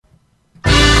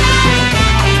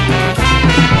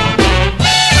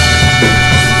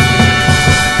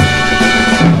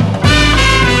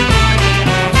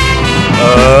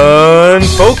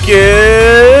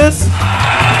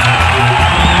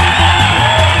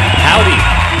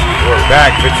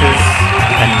back, bitches.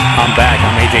 And I'm back.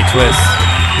 I'm AJ Twist.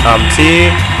 I'm T,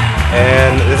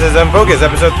 and this is Unfocused,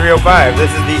 episode 305.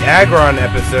 This is the Aggron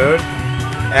episode.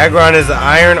 Aggron is the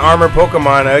Iron Armor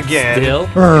Pokemon again.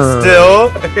 Still.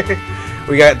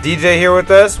 We got DJ here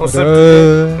with us. What's up,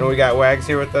 DJ? And we got Wags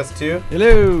here with us, too.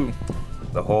 Hello.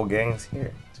 The whole gang's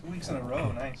here. 2 weeks in a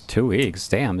row. Nice. 2 weeks.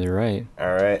 Damn, you're right.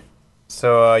 All right.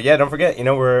 So, yeah, don't forget,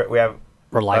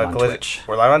 we're live on Twitch.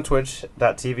 We're live on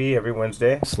twitch.tv every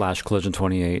Wednesday.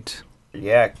 /Collision28.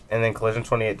 Yeah, and then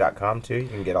collision28.com, too. You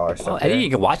can get all our stuff Well, I there. think you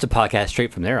can watch the podcast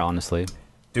straight from there, honestly.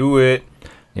 Do it.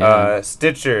 Yeah.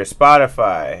 Stitcher,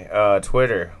 Spotify,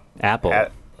 Twitter. Apple.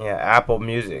 Apple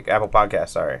Music, Apple Podcast,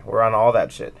 sorry. We're on all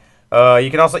that shit. You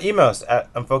can also email us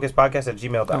at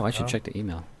unfocusedpodcast@gmail.com. Oh, I should check the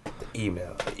email. The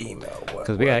email.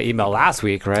 Because we got email last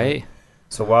week, right?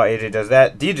 So while AJ does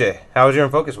that, DJ, how was your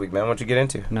Unfocused week, man? What'd you get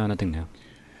into? No, nothing new.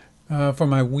 For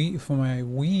my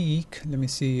week, let me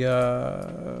see.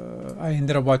 I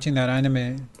ended up watching that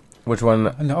anime. Which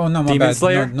one? No, my Demon bad.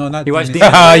 Slayer? No, not You watched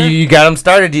Demon Demon Slayer? you got him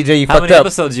started, DJ. You How fucked many up.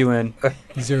 episodes you in? Slayer.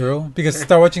 0. Because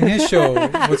start watching his show.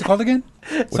 What's it called again?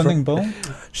 Something Bone?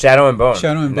 Shadow and Bone.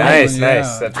 Shadow and Bone, Nice, yeah.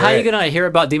 nice. That's How are you right. going to hear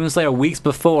about Demon Slayer weeks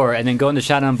before and then go into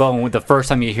Shadow and Bone with the first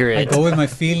time you hear I it? go with my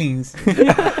feelings.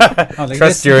 I'm like,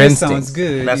 Trust your this instincts. sounds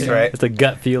good. That's right. It's a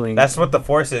gut feeling. That's what the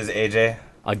Force is, AJ.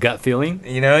 A gut feeling?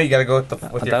 You gotta go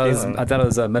with your feeling. I thought it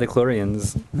was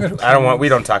Metachlorians. We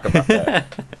don't talk about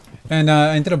that. And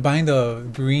I ended up buying the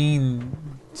green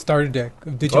starter deck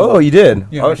of Digimon. Oh, you did?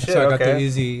 Yeah, Oh, shit, so I got the okay.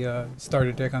 Izzy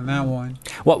starter deck on that one.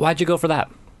 Why'd you go for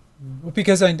that? Well,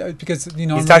 because He's I'm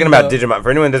talking about running Digimon.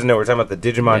 For anyone who doesn't know, we're talking about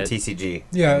the Digimon Yeah. TCG.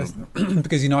 Yeah,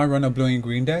 because I run a blue and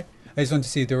green deck. I just wanted to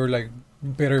see if there were like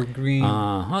better green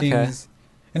Okay. things,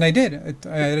 and I did.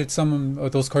 I added some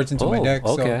of those cards into my deck.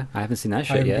 Okay. I haven't seen that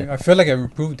shit yet. I feel like I've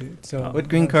improved it. So What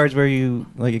green cards were you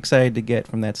excited to get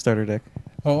from that starter deck?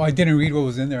 Oh, I didn't read what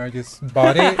was in there. I just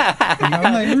bought it. And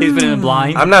I'm like, He's been in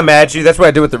blind. I'm not mad at you. That's what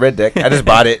I did with the red deck. I just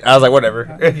bought it. I was like,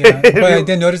 whatever. Yeah, but I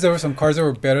did notice there were some cards that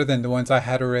were better than the ones I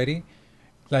had already.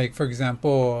 Like for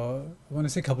example, I want to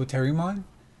say Kabuterimon.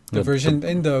 The version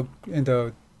in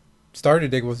the starter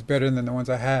deck was better than the ones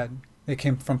I had. It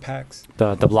came from packs.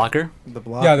 The blocker? The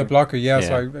block. Yeah, the blocker. Yeah, so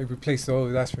Yeah. I replaced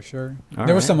those. That's for sure. All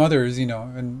There were right. some others,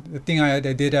 and the thing I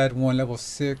did add one level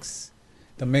 6,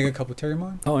 the Mega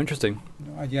Kabuterimon. Oh, interesting.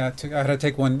 I had to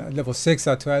take one level 6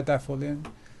 out to add that full in.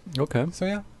 Okay. So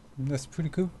yeah, that's pretty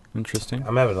cool. Interesting.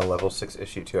 I'm having a level 6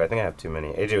 issue, too. I think I have too many.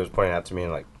 AJ was pointing out to me,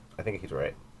 and I think he's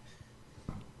right.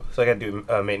 So I got to do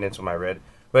maintenance with my red.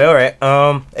 But all right.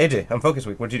 AJ, Unfocused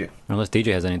week. What'd you do? Unless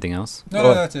DJ has anything else.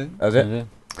 No, that's it. That was it? Yeah.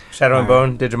 Shadow and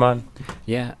Bone, Digimon.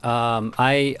 Yeah.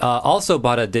 I also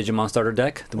bought a Digimon starter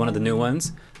deck, one of the new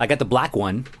ones. I got the black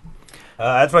one.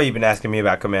 That's why you've been asking me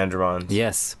about Commandromons.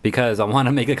 Yes, because I want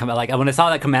to make it come out. Like when I saw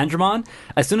that Commandromon,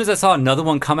 as soon as I saw another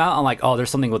one come out, I'm like, oh, there's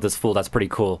something with this fool that's pretty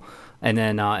cool. And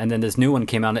then this new one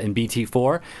came out in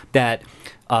BT4 that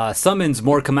summons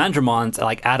more Commandromons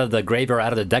like out of the grave or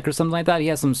out of the deck or something like that. He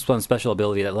has some special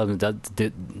ability that let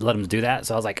him do that.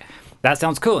 So I was like, that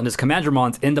sounds cool. And this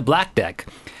Commandromon's in the black deck.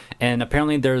 And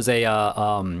apparently there's a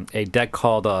deck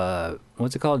called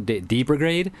what's it called? D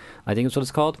Brigade, I think is what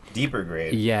it's called. Deeper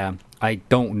grade. Yeah, I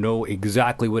don't know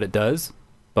exactly what it does,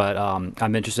 but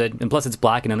I'm interested. And plus, it's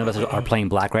black, and none of us are playing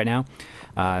black right now.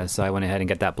 So I went ahead and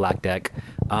get that black deck.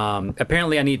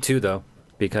 Apparently, I need 2 though,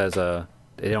 because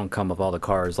they don't come with all the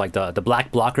cards. Like the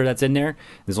black blocker that's in there,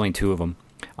 there's only 2 of them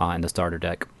in the starter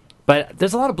deck. But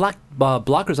there's a lot of black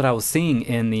blockers that I was seeing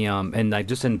in the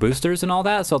just in boosters and all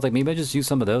that. So I was like, maybe I just use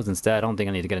some of those instead. I don't think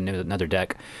I need to get another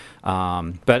deck.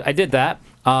 But I did that.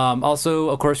 Also,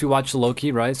 of course, we watched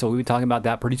Loki, right? So we'll be talking about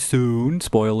that pretty soon.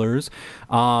 Spoilers.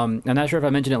 I'm not sure if I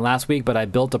mentioned it last week, but I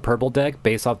built a purple deck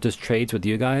based off just trades with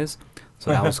you guys.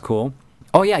 So that was cool.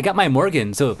 Oh yeah, I got my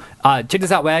Morgan. So check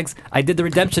this out, Wags. I did the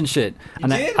redemption shit,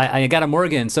 and did? I got a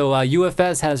Morgan. So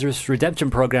UFS has this redemption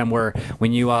program where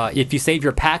when you if you save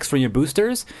your packs from your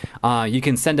boosters, you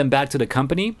can send them back to the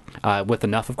company with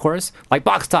enough, of course, like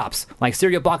box tops, like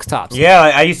cereal box tops. Yeah,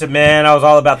 I used to, I was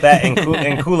all about that and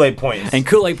Kool-Aid points. And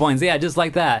Kool-Aid points, yeah, just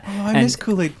like that. Oh, I miss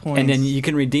Kool-Aid points. And then you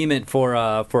can redeem it for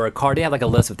a card. They have like a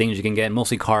list of things you can get,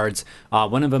 mostly cards.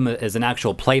 One of them is an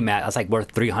actual play mat. That's like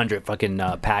worth 300 fucking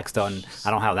packs done. I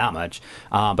don't have that much,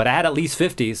 but I had at least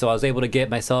 50, so I was able to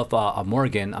get myself a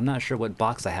Morgan. I'm not sure what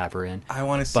box I have her in. I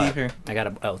want to see But her. I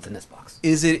got it's in this box.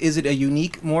 Is it a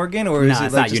unique Morgan or No, is it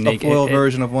it's like not just unique. a foil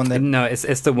version of one that? No,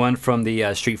 it's the one from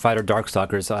the Street Fighter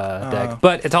Darkstalkers deck,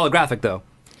 but it's holographic though.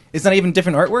 It's not even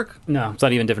different artwork. No, it's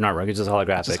not even different artwork. It's just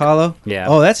holographic. It's hollow. Yeah.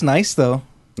 Oh, that's nice though.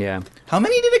 Yeah. How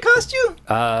many did it cost you?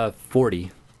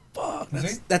 40. Fuck.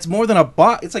 That's more than a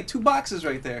box. It's like 2 boxes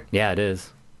right there. Yeah, it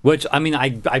is. Which, I mean,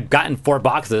 I've gotten 4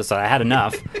 boxes, so I had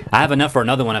enough. I have enough for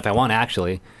another one if I want,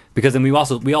 actually. Because then we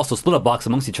also split a box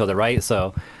amongst each other, right?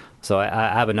 So I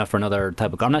have enough for another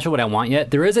type of card. I'm not sure what I want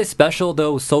yet. There is a special,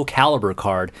 though, Soul Calibur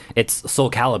card. It's Soul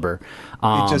Calibur.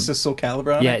 It just says Soul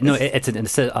Calibur on it? Yeah, no, it's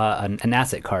an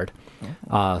asset card.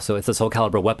 So it's a Soul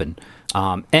Calibur weapon.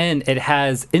 And it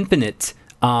has infinite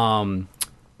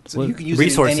So you can use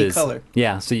resources. it in any color.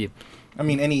 Yeah, so you... I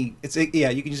mean, you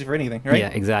can use it for anything, right? Yeah,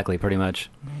 exactly, pretty much.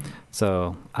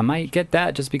 So I might get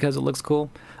that just because it looks cool.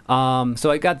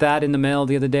 So I got that in the mail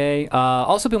the other day.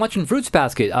 Also been watching Fruits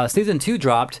Basket. Season 2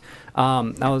 dropped.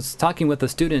 I was talking with a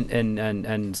student,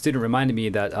 and student reminded me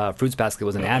that Fruits Basket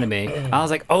was an anime. I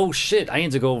was like, oh shit, I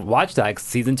need to go watch that 'cause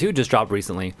Season 2 just dropped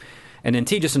recently. And then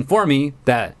T just informed me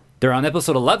that they're on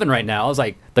episode 11 right now. I was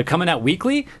like, they're coming out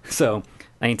weekly? So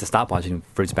I need to stop watching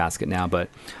Fruits Basket now, but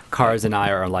Cars and I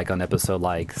are like on episode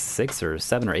like 6 or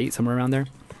 7 or 8, somewhere around there.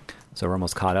 So we're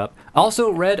almost caught up. Also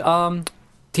read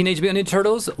Teenage Mutant Ninja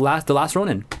Turtles, The Last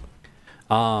Ronin.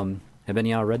 Have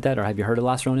any of y'all read that, or have you heard of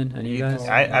Last Ronin? Any of you guys?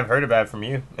 I've heard about it from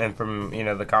you and from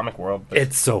the comic world. But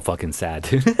It's so fucking sad,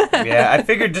 dude. yeah, I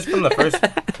figured just from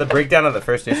the breakdown of the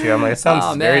first issue, I'm like, it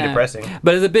sounds very depressing.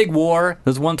 But it's a big war.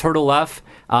 There's one turtle left,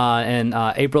 and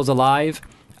April's alive.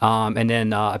 And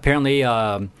then apparently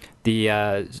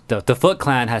the Foot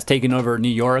Clan has taken over New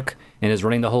York and is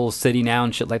running the whole city now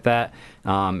and shit like that.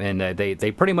 And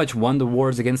they pretty much won the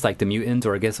wars against like the mutants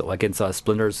or against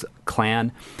Splinter's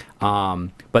clan.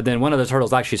 But then one of the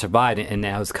turtles actually survived and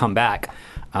now has come back.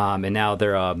 And now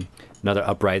they're another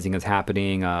uprising is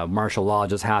happening. Martial law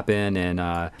just happened, and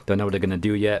don't know what they're gonna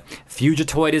do yet.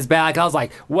 Fugitoid is back. I was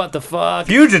like, what the fuck?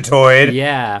 Fugitoid?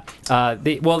 Yeah.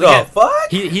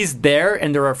 Fuck? He's there,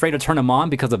 and they're afraid to turn him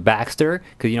on because of Baxter,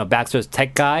 because Baxter's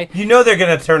tech guy. You know they're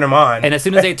gonna turn him on. And as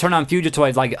soon as they turn on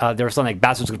Fugitoid, like there's something like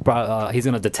Baxter's, he's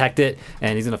gonna detect it,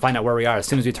 and he's gonna find out where we are as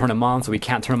soon as we turn him on. So we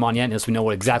can't turn him on yet unless we know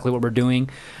exactly what we're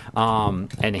doing.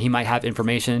 And he might have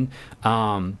information.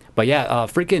 But yeah,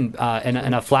 freaking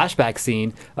in a flashback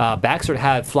scene, Baxter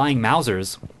had flying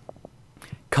Mausers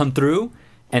come through,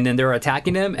 and then they were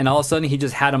attacking him, and all of a sudden he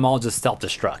just had them all just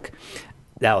self-destruct.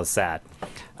 That was sad.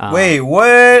 Wait,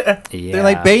 what? Yeah. They're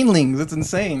like banelings. It's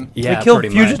insane. Yeah, They killed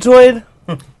pretty much. Fugitoid?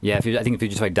 Yeah, I think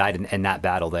Fugitoid died in that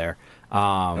battle there.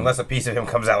 Unless a piece of him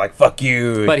comes out like, fuck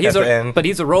you. But he's at the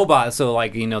end. a robot, so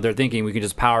like they're thinking we can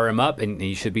just power him up and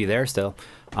he should be there still.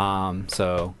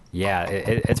 So yeah,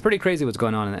 it's pretty crazy what's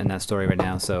going on in that story right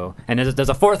now. So and there's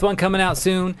a 4th one coming out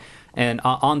soon, and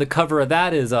on the cover of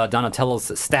that is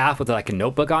Donatello's staff with like a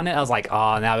notebook on it. I was like,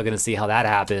 oh, now we're gonna see how that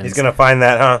happens. He's gonna find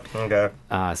that, huh?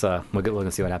 Okay. So we're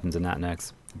gonna see what happens in that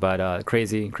next. But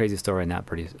crazy story in that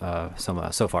pretty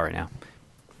so far right now.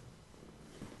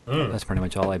 That's pretty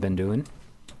much all I've been doing.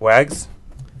 Wags?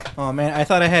 Oh man, I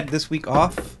thought I had this week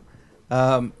off.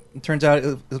 It turns out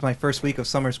it was my first week of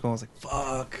summer school. I was like,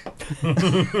 fuck.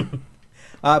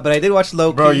 But I did watch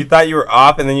Loki. Bro, you thought you were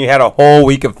off and then you had a whole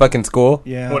week of fucking school?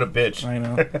 Yeah. What a bitch. I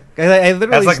know. I literally.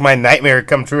 That's like my nightmare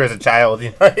come true as a child.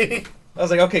 I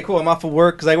was like, okay, cool. I'm off of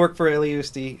work because I work for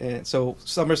LAUSD, and so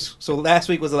last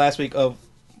week was the last week of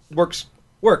work. So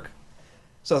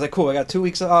I was like, cool. I got 2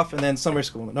 weeks off and then summer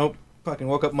school. Nope. Fucking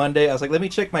woke up Monday. I was like, let me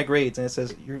check my grades, and it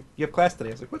says you have class today.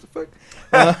 I was like, what the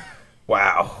fuck?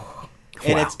 Wow.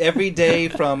 And it's every day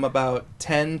from about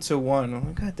 10 to 1. Oh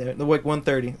my god, damn it. Like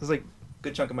 1:30. It was like a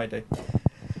good chunk of my day.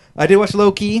 I did watch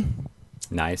Loki.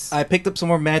 Nice. I picked up some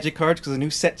more Magic cards because a new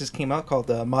set just came out called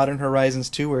Modern Horizons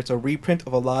 2, where it's a reprint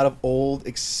of a lot of old,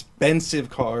 expensive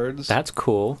cards. That's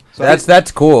cool. So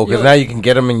That's cool because Yo. now you can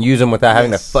get them and use them without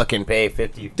having to Yes. fucking pay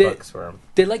 $50 for them.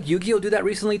 Did like Yu-Gi-Oh do that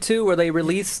recently too, where they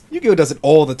release? Yu-Gi-Oh does it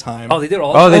all the time. Oh, they did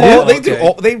all. Oh, they Oh, do? they do.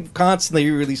 Okay. They constantly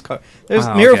release cards. There's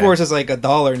Oh, Mirror okay. Force is like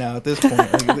 $1 now at this point.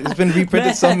 Like, it's been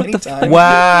reprinted so many times.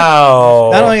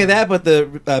 Wow. Not only that, but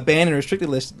the banned and restricted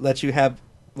list lets you have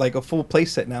like a full play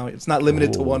set now. It's not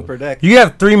limited to Ooh. one per deck. You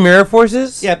have 3 Mirror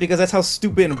Forces? Yeah, because that's how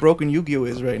stupid and broken Yu-Gi-Oh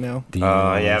is right now. yeah,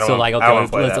 I don't So want- like, I okay, don't wanna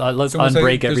play that. let's Someone said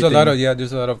unbreak there's everything.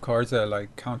 there's a lot of cards that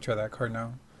like counter that card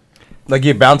now. Like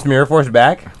you bounce Mirror Force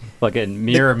back? Fucking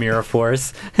mirror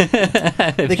force.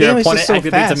 The game is just so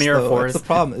fast. It's a mirror Though. force. That's the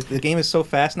problem. The game is so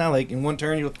fast now. Like in one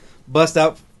turn, you bust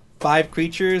out 5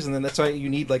 creatures, and then that's why you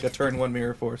need like a turn 1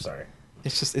 Mirror Force. Sorry.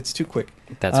 It's too quick.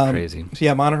 That's crazy. So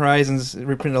yeah, Modern Horizons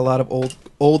reprinted a lot of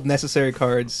old necessary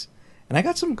cards, and I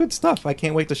got some good stuff. I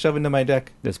can't wait to shove into my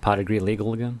deck. Is pot of greed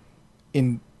legal again?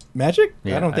 In Magic?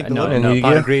 I don't think no, the no, Yu-Gi-Oh?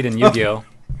 pot of greed and Yu-Gi-Oh.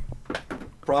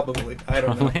 Probably. I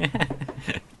don't know.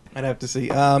 I'd have to see.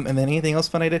 And then anything else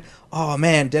fun I did? Oh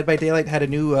man, Dead by Daylight had a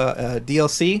new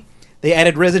DLC. They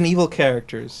added Resident Evil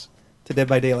characters to to Dead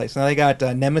by Daylight. So now they got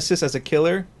Nemesis as a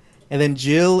killer, and then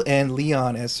Jill and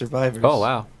Leon as survivors. Oh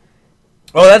wow.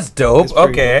 Oh, that's dope. It's pretty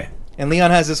Okay. And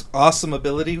Leon has this awesome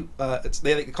ability.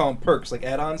 They call them perks, like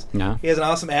add-ons. Yeah. He has an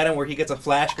awesome add-on where he gets a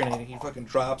flash grenade and he fucking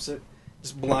drops it,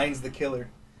 just blinds the killer.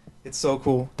 It's so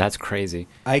cool. That's crazy.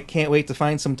 I can't wait to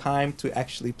find some time to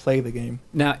actually play the game.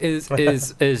 Now is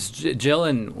Jill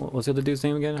and what's the other dude's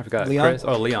name again? I forgot. Leon? Chris?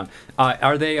 Oh, Leon.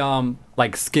 Are they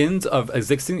like skins of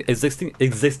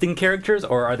existing characters,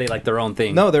 or are they like their own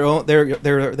thing? No, they're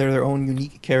their own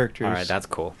unique characters. All right, that's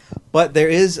cool. But there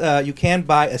is you can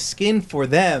buy a skin for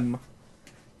them,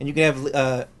 and you can have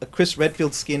a Chris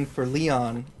Redfield skin for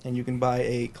Leon, and you can buy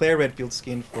a Claire Redfield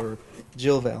skin for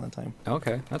Jill Valentine.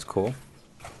 Okay, that's cool.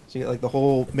 So you get like the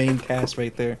whole main cast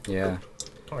right there. Yeah.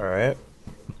 All right.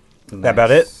 That about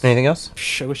it? Anything else?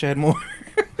 Psh, I wish I had more.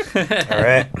 All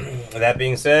right. With that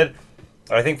being said,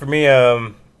 I think for me,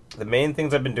 the main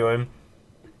things I've been doing,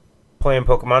 playing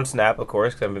Pokemon Snap, of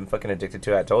course, because I've been fucking addicted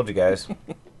to it. I told you guys.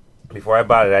 Before I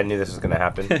bought it, I knew this was going to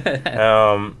happen.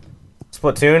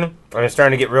 Splatoon, I'm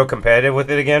starting to get real competitive with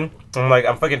it again.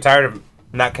 I'm fucking tired of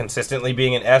not consistently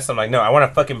being an S. I'm like, no, I want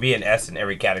to fucking be an S in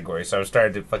every category. So I've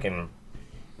started to fucking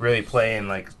really play and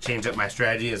like change up my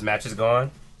strategy as matches go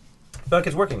on. I feel like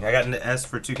it's working. I got an S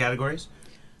for 2 categories.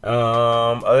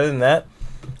 Other than that,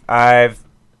 I've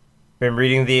been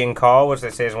reading The In-Call, which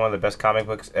they say is one of the best comic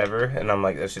books ever, and I'm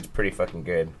like, that shit's pretty fucking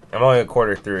good. I'm only a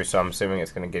quarter through, so I'm assuming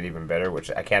it's going to get even better,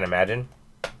 which I can't imagine.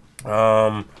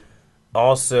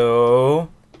 Also,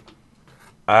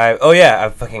 I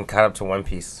fucking caught up to One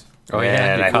Piece. Oh,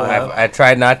 yeah? And You caught up? I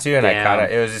tried not to, and I Damn. caught up.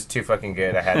 It was just too fucking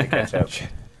good. I had to catch up.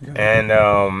 And, I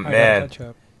gotta man, catch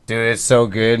up. dude, it's so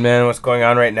good, man. What's going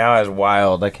on right now is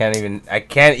wild. I can't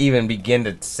even begin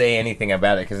to say anything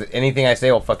about it, because anything I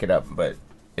say will fuck it up, but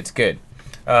it's good.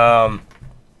 Other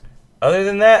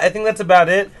than that, I think that's about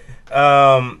it.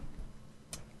 Yeah,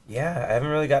 I haven't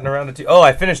really gotten around to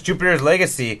I finished Jupiter's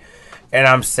Legacy, and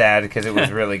I'm sad because it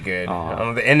was really good.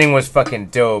 The ending was fucking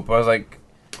dope. I was like,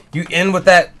 you end with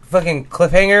that fucking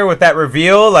cliffhanger, with that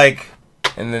reveal, like,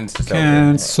 and then it's so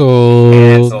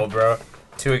Cancelled. bro.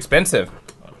 Too expensive.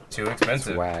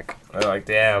 Whack. I'm like,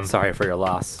 damn. Sorry for your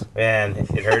loss. Man,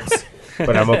 it hurts,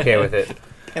 but I'm okay with it.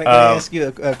 Can I ask you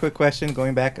a quick question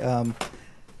going back?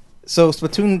 So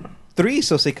Splatoon 3 is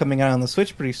supposed to be coming out on the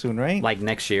Switch pretty soon, right? Like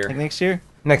next year. Like next year?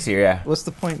 Next year, yeah. What's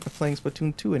the point of playing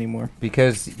Splatoon 2 anymore?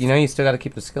 Because, you still got to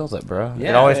keep the skills up, bro. Yeah,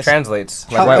 it always yes. translates.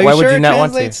 How- Like, are why you would sure you it not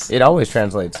want translates? to? It always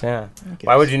translates, yeah. Okay.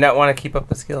 Why would you not want to keep up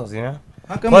the skills, you know?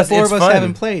 How come Plus, the 4 it's of us fun.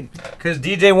 haven't played? Because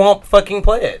DJ won't fucking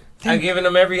play it. I've given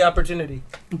him every opportunity.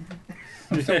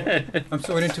 I'm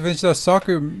so waiting to finish the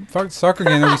soccer game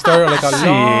that we started like a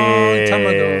long time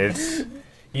ago. Shit.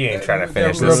 You ain't trying to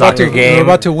finish We're the about soccer to- game. We're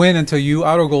about to win until you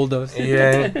auto-gold us.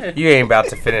 Yeah, you ain't about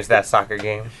to finish that soccer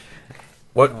game.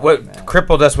 What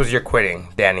crippled us was your quitting,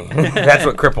 Danny. That's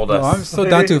what crippled us. No, I'm so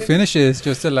down to finish it. It's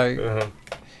just to like.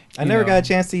 I never got a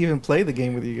chance to even play the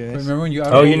game with you guys. Remember when you?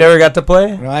 Oh, you never got to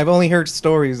play? No, I've only heard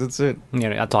stories. That's it. You know,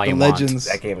 that's all The you legends.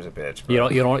 That game is a bitch. Bro.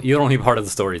 want. You don't need part of the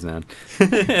stories, man.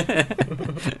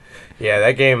 Yeah,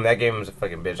 that game is a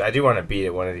fucking bitch. I do want to beat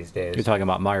it one of these days. You're talking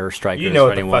about Mario Strikers. You know for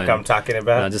what the anyone, fuck I'm talking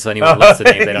about. just so anyone who lets the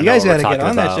name, they don't You guys know what gotta we're get talking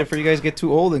on that about. shit before you guys get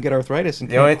too old and get arthritis and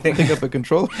The only can't thing- pick up a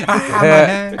controller. my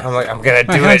hand. I'm like, I'm gonna do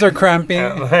My it. hands are cramping.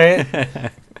 Right?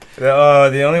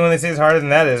 The only one they say is harder than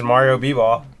that is Mario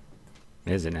B-Ball.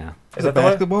 Is it now? Is The that the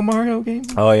one? basketball Mario game?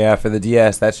 Oh yeah, for the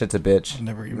DS, that shit's a bitch. I've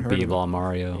never even heard of it. B-ball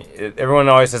Mario. Everyone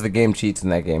always says the game cheats in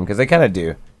that game because they kind of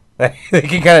do. They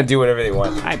can kind of do whatever they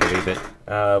want. I believe it.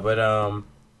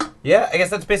 Yeah, I guess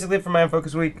that's basically it for my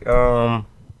Focus Week.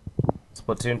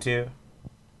 Splatoon 2.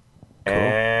 Cool.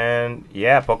 And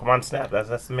yeah, Pokemon Snap.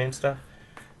 That's the main stuff.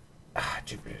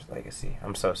 Jupiter's Legacy.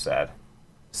 I'm so sad.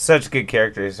 Such good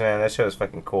characters, man. That show is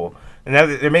fucking cool. And now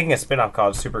they're making a spin-off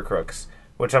called Super Crooks,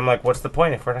 which I'm like, what's the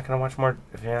point if we're not gonna watch more?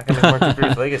 If you're not gonna make more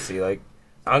Jupiter's Legacy, like,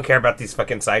 I don't care about these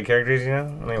fucking side characters, you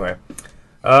know. Anyway,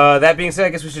 that being said, I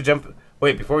guess we should jump.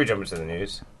 Wait, before we jump into the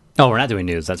news. Oh, we're not doing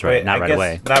news. That's right. Wait, Not I right guess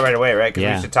away. Not right away, right? Because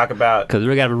Yeah. we should talk about. Because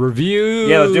we got a review.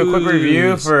 Yeah, let's do a quick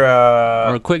review for.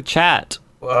 or a quick chat.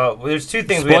 There's 2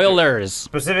 things. We have to- Spoilers.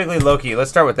 specifically Loki. Let's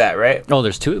start with that, right? Oh,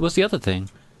 there's 2. What's the other thing?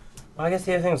 Well, I guess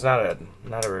the other thing's not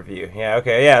a review. Yeah.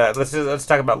 Okay. Yeah. Let's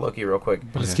talk about Loki real quick.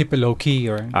 Let's keep it low key,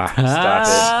 alright? Stop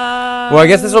it. Well, I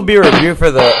guess this will be a review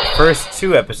for the first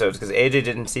 2 episodes because AJ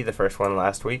didn't see the first one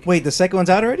last week. Wait, the second one's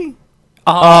out already?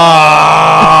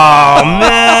 Oh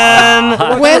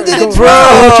man! When did it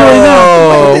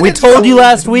Bro, we told you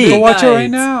last Go week. watch it right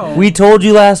now. know. We told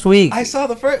you last week. I saw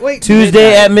the first. Wait,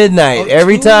 Tuesday at midnight. Oh,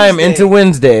 every time Tuesday. into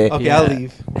Wednesday. Okay, Yeah. I'll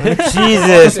leave.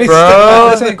 Jesus, I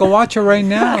bro. said, go watch it right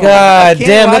now. God can't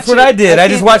damn, that's watch what it. I did. I I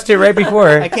just can't- watched it right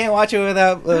before. I can't watch it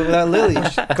without Lily.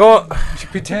 Go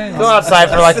Pretend. go outside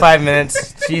for like 5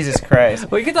 minutes. Jesus Christ.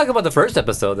 Well, you can talk about the first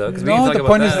episode though. 'Cause we can No, talk the about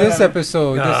point is that. this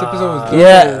episode. This episode was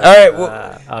Yeah. All right.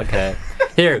 Well, Okay.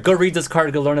 Here, go read this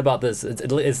card. Go learn about this.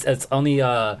 It's only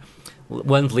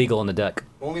one's legal in the deck.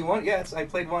 Only one? Yeah, I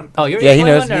played one. Oh, you're Yeah, he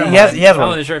playing knows. one? Never He has- mind. he has I one.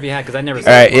 wasn't sure if you had because I never. All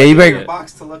right. Yeah, you There's better. a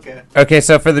box to look at. Okay,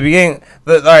 so for the beginning,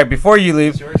 all right, before you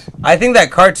leave, Yours? I think that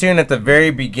cartoon at the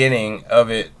very beginning of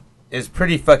it is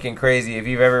pretty fucking crazy. If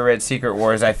you've ever read Secret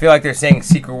Wars, I feel like they're saying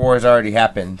Secret Wars already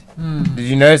happened. Did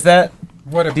you notice that?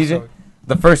 What DJ? episode?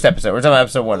 The first episode. We're talking about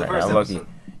episode 1 The right now, first Loki. episode.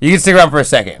 You can stick around for a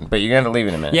second, but you're gonna have to leave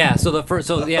in a minute. Yeah. So the first.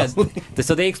 So yeah.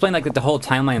 So they explained like the whole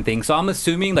timeline thing. So I'm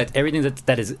assuming like everything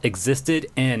that is existed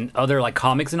in other like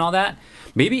comics and all that.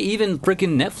 Maybe even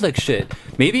freaking Netflix shit.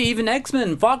 Maybe even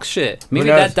X-Men, Fox shit. Maybe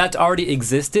knows? that's already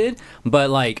existed, but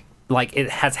like it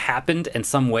has happened in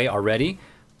some way already.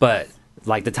 But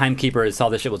like the timekeepers saw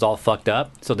this shit was all fucked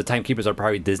up, so the timekeepers are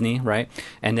probably Disney, right?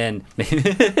 And then That's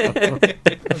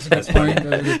a good point.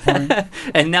 That's a good point.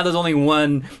 and now there's only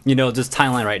one, just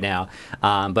timeline right now.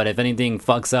 But if anything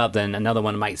fucks up, then another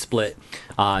one might split,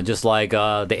 just like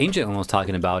the ancient one was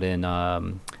talking about in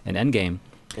Endgame.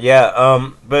 Yeah,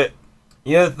 but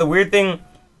the weird thing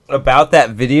about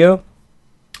that video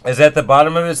is at the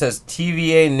bottom of it says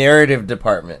TVA Narrative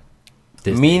Department.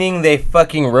 Disney. Meaning they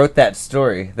fucking wrote that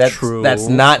story. That's True. that's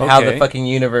not how the Okay. fucking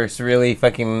universe really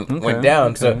fucking went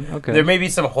down. So okay. there may be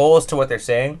some holes to what they're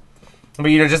saying. But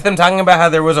just them talking about how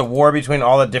there was a war between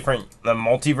all the different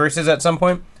multiverses at some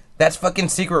point. That's fucking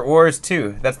Secret Wars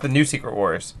too. That's the new Secret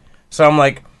Wars. So I'm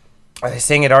like, are they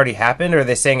saying it already happened, or are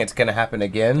they saying it's gonna happen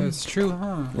again? It's true,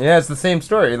 huh? Yeah, it's the same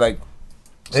story. Like,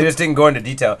 they just didn't go into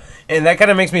detail. And that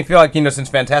kind of makes me feel like, since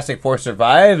Fantastic Four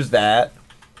survives that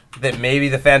maybe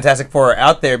the Fantastic Four are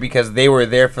out there because they were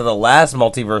there for the last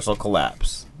multiversal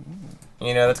collapse.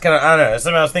 That's kind of, I don't know, that's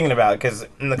something I was thinking about, because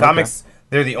in the comics,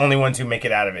 they're the only ones who make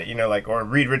it out of it. Or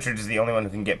Reed Richards is the only one who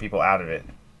can get people out of it.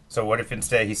 So what if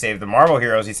instead he saved the Marvel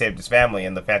heroes, he saved his family,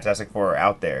 and the Fantastic Four are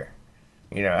out there?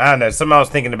 I don't know, something I was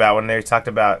thinking about when they talked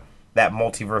about that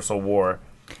multiversal war.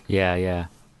 Yeah.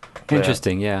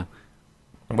 Interesting. Yeah.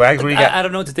 Wags, what do you got? I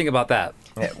don't know what to think about that.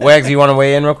 Yeah. Wags, you want to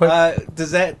weigh in real quick?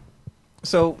 Does that?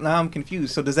 So now I'm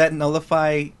confused. So does that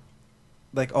nullify,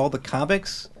 like, all the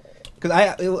comics? Because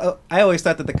I always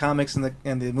thought that the comics and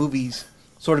the movies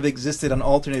sort of existed on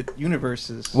alternate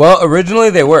universes. Well,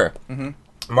 originally they were. Mhm.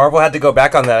 Marvel had to go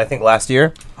back on that, I think, last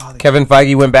year. Oh, Kevin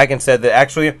Feige went back and said that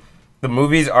actually the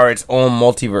movies are its own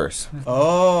multiverse.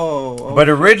 Oh. But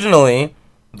originally,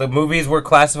 the movies were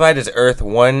classified as Earth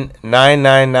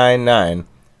 19999,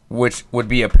 which would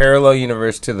be a parallel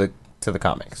universe to the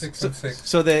comics. 616.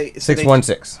 So they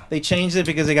 616. they changed it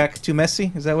because they got too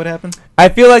messy. Is that what happened? I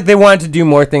feel like they wanted to do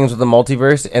more things with the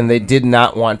multiverse, and they did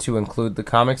not want to include the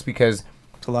comics because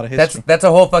It's a lot of history. that's a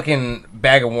whole fucking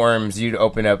bag of worms you'd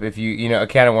open up if you a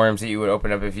can of worms that you would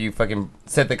open up if you fucking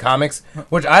said the comics.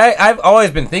 Which I've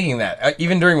always been thinking that.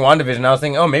 Even during WandaVision, I was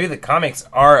thinking, oh, maybe the comics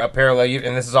are a parallel,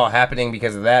 and this is all happening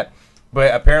because of that.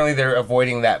 But apparently they're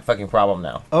avoiding that fucking problem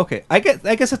now. Okay, I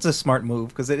guess it's a smart move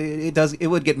because it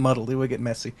would get muddled, it would get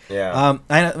messy. Yeah.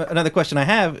 Another question I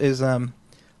have is all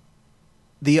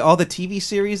the TV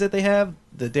series that they have,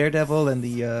 the Daredevil and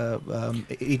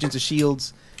the Agents of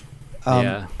Shields,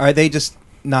 Yeah. are they just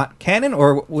not canon,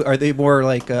 or are they more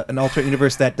like an alternate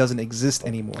universe that doesn't exist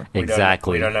anymore?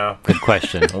 Exactly. We don't know. Good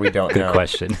question. We don't Good know.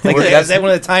 question. Like Well, is that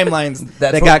one of the timelines that's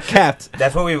that what- got capped?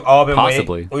 That's what we've all been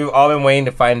Possibly. waiting. We've all been waiting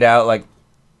to find out, like,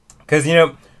 because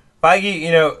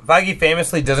Feige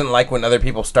famously doesn't like when other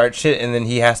people start shit and then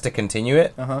he has to continue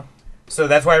it. So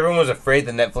that's why everyone was afraid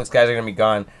the Netflix guys are gonna be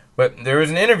gone. But there was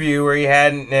an interview where he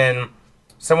had, and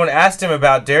someone asked him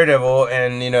about Daredevil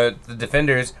and the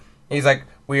Defenders. He's like,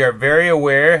 we are very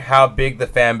aware how big the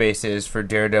fan base is for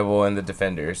Daredevil and the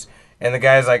Defenders. And the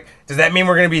guy's like, does that mean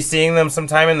we're going to be seeing them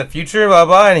sometime in the future, blah,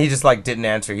 blah? And he just, didn't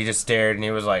answer. He just stared, and he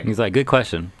was like... He's like, good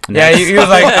question. Yeah, he was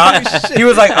like, he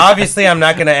was like, obviously I'm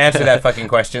not going to answer that fucking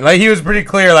question. Like, he was pretty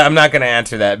clear, I'm not going to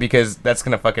answer that because that's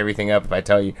going to fuck everything up if I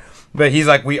tell you. But he's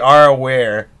like, we are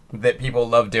aware that people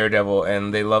love Daredevil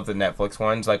and they love the Netflix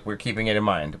ones. Like, we're keeping it in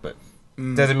mind. But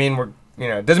doesn't mean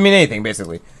doesn't mean anything,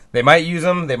 basically. They might use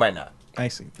them, they might not. I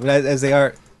see. But as they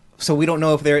are, so we don't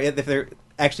know if they're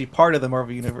actually part of the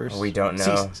Marvel universe. We don't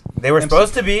know. See, They were MC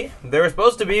supposed to be. They were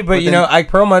supposed to be, but But then- Ike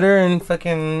Perlmutter and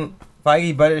fucking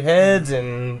Feige butted heads,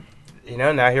 and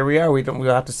now here we are.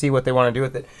 We'll have to see what they want to do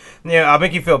with it. Yeah, I'll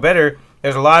make you feel better.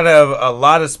 There's a lot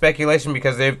of speculation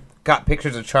because they've got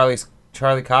pictures of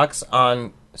Charlie Cox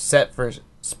on set for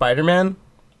Spider-Man.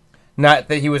 Not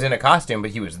that he was in a costume,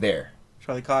 but he was there.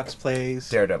 Charlie Cox plays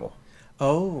Daredevil.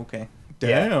 Oh, okay.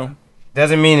 Damn. Yeah.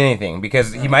 Doesn't mean anything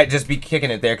because he might just be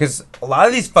kicking it there because a lot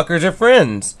of these fuckers are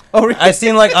friends. Oh, really? I've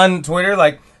seen like on Twitter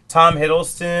like Tom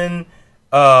Hiddleston,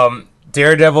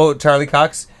 Daredevil, Charlie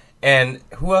Cox, and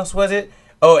who else was it?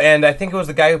 Oh, and I think it was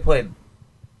the guy who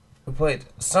played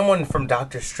someone from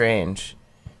Doctor Strange.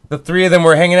 The three of them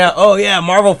were hanging out. Oh yeah,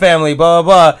 Marvel family, blah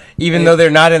blah blah. Even though they're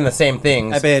not in the same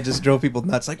things. I bet it just drove people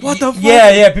nuts. Like, what the fuck?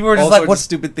 Yeah. People were just All like, sorts "What of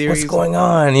stupid theories? What's going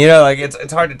on?" Like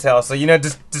it's hard to tell. So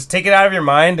just take it out of your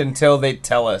mind until they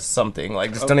tell us something.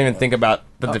 Like just don't even think about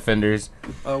the Defenders.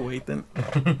 Oh wait, then.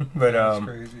 But That's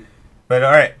crazy. But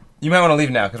all right, you might want to leave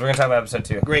now because we're gonna talk about episode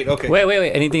 2. Great. Okay.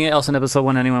 Wait. Anything else in episode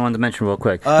 1 anyone wanted to mention real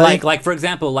quick? Like for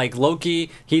example, like Loki,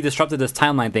 he disrupted this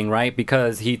timeline thing, right?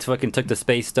 Because he fucking took the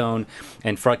space stone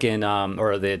and fucking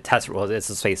or the test. Well, it's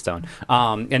a space stone.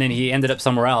 And then he ended up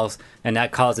somewhere else, and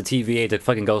that caused the TVA to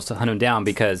fucking go to hunt him down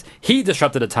because he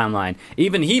disrupted the timeline.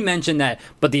 Even he mentioned that,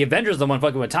 but the Avengers are the one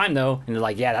fucking with time though, and they're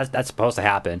like, yeah, that's supposed to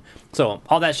happen. So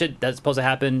all that shit that's supposed to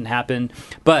happen.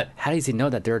 But how does he know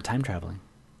that they're time traveling?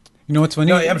 You know what's funny?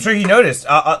 No, I'm sure he noticed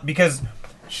because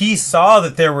he saw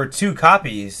that there were 2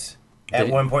 copies at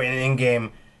one point in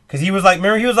Endgame. Because he was like,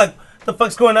 remember, he was like, "The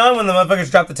fuck's going on?" when the motherfuckers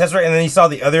dropped the Tesseract, and then he saw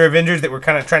the other Avengers that were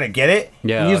kind of trying to get it.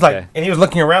 Yeah, and he was okay. like, and he was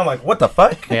looking around like, "What the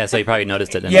fuck?" Yeah, so he probably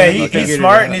noticed it. Then. Yeah, Okay. he's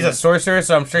smart and he's a sorcerer,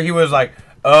 so I'm sure he was like,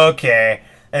 "Okay,"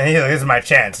 and he's like, "This is my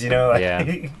chance," Like,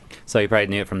 Yeah. So he probably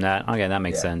knew it from that. Okay, that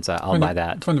makes sense. I'll buy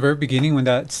that. From the very beginning, when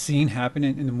that scene happened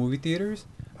in the movie theaters,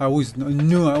 I always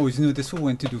knew this one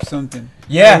went to do something.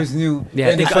 Yeah. I always knew. Yeah,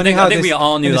 And I it's funny think how we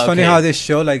all knew, and it's funny okay. how this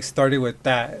show like started with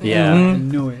that. Yeah. I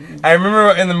knew it. I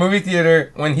remember in the movie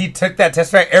theater when he took that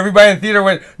Tesseract, everybody in the theater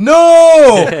went,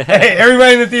 "No!"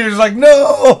 Everybody in the theater was like,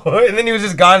 "No!" And then he was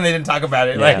just gone and they didn't talk about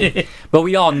it. Yeah. Like, But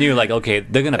we all knew, like, okay,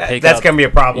 they're gonna pick that's up. gonna be a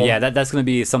problem. Yeah, that's gonna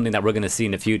be something that we're gonna see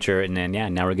in the future, and then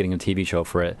now we're getting a TV show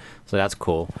for it, so that's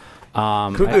cool.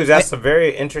 Cuckoo's asked a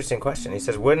very interesting question. He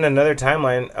says, "Wouldn't another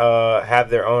timeline have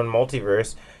their own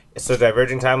multiverse? So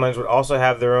diverging timelines would also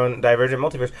have their own divergent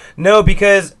multiverse?" No,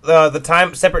 because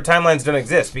separate timelines don't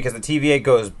exist because the TVA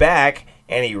goes back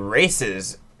and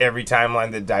erases every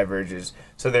timeline that diverges.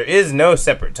 So there is no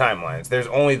separate timelines. There's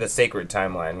only the sacred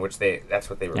timeline, which that's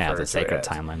what they refer to. Yeah, the it sacred as.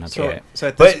 timeline. That's So, right. so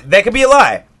at this, But that could be a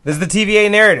lie. This is the TVA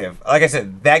narrative. Like I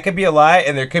said, that could be a lie,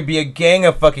 and there could be a gang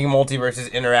of fucking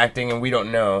multiverses interacting, and we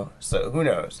don't know. So who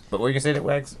knows? But what are you gonna say to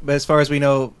Wags? but as far as we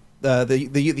know,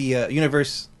 the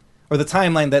universe or the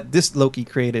timeline that this Loki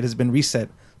created has been reset.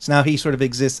 So now he sort of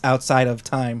exists outside of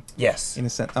time Yes. in a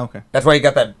sense. Okay. That's why you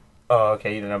got that. Oh, okay,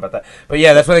 you didn't know about that. But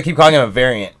yeah, that's why they keep calling him a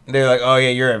variant. They're like, "Oh yeah,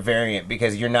 you're a variant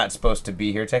because you're not supposed to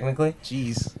be here technically."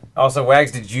 Jeez. Also,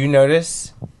 Wags, did you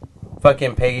notice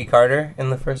fucking Peggy Carter in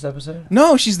the first episode?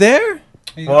 No, she's there.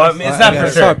 Well, I mean, it's not for I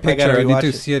saw sure. a picture. I need rewatch to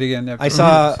it. see it again. I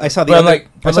saw the But other. like-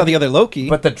 I saw the other Loki.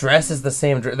 But the dress is the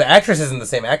same. The actress isn't the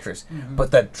same actress,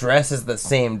 but the dress is the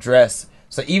same dress.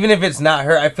 So even if it's not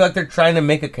her, I feel like they're trying to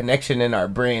make a connection in our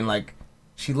brain. Like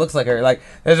she looks like her. Like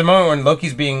there's a moment when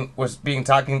Loki's was being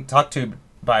talked to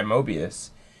by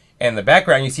Mobius, and in the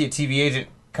background you see a TV agent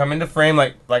come into frame,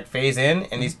 like phase in,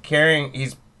 and he's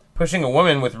pushing a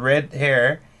woman with red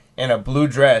hair and a blue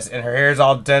dress, and her hair is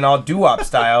all done all doo-wop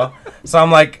style. So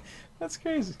I'm like, That's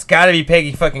crazy. it's got to be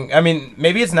Peggy fucking. I mean,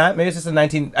 maybe it's not. Maybe it's just a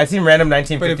 19. I've seen random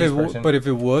 1950s person. But if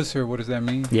it was her, what does that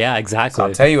mean? Yeah, exactly.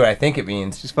 I'll tell you what I think it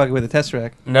means. She's fucking with the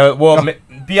Tesseract. No, well,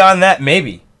 beyond that,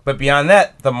 maybe. But beyond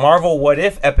that, the Marvel What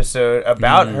If episode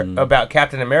about her, about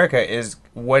Captain America is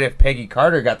what if Peggy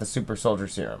Carter got the super soldier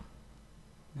serum?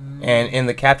 And in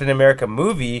the Captain America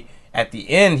movie, at the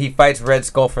end, he fights Red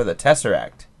Skull for the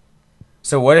Tesseract.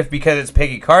 So what if because it's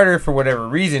Peggy Carter, for whatever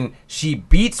reason, she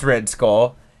beats Red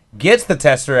Skull, gets the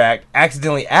Tesseract,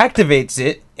 accidentally activates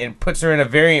it, and puts her in a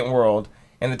variant world,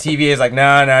 and the TVA is like,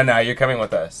 no, you're coming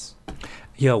with us.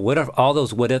 Yo, what if all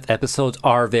those what if episodes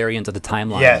are variants of the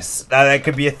timeline? Yes, that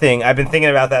could be a thing. I've been thinking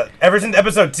about that ever since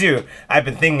episode 2. I've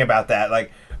been thinking about that.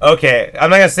 Like, okay, I'm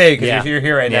not gonna say it because Yeah. you're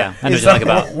here right Yeah, now. I know It's what you're talking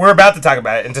something- We're about to talk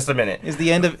about it in just a minute. Is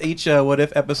the end of each What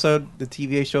If episode the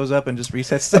TVA shows up and just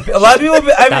resets stuff? A lot of people,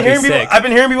 That'd be sick. I've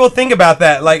been hearing people think about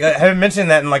that. Like, I haven't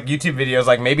mentioned that in like YouTube videos.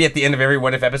 Like, maybe at the end of every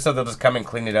What If episode, they'll just come and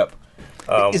clean it up.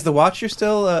 Is the Watcher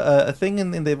still a thing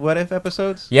in the What If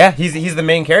episodes? Yeah, he's the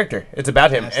main character. It's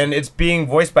about him, and it's being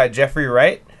voiced by Jeffrey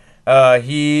Wright.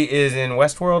 He is in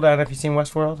Westworld. I don't know if you've seen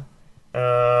Westworld.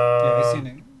 Yeah, I've seen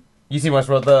it. You seen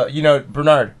Westworld?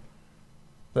 Bernard.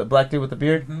 the black dude with the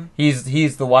beard. He's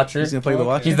the Watcher. He's gonna play the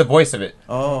Watcher? He's the voice of it.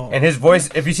 Oh. And his voice,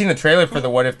 if you've seen the trailer for the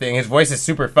What If thing, his voice is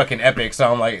super fucking epic.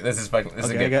 So I'm like, this is a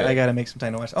good I gotta make some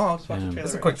time to watch. Oh, I'll just watch the trailer.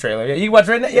 It's a quick trailer. Yeah, you can watch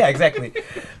it right now. Yeah, exactly.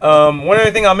 One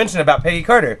other thing I'll mention about Peggy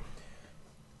Carter.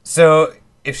 So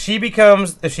if she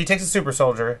takes a super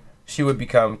soldier, she would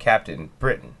become Captain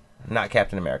Britain, not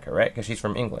Captain America, right? Because she's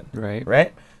from England.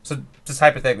 Right? So just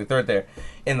hypothetically, throw it there.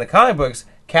 In the comic books,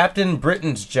 Captain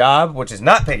Britain's job, which is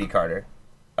not Peggy Carter,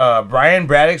 Brian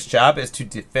Braddock's job is to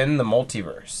defend the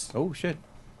multiverse. Oh, shit.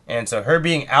 And so her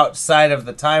being outside of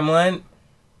the timeline,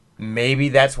 maybe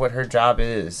that's what her job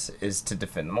is to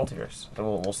defend the multiverse.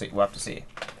 So we'll see. We'll have to see.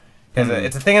 Because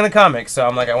it's a thing in the comics, so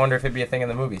I'm like, I wonder if it'd be a thing in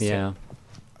the movies. Yeah.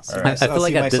 Right. I feel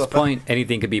like at this point,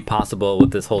 anything could be possible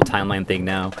with this whole timeline thing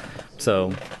now.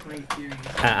 So,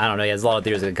 I don't know. Yeah, there's a lot of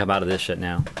theories that can come out of this shit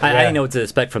now. I didn't know what to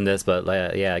expect from this, but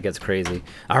yeah, it gets crazy.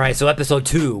 All right, so episode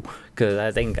 2, because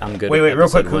I think I'm good. Wait, real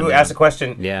quick. Who asked a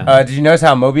question? Yeah. Did you notice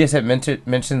how Mobius had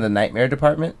mentioned the Nightmare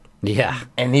Department? Yeah.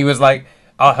 And he was like,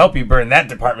 I'll help you burn that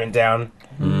department down.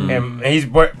 And he's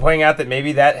pointing out that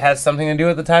maybe that has something to do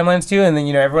with the timelines, too. And then,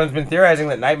 everyone's been theorizing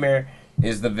that Nightmare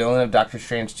is the villain of Doctor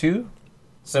Strange 2.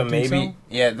 So maybe,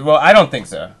 yeah. Well, I don't think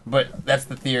so, but that's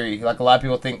the theory. Like a lot of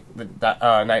people think that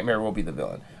Nightmare will be the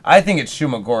villain. I think it's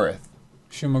Shumagorath.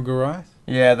 Shumagorath?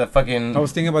 Yeah, the fucking. I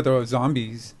was thinking about the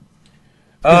zombies.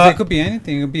 Because it could be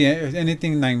anything. It could be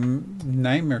anything like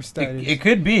Nightmare status. It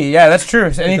could be. Yeah, that's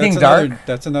true. Anything dark.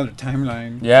 That's another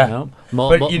timeline. Yeah. No.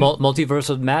 Multiverse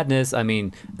of Madness. I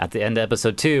mean, at the end of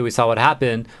episode 2, we saw what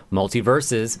happened.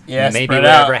 Multiverses. Yeah, maybe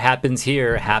whatever happens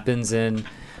here happens in.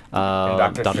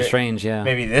 Doctor Strange, yeah.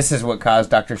 Maybe this is what caused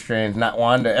Doctor Strange, not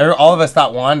Wanda. All of us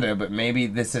thought Wanda, but maybe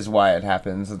this is why it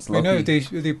happens. It's Loki. I know if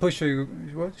they push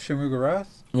Shumagorath.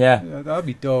 Yeah, that'd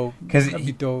be dope. That'd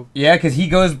be dope. Yeah, because he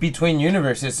goes between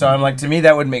universes, so I'm like, to me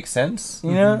that would make sense.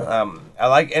 You know,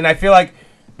 I feel like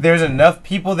there's enough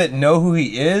people that know who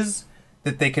he is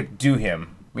that they could do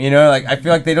him. I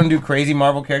feel like they don't do crazy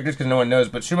Marvel characters because no one knows.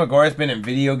 But Shumagorath's been in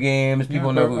video games.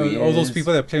 People know who he is. All those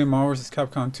people that play Marvel vs.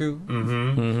 Capcom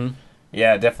 2.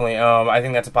 Yeah, definitely. I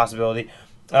think that's a possibility.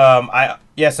 So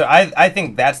I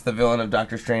think that's the villain of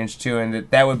Doctor Strange too, and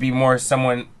that would be more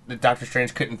someone that Doctor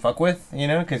Strange couldn't fuck with,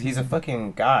 because he's a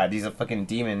fucking god. He's a fucking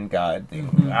demon god. I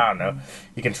don't know.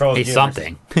 He controls. He's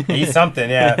something. He's something.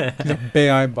 Yeah. He's a bay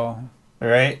eyeball.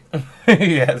 Right.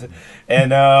 Yes.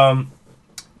 And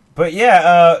but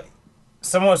yeah,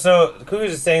 so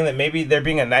Cougar's is saying that maybe there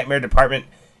being a Nightmare department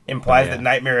implies that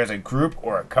Nightmare is a group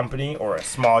or a company or a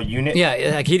small unit.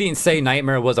 Yeah, like he didn't say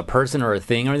Nightmare was a person or a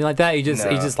thing or anything like that. He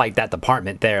just like that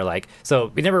department there. Like,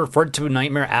 so we never referred to a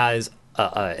Nightmare as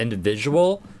a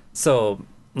individual. So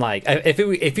like, if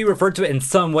he referred to it in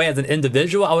some way as an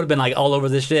individual, I would have been like all over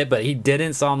this shit. But he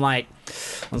didn't, so I'm like,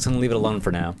 I'm just gonna leave it alone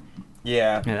for now.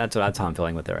 Yeah. That's how I'm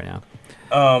feeling with it right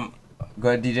now. Go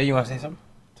ahead, DJ. You want to say something?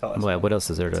 Tell us. Well, what else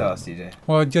is there to tell us, DJ?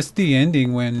 Well, just the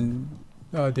ending when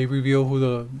they reveal who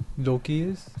the Loki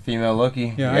is. Female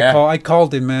Loki. Yeah. I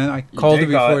called it, man. I called it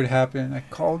before it happened. I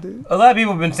called it. A lot of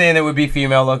people have been saying it would be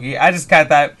female Loki. I just kind of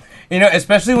thought,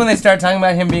 especially when they start talking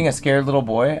about him being a scared little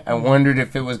boy, I wondered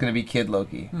if it was going to be Kid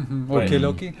Loki. Or Kid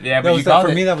Loki? Yeah, but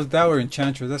for me, that was that or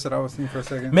Enchantress. That's what I was thinking for a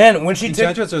second. Man, when she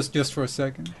Enchantress was just for a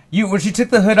second. When she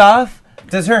took the hood off,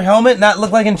 does her helmet not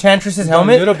look like Enchantress's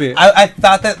helmet? A little bit. I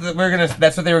thought that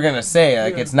that's what they were gonna say.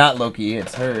 Like, it's not Loki,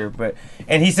 it's her.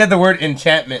 And he said the word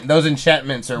enchantment. Those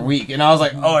enchantments are weak. And I was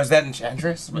like, oh, is that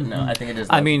Enchantress? But no, I think it is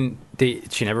Loki. I mean,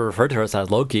 she never referred to herself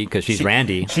as Loki because she's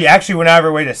Randy. She actually went out of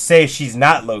her way to say she's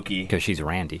not Loki. Because she's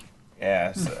Randy.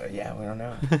 Yeah, so, yeah, we don't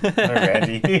know.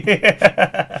 Randy.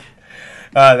 That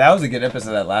was a good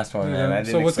episode, that last one, man.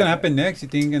 So what's going to happen next? You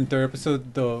think in third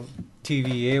episode, the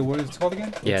TVA, what is it called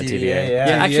again? Yeah, TVA. Yeah,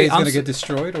 actually, it's going to get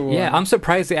destroyed? Or what? Yeah, I'm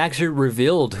surprised they actually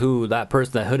revealed who that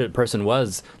hooded person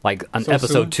was, like on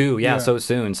episode 2. Yeah, so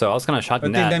soon. So I was kind of shocked I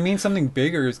in think that. that means something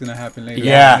bigger is going to happen later.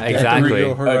 Yeah, exactly.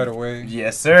 Reveal her right away.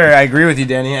 Yes, sir. I agree with you,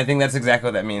 Danny. I think that's exactly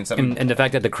what that means. And the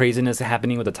fact that the craziness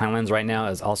happening with the timelines right now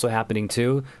is also happening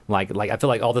too. Like I feel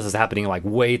like all this is happening like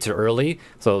way too early.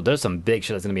 So there's some big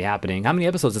shit that's going to be happening. How many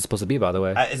episodes is it supposed to be, by the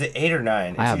way? Is it 8 or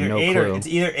 9? I have no clue. It's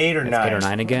either 8 or 9. 8 or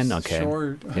 9 again? Okay.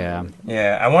 Short. Yeah.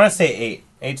 Yeah, I want to say 8.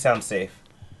 8 sounds safe.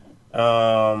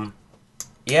 Yeah,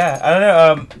 I don't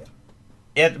know.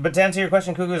 Yeah, but to answer your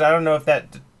question, Cuckoos, I don't know if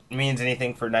that means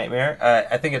anything for Nightmare.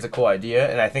 I think it's a cool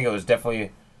idea, and I think it was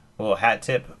definitely a little hat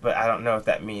tip, but I don't know if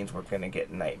that means we're going to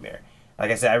get Nightmare. Like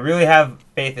I said, I really have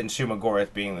faith in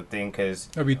Shumagorath being the thing, because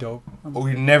that'd be dope.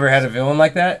 We've never had a villain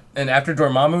like that, and after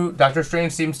Dormammu, Doctor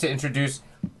Strange seems to introduce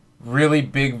really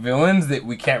big villains that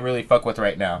we can't really fuck with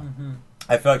right now.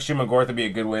 I feel like Shimagorth would be a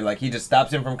good way. Like, he just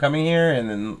stops him from coming here, and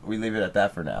then we leave it at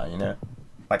that for now, you know?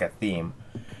 Like a theme.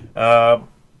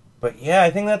 But yeah, I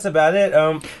think that's about it.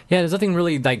 Yeah, there's nothing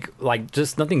really like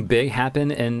just nothing big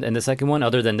happened in the second one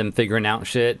other than them figuring out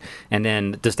shit, and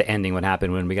then just the ending. What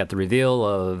happened when we got the reveal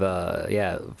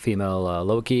of female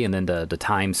Loki, and then the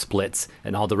time splits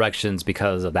in all directions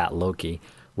because of that Loki,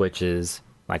 which is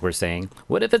like we're saying,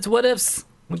 what if it's what ifs?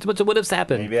 What ifs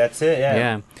happen? Maybe that's it.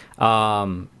 Yeah.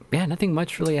 Yeah. Nothing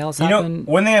much really else You happened.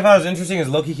 know, one thing I thought was interesting is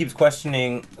Loki keeps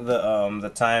questioning what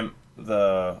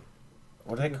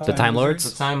do they call The it? Time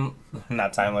Lords?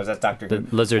 Not Time Lords, that's Doctor Who.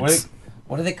 The lizards.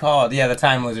 What are they called? Yeah, the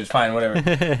Time Lizards, fine, whatever.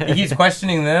 He keeps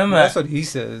questioning them. That's what he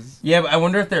says. Yeah, but I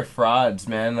wonder if they're frauds,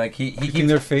 man. Like, he You think keeps...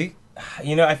 they're fake?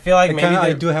 You know, I feel like maybe I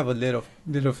they're... do have a little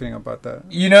feeling about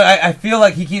that. You know, I feel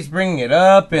like he keeps bringing it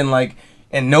up, and like...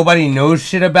 And nobody knows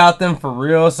shit about them for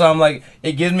real, so I'm like,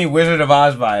 it gives me Wizard of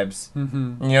Oz vibes.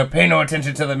 Mm-hmm. You know, pay no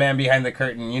attention to the man behind the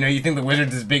curtain. You know, you think the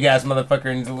wizard's this big ass motherfucker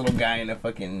and he's a little guy in a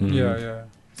fucking... Yeah.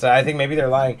 So I think maybe they're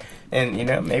lying, and you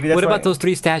know, maybe that's What why- about those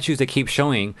 3 statues that keep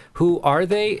showing? Who are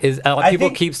they?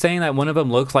 People keep saying that one of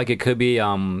them looks like it could be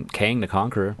Kang the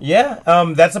Conqueror. Yeah,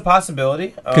 that's a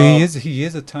possibility. He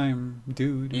is a time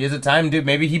dude. He is a time dude.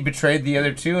 Maybe he betrayed the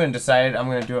other 2 and decided I'm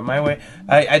going to do it my way.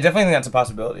 I definitely think that's a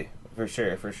possibility. For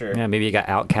sure. Yeah, maybe he got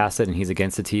outcasted and he's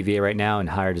against the TVA right now and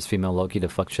hired his female Loki to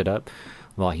fuck shit up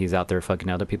while he's out there fucking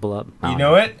other people up. You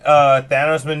know what?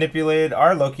 Thanos manipulated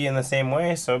our Loki in the same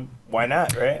way, so why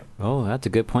not, right? Oh, that's a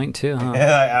good point too, huh?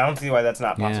 I don't see why that's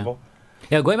not possible.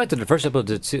 Yeah, going back to the first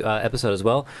episode as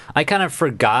well, I kind of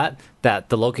forgot that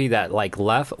the Loki that like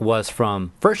left was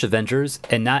from first Avengers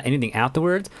and not anything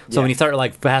afterwards. So when he started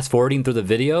like fast forwarding through the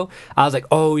video, I was like,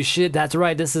 "Oh shit, that's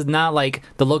right. This is not like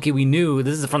the Loki we knew.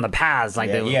 This is from the past." Like,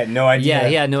 He had no idea. Yeah,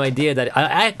 he had no idea that.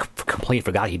 I completely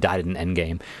forgot he died in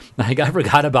Endgame. Like, I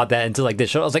forgot about that until like this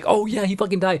show. I was like, "Oh yeah, he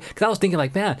fucking died." Because I was thinking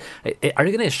like, "Man, are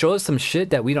they gonna show us some shit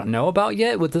that we don't know about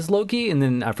yet with this Loki?" And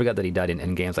then I forgot that he died in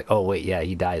Endgame. It's like, "Oh wait, yeah,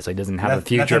 he died. So he doesn't have a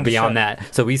future beyond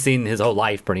that." So we've seen his whole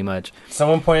life pretty much.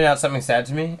 Someone pointed out something sad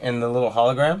to me in the little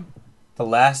hologram. The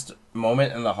last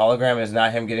moment in the hologram is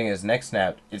not him getting his neck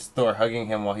snapped. It's Thor hugging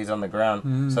him while he's on the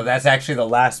ground. So that's actually the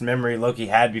last memory Loki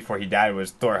had before he died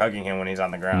was Thor hugging him when he's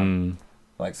on the ground.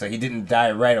 Like, so he didn't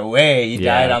die right away. He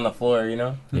died on the floor, you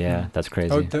know? Yeah, that's crazy.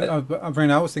 Brian,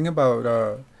 I was thinking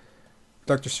about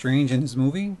Doctor Strange in his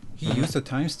movie. He used the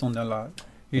time stone a lot.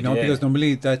 You know, because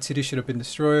normally that city should have been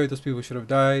destroyed. Those people should have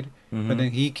died. But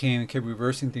then he came and kept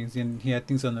reversing things, and he had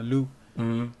things on the loop.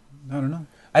 I don't know.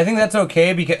 I think that's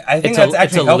okay because I think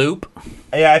it's a loop.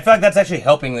 Yeah, I feel like that's actually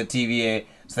helping the TVA,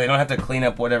 so they don't have to clean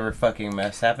up whatever fucking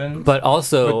mess happened. But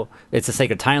also, it's a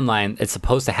sacred timeline. It's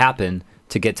supposed to happen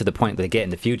to get to the point that they get in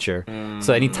the future.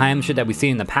 So any time shit that we see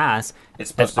in the past,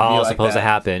 it's all supposed to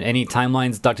happen. Any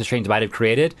timelines Doctor Strange might have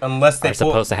created are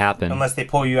supposed to happen. Unless they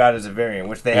pull you out as a variant,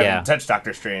 which they haven't touched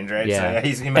Doctor Strange, right? Yeah.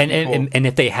 So, he might be cool. And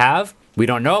if they have, we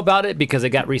don't know about it because it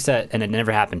got reset and it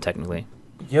never happened technically.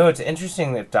 Yo, it's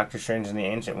interesting that Doctor Strange and the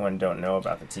Ancient One don't know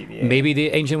about the TVA. Maybe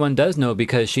the Ancient One does know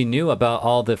because she knew about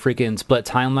all the freaking split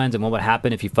timelines and what would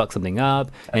happen if you fuck something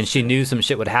up, and she knew some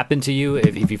shit would happen to you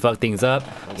if you fuck things up.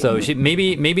 So she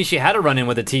maybe she had a run-in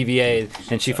with the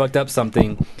TVA and she fucked up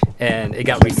something and it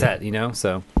got reset, you know?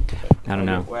 So, I don't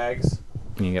know. Wags.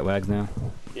 Can you get wags now?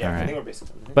 Yeah, all right. I think we're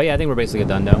basically done. But yeah, I think we're basically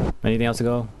done though. Anything else to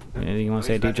go? Anything you want to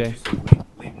say, DJ?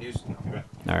 Leave news.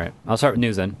 All right. I'll start with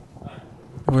news then.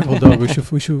 Wait, hold on. We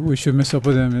should mess up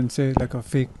with them and say like a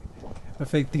fake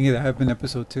thing that happened in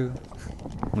episode 2.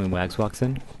 When Wags walks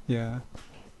in? Yeah.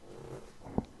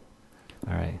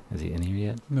 All right. Is he in here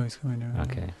yet? No, he's coming there.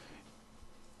 Okay.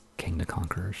 King the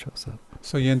Conqueror shows up.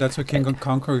 So yeah, that's what King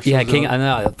Conqueror shows Yeah, King. up. I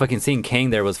know. Fucking seeing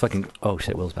King there was fucking. Oh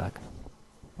shit, Will's back.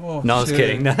 Oh, No, I was shit.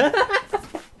 kidding.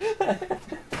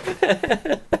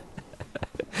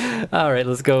 All right,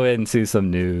 let's go into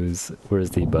some news.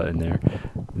 Where's the button there?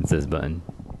 It's this button.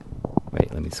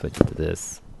 Wait, let me switch it to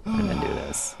this and then do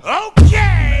this.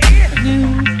 Okay!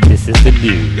 This is the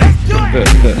news. Let's do it!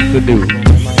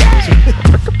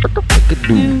 The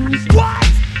news. What?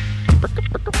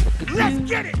 Let's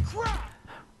get it! Crap!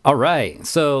 All right,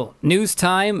 so news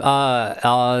time.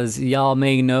 As y'all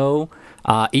may know,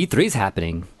 E3's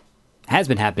happening. Has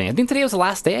been happening. I think today was the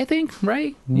last day, I think,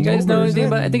 right? You guys know anything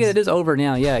about it? I think it is over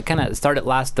now. Yeah, it kind of started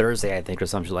last Thursday, I think, or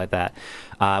something like that,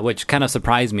 which kind of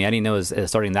surprised me. I didn't know it was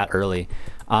starting that early.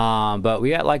 But we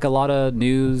got like a lot of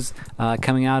news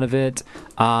coming out of it.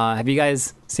 Have you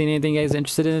guys seen anything you guys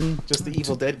interested in? Just the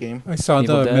Evil Dead game. I saw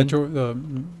Evil Dead?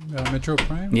 Metro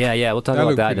Prime. Yeah, we'll talk That about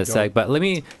looked that in a pretty sec. dope. But let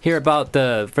me hear about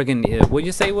the friggin' what'd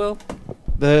you say, Will?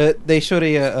 They showed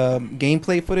a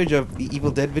gameplay footage of the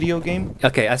Evil Dead video game.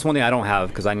 Okay, that's one thing I don't have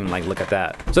because I didn't like look at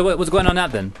that. So what's going on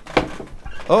that then?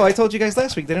 Oh, I told you guys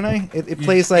last week, didn't I? It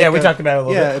plays like we talked about it a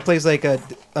little bit. it plays like a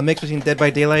mix between Dead by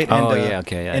Daylight and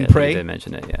and You Prey. did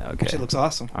mention it. Yeah, okay. Which it looks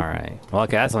awesome. All right. Well,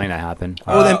 okay, that's something that happened.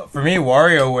 For me,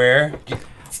 WarioWare.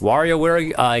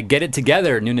 WarioWare, Get It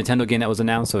Together, new Nintendo game that was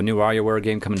announced. So a new WarioWare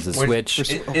game coming to the Switch.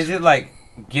 Is it like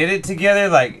get it together,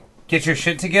 like get your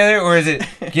shit together, or is it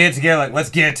get it together, like let's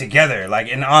get it together,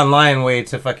 like an online way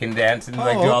to fucking dance and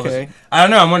like do all this? I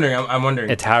don't know. I'm wondering.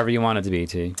 It's however you want it to be,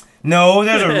 T. No,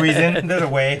 there's a reason. There's a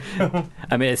way.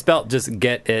 I mean, it's spelled just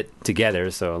get it together.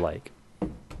 So like,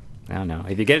 I don't know.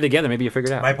 If you get it together, maybe you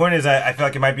figure it out. My point is, I feel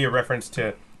like it might be a reference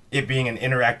to it being an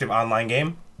interactive online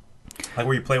game, like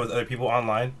where you play with other people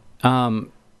online.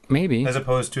 Maybe. As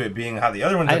opposed to it being how the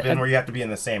other ones have been, where you have to be in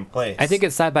the same place. I think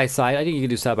it's side by side. I think you can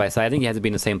do side by side. I think you have to be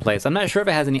in the same place. I'm not sure if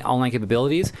it has any online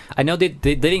capabilities. I know they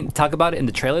didn't talk about it in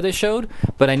the trailer they showed,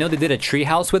 but I know they did a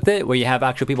treehouse with it, where you have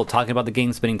actual people talking about the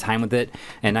game, spending time with it,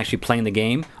 and actually playing the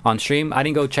game on stream. I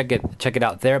didn't go check it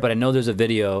out there, but I know there's a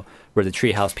video where the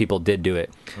treehouse people did do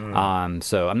it.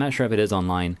 So I'm not sure if it is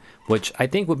online, which I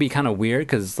think would be kind of weird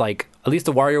because, like, at least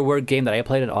the WarioWare game that I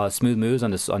played at Smooth Moves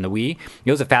on the Wii,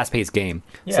 it was a fast-paced game.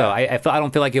 Yeah. So I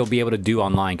don't feel like it'll be able to do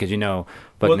online because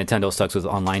but Nintendo sucks with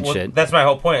online shit. That's my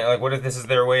whole point. Like, what if this is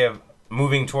their way of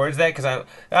moving towards that? Because I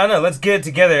don't know. Let's get it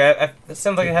together. It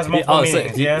sounds like it has multiple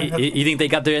meanings. You think they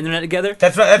got their internet together?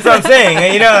 That's what I'm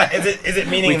saying. Is it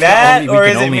meaning that, or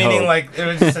is it meaning like it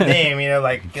was just a name?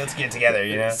 Like let's get it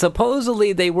together.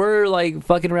 Supposedly they were like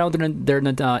fucking around with their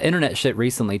internet shit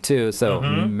recently too. So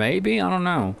maybe, I don't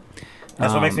know.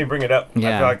 That's what makes me bring it up. Yeah.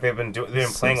 I feel like they've been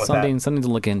playing with that. Something to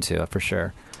look into for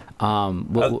sure.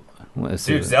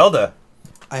 Dude, Zelda.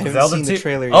 I haven't seen the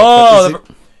trailer yet. Oh,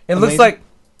 it looks like.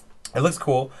 It looks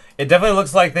cool. It definitely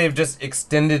looks like they've just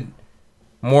extended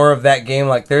more of that game.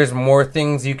 Like, there's more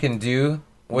things you can do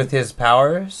with his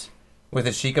powers, with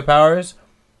his Sheikah powers.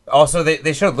 Also,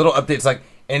 they showed little updates, like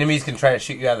enemies can try to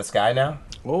shoot you out of the sky now.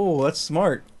 Oh, that's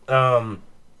smart. What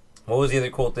was the other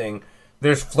cool thing?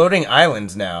 There's floating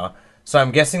islands now. So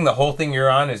I'm guessing the whole thing you're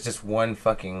on is just one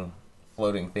fucking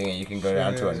floating thing, and you can go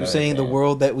down to another. You're saying the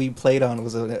world that we played on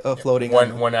was a floating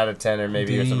island. 1 out of 10, or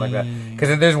maybe, or something like that.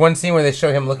 Because there's one scene where they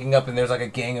show him looking up, and there's like a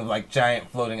gang of like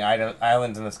giant floating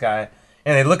islands in the sky,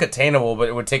 and they look attainable, but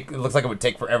it looks like it would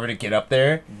take forever to get up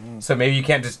there. So maybe you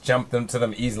can't just jump to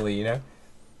them easily, It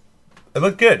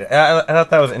looked good. I thought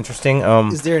that was interesting.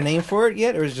 Is there a name for it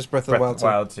yet, or is it just Breath of the Wild 2?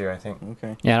 Wild 2, I think.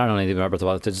 Okay. Yeah, I don't know anything about Breath of the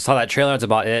Wild 2. Just saw that trailer. That's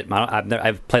about it.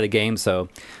 I've played the game, so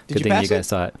good thing you guys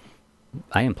saw it.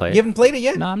 I didn't play it. You haven't played it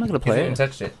yet? No, I'm not going to play it. He hasn't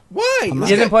touched it. Why? He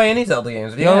doesn't play any Zelda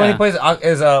games. The only one he plays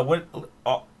is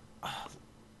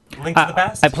Link to the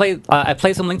Past? I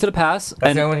played some Link to the Past.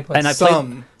 That's the only one he plays. And I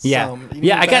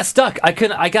played, I got stuck.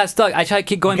 I got stuck. I tried to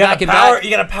keep going back and back. You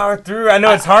gotta power through. I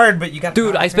know it's hard, but you got.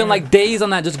 Dude, I spent like days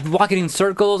on that, just walking in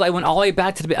circles. I went all the way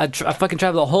back to the. I fucking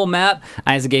traveled the whole map.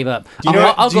 I just gave up. I'll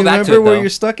go back to it. Do you remember where you're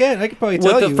stuck at? I could probably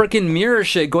tell you. With the freaking mirror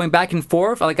shit going back and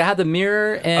forth. Like I had the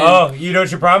mirror and. Oh, you know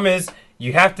what your problem is?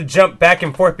 You have to jump back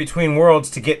and forth between worlds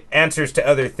to get answers to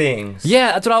other things.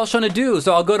 Yeah, that's what I was trying to do.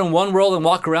 So I'll go to one world and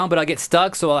walk around, but I get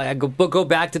stuck. So I go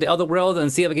back to the other world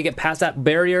and see if I can get past that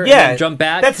barrier and then jump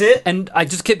back. That's it. And I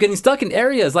just kept getting stuck in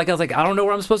areas. Like I was like, I don't know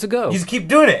where I'm supposed to go. You just keep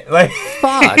doing it. Like,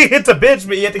 fuck. It's a bitch,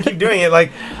 but you have to keep doing it. Like,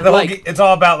 it's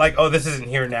all about like, oh, this isn't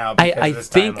here now because of this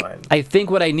timeline. I think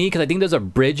what I need, because I think there's a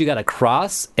bridge you got to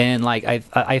cross, and like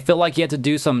I feel like you have to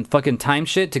do some fucking time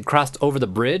shit to cross over the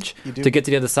bridge to get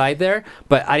to the other side there.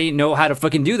 But I didn't know how to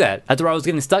fucking do that. That's where I was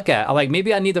getting stuck at. I'm like,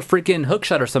 maybe I need the freaking hook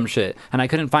shot or some shit, and I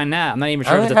couldn't find that. I'm not even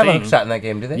sure if it's a thing. I don't have a hook shot in that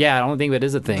game, do they? Yeah, I don't think it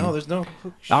is a thing. No, there's no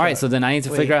hook shot. All right, so then I need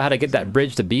to figure out how to get that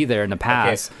bridge to be there in the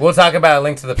past. Okay. We'll talk about A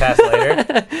Link to the Past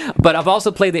later. But I've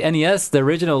also played the NES, the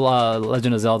original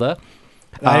Legend of Zelda.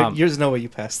 There's no way you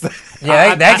passed that.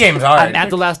 Yeah, that game's hard. I'm at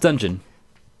the last dungeon.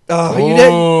 Oh, you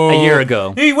did? A year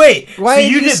ago. Hey, wait. Why so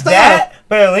you did that,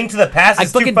 but A Link to the Past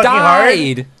is too fucking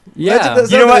hard? Yeah.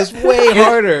 You know what? It's way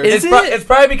harder. It's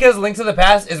probably because Link to the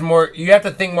Past is more. You have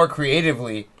to think more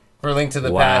creatively for Link to the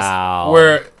Past.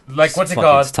 Where, like, what's it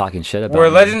called? Talking shit about. Where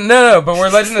Legend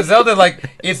of Zelda, like,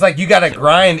 it's like you gotta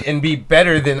grind and be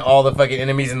better than all the fucking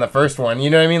enemies in the first one. You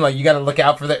know what I mean? Like, you gotta look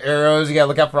out for the arrows. You gotta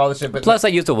look out for all the shit. But plus, I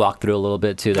used to walk through a little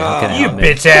bit too. You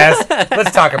bitch ass.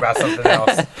 Let's talk about something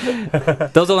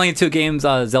else. Those are only 2 games,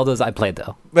 Zeldas I played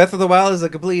though. Breath of the Wild is a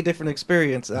completely different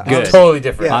experience. Good. Totally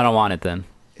different. Yeah. I don't want it then.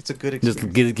 It's a good experience.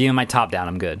 Just give me my top down.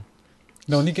 I'm good.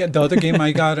 The other game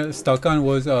I got stuck on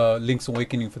was Link's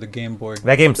Awakening for the Game Boy.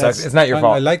 That game sucks. It's not your I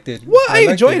fault. liked it. What? I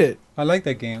liked enjoyed it. I liked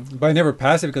that game, but I never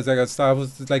passed it because I got stuck. I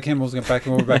was like him. I was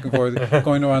going back and forth,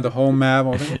 going around the whole map. I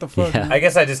was like, what the fuck? Yeah. I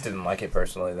guess I just didn't like it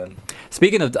personally then.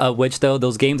 Speaking of which, though,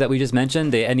 those games that we just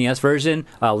mentioned, the NES version,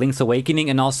 Link's Awakening,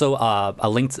 and also a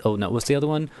Link's... Oh, no, what's the other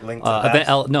one? Link's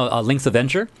Adventure. Link's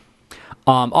Adventure.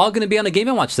 All going to be on the Game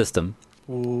 & Watch system.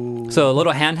 Ooh. So a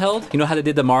little handheld. You know how they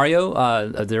did the Mario,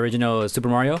 the original Super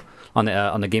Mario, on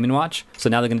the Game & Watch? So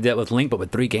now they're going to do it with Link, but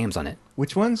with 3 games on it.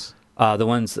 Which ones? The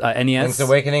ones NES, Link's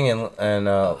Awakening and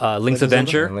Link's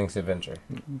Adventure. and Link's Adventure.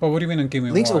 But what do you mean on Game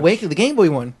 & Link's Watch? Awakening, the Game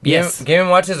Boy one. Yes. Game &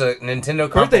 Watch is a Nintendo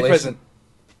Birthday compilation.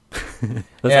 present.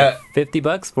 That's Yeah. like $50,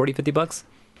 $50.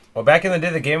 Well, back in the day,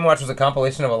 the Game & Watch was a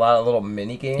compilation of a lot of little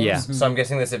mini games. Yeah. So I'm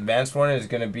guessing this advanced one is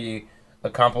going to be a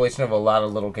compilation of a lot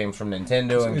of little games from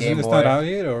Nintendo and Game It's Boy. not out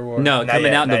yet, or what? No, Not coming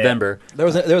yet, out in not yet. November. There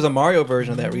was a Mario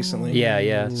version of that recently.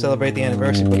 Yeah. Celebrate the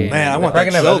anniversary. But Okay. man, I want They're that probably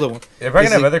gonna have Zelda other- one. They're probably Is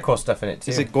going to have it- other cool stuff in it,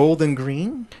 too. Is it gold and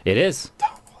green? It is.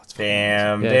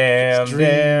 Damn, Yeah. damn, Extreme.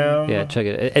 damn. Yeah, check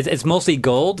it. It's mostly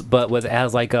gold, but it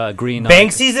has like a green.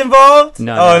 Banksy's involved?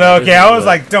 No, Oh, no, no, this okay. is I was what-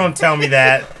 like, don't tell me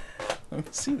that.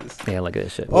 Let's see this. Yeah, look at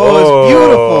this shit. Oh, it's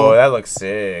beautiful. That looks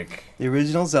sick. The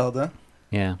original Zelda.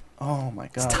 Yeah, Oh my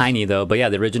god. it's tiny though, but yeah,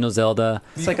 the original Zelda.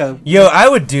 It's like a. Yo, I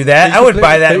would do that. You I could would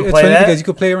buy that and it's play funny that. because you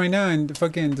could play it right now in the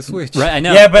fucking the Switch. Right, I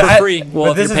know. Yeah, but for free. Well,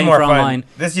 but if this you're is paying more for fun. online.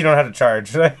 This you don't have to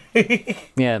charge.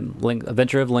 Yeah, Link,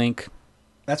 Adventure of Link.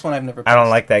 That's one I've never. I don't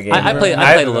like that game. I played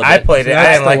a little I bit. played it. I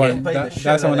That's didn't the like one. it. Played That- the shit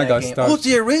that's the out one of I got that game. stuck. Oh, it's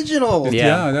the original.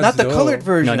 Yeah. that's Not the dope. colored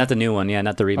version. No, not the new one. Yeah,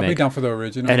 not the I'll be remake. down for the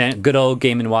original. And then good old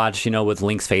Game & Watch, with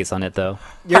Link's face on it though.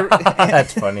 You're,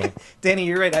 That's funny. Danny,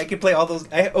 you're right. I can play all those.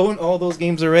 I own all those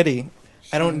games already.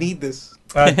 I don't need this,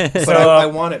 So, but I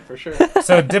want it for sure.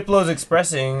 so Diplo's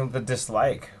expressing the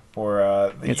dislike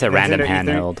for the It's a random Nintendo E3.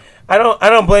 handheld. I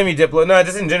don't blame you, Diplo. No,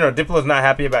 just in general, Diplo's not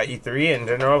happy about E3 in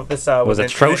general. This It was with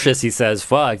atrocious. He says,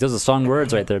 "Fuck." Those are strong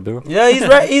words right there, boo. Yeah, he's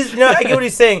right. I get what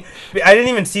he's saying. I didn't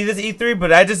even see this E3,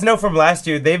 but I just know from last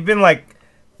year they've been like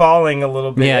falling a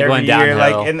little bit Yeah, every going year. downhill.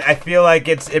 Like, and I feel like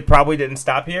it probably didn't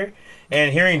stop here.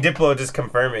 And hearing Diplo just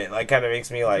confirm it, like, kind of makes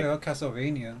me like,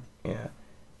 Castlevania. yeah.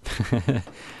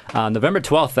 November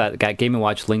 12th, that got Game &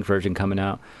 Watch Link version coming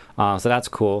out. So that's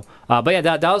cool. But yeah,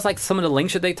 that was like some of the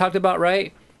links that they talked about,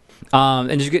 right? And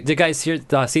did you guys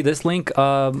see this Link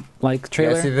like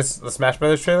trailer? Yeah, see the Smash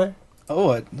Brothers trailer?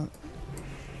 Oh,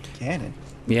 Ganon.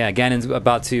 Yeah, Ganon's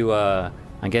about to, I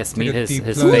guess, meet his deep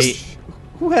fate. plunge.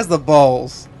 Who has the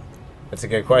balls? That's a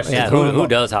good question. Yeah, who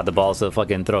does have the balls to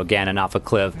fucking throw Ganon off a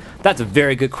cliff? That's a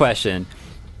very good question.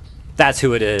 That's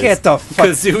who it is. Get the fuck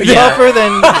Kazuya. tougher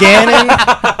than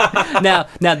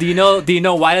Ganon. Now, do you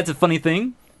know why that's a funny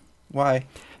thing? Why?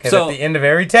 Because So- at the end of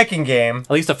every Tekken game,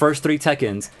 At least the first 3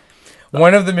 Tekkens.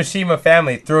 one of the Mishima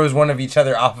family throws one of each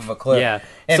other off of a cliff. Yeah.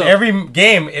 And So- every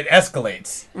game, it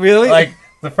escalates. Really? Like,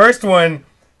 the first one,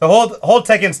 the whole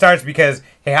Tekken starts because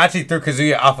Heihachi threw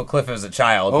Kazuya off a cliff as a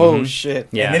child. Oh shit.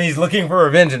 Yeah. And then he's looking for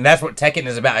revenge, and that's what Tekken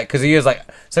is about. Kazuya's like,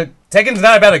 so Tekken's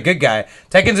not about a good guy.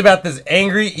 Tekken's about this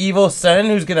angry, evil son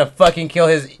who's gonna fucking kill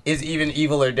his even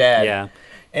eviler dad. Yeah.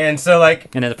 And so,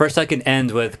 like, And then the first Tekken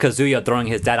ends with Kazuya throwing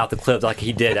his dad off the cliff like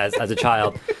he did as a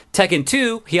child. Tekken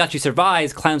 2, he actually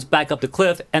survives, climbs back up the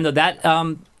cliff. End of that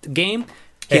game,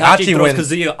 he Heihachi actually throws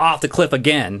wins. Kazuya off the cliff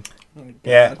again.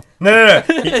 yeah. No.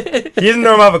 He doesn't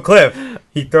throw him off a cliff.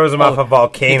 He throws him off a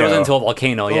volcano. He throws it into a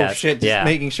volcano, yeah. shit, just yeah.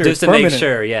 making sure Just it's to make permanent.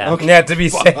 sure, yeah. Okay. Yeah, to be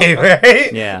safe,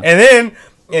 right? Yeah. And then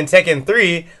in Tekken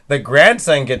 3, the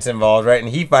grandson gets involved, right?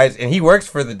 And he fights, and he works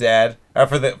for the dad,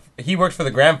 he works for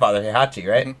the grandfather, Heihachi,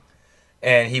 right? Mm-hmm.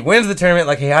 And he wins the tournament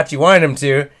like Heihachi wanted him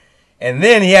to, and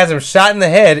then he has him shot in the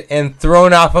head and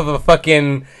thrown off of a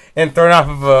fucking Of a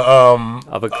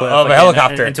cliff of a again,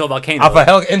 helicopter into a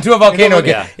volcano. into a volcano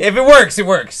again. Yeah. If it works, it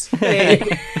works.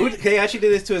 He actually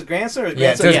did this to his grandson or his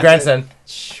Yeah, grandson? to his Yeah. grandson,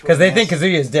 because they think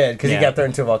Kazuya is dead because Yeah. he got thrown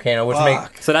into a volcano, which makes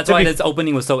Fuck. So that's to why be- this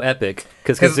opening was so epic,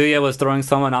 because 'Cause- Kazuya was throwing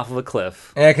someone off of a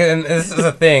cliff. yeah. And this is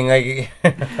a thing, like.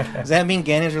 Does that mean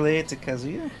Ganon's related to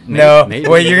Kazuya? No, Maybe.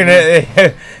 wait, you're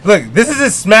gonna look. This is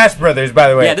a Smash Brothers, by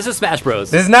the way. Yeah, this is Smash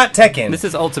Bros. This is not Tekken. This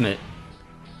is Ultimate.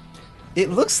 It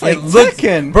looks like it looks,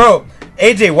 Tekken. bro.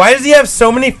 AJ, why does he have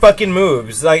so many fucking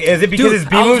moves? Like, is it because his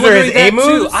B I was moves or his wondering A that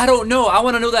too. moves? I don't know. I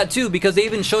want to know that too because they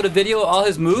even showed a video of all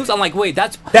his moves. I'm like, wait,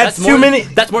 that's That's more too than- many-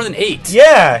 That's more than 8.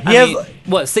 Yeah, he I has. mean,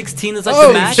 what 16 is like Oh,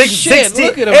 the max? shit, 16,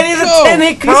 look at him and he's a go.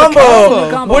 10-hit He's a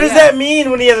combo. combo. What does Yeah. that mean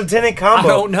when he has a 10-hit combo?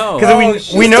 I don't know.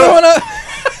 Because we He's know throwing up.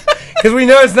 because we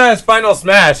know it's not his final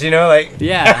smash. You know, like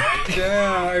Yeah.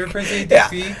 Yeah, every person he Yeah.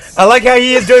 defeats. I like how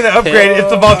he is doing the upgrade. It's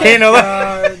the Oh, volcano.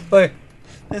 God. Like,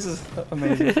 This is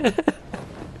amazing.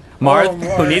 Marth, Oh, who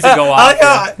Marth. needs to go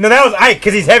off. No, that was Ike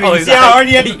because he's heavy. Oh, You he's see how Ike. hard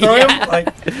you have to throw Yeah. him?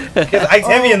 Like, because Ike's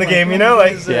heavy in the game, you know?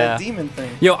 Like, His, Yeah. demon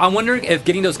thing. Yo, I'm wondering if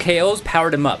getting those KOs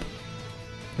powered him up.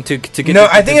 To get no,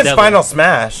 to, I think to it's devil. Final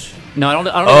Smash. No, I don't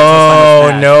think Oh it's Final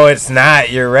Smash. no, it's not.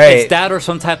 You're right. It's that or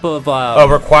some type of A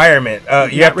requirement. You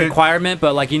not have to. requirement,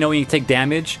 but like when you take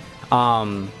damage.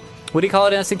 What do you call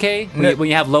it in SNK? No. When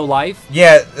you have low life?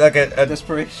 Yeah, like a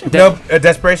Desperation. a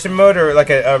desperation mode or like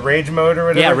a rage mode or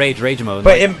whatever. Yeah, rage mode.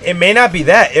 But Like, it may not be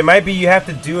that. It might be you have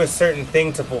to do a certain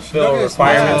thing to fulfill a Look at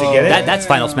requirement to Smash. get it. that's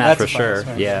Final Smash That's for a Final sure.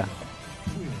 Smash. Yeah,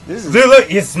 This is Dude, look,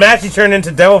 his Smash, he turned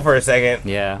into Devil for a second.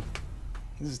 yeah.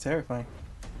 this is terrifying.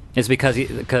 It's because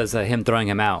him throwing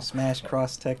him out. Smash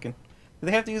Cross Tekken. Do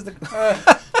they have to use the?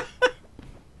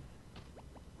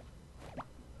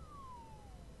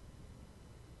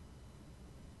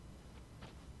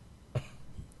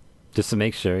 Just to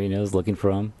make sure, I was looking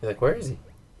for him. He's like, where is he?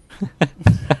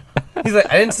 He's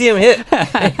like, I didn't see him hit. He's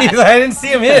like, I didn't see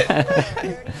him hit.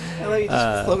 I like, it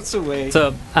just floats away.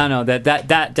 So I don't know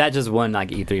that just won like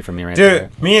E3 for me right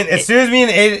Dude, there. as soon as me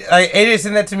and AJ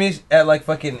sent that to me at like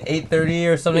fucking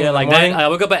 8:30 or something. Yeah, in the like morning. 9.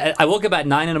 I woke up at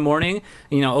 9 in the morning.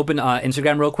 Open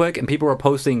Instagram real quick, and people were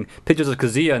posting pictures of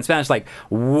Kazuya in Spanish. Like,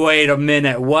 wait a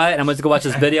minute, what? And I went to go watch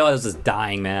this video. I was just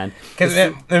dying, man. Because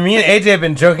me and AJ have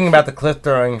been joking about the cliff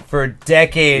throwing for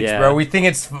decades, Yeah. bro. We think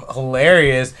it's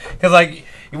hilarious. Because, like,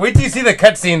 wait till you see the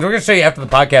cutscenes. We're going to show you after the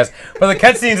podcast. But the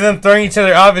cutscenes of them throwing each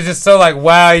other off is just so, like,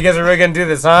 wow, you guys are really going to do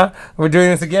this, huh? We're doing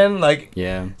this again? Like,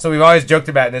 Yeah. so we've always joked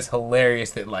about it, and it's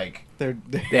hilarious that, like, They're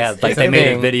Yeah, like it's they a made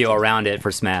thing. a video around it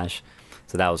for Smash,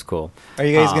 so that was cool. Are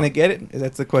you guys gonna get it?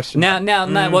 That's the question. Now,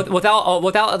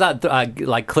 without that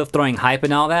like cliff throwing hype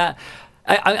and all that,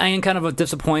 I am kind of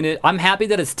disappointed. I'm happy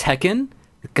that it's Tekken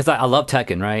because I love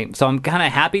Tekken, right? So I'm kind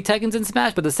of happy Tekken's in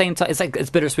Smash, but at the same time, it's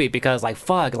bittersweet because like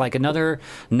fuck, like another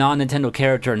non-Nintendo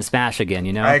character in Smash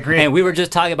again, I agree. And we were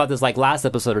just talking about this like last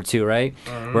episode or two, right?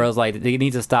 Where I was like, they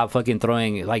need to stop fucking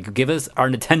throwing like give us our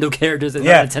Nintendo characters in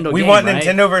yeah, our Nintendo we game, want right?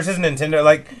 Nintendo versus Nintendo.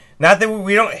 Like, not that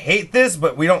we don't hate this,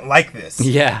 but we don't like this.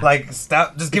 Yeah. Like,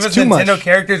 stop. Just give It's us too Nintendo much.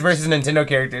 characters versus Nintendo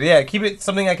characters. Yeah, keep it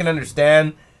something I can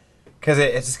understand. Because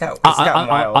it's just gotten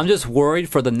wild. I'm just worried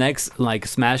for the next like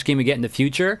Smash game we get in the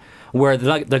future, where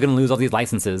they're gonna lose all these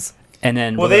licenses, and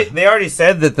then Well, they already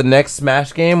said that the next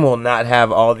Smash game will not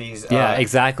have all these. yeah,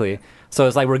 exactly. So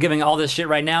it's like we're giving all this shit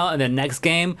right now, and then next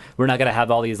game we're not gonna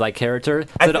have all these like characters.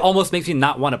 So it almost makes me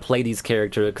not want to play these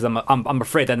characters because I'm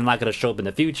afraid that they're not gonna show up in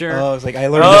the future. Oh, it's like I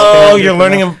learned. Oh, this you're character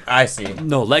learning from them. I see.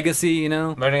 No legacy,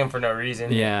 Learning them for no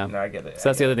reason. Yeah. No, I get it. So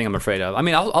that's the other thing I'm afraid of. I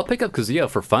mean, I'll pick up Kazuya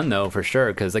for fun though, for sure,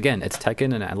 because again, it's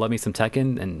Tekken, and I love me some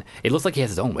Tekken, and it looks like he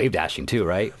has his own wave dashing too,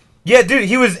 right? Yeah, dude,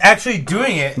 he was actually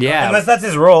doing it. Yeah. Unless that's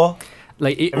his role.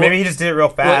 Like Or maybe he just did it real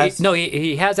fast. no,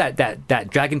 he has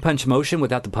that dragon punch motion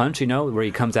without the punch, where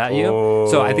he comes at you.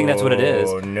 So I think that's what it is.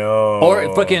 Oh, no. Or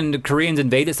if fucking Koreans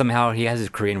invaded somehow, he has his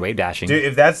Korean wave dashing. Dude,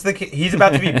 if that's the he's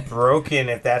about to be broken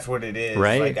if that's what it is.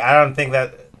 Right? Like, I don't think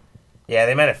that. Yeah,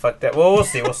 they might have fucked that. Well, we'll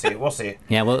see. We'll see.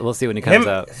 Yeah, we'll see when he comes Him,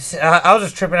 out. I was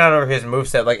just tripping out over his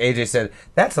moveset, like AJ said.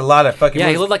 That's a lot of fucking Yeah,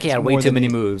 he moves. looked like he had way more too than many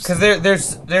he- moves. Because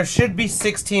there should be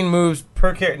 16 moves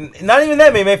per character. Not even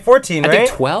that, maybe 14, I right?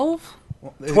 think 12.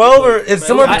 12 or it's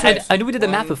somewhere between. I knew we did the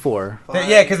math before.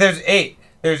 Yeah, because there's 8.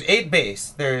 There's 8 base.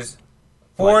 There's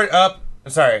forward, up.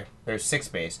 Sorry, there's 6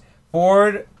 base.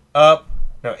 Forward, up.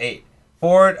 No, 8.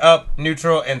 Forward, up,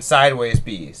 neutral, and sideways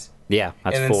Bs. Yeah,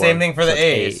 that's And then 4. same thing for the it's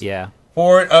A's. 8, yeah.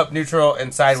 Forward, up, neutral,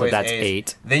 and sideways So that's A's.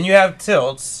 8. Then you have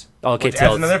tilts. Okay, which adds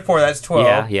tilts. another 4. That's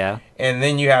 12. Yeah. And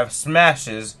then you have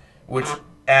smashes, which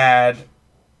add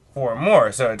 4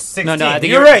 more. So it's 16. No, I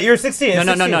think you're right. You're 16. It's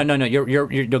No.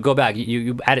 16. You'll go back.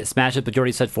 You added smash it, but you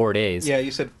already said 4 days. Yeah,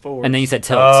 you said 4. And then you said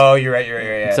tilts. Oh, you're right.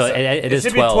 Yeah. So it is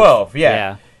should 12. be 12. Yeah.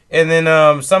 Yeah. And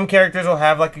then some characters will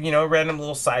have like a random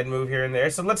little side move here and there.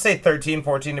 So let's say 13,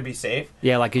 14 to be safe.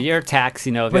 Yeah, like your attacks,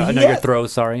 But he your had-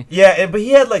 throws, sorry. Yeah, but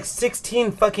he had like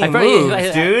 16 fucking I forget-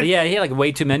 moves, dude. Yeah, he had like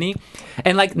way too many.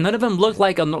 And like none of them looked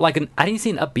like an I didn't see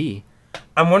an up B.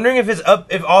 I'm wondering if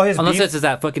all his Unless B, it's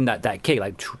that fucking that K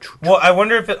like well, I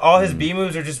wonder if all his B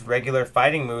moves are just regular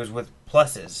fighting moves with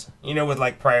pluses, with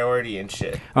like priority and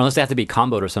shit. or unless they have to be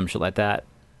comboed or some shit like that.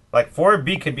 Like forward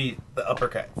B could be the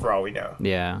uppercut for all we know.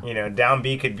 Yeah. Down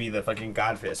B could be the fucking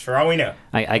God Fist for all we know.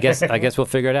 I guess we'll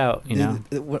figure it out,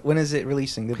 When is it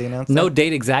releasing? Did they announce No that?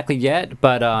 date exactly yet,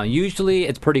 but usually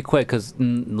it's pretty quick because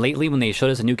lately when they showed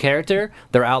us a new character,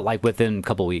 they're out like within a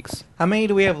couple weeks. How many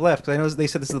do we have left? 'Cause I know they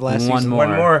said this is the last One season. more.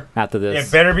 One more. After this.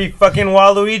 It better be fucking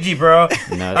Waluigi, bro.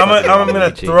 No, I'm gonna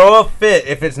Waluigi. throw a fit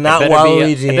if it's not It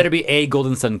Waluigi. better be a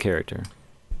Golden Sun character.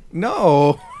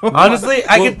 No. Honestly,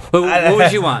 I could. What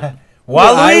would you want?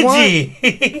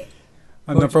 Waluigi.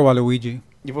 I'm not for Waluigi.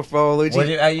 You prefer Waluigi? What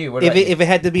about you? What if about it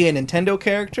had to be a Nintendo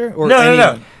character or No.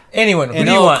 anyone? Anyone. Who do you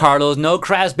No, want? Carlos. No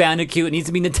Crash Bandicoot. It needs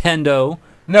to be Nintendo.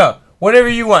 No. Whatever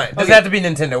you want. It doesn't Okay. have to be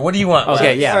Nintendo. What do you want?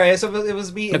 Okay, yeah. All right, so it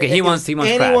was be. Okay, he wants anyone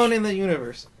Crash. in the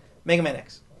universe. Mega Man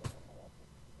X.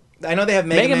 I know they have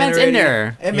Mega, Mega Man Man's already, in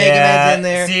there. and Mega Yeah, Man's in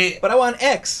there. see- but I want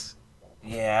X.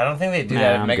 Yeah, I don't think they do Nah,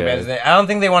 that. I'm Mega good. Man. I don't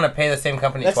think they want to pay the same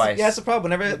company That's twice. that's the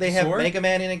problem. Whenever they have Sword? Mega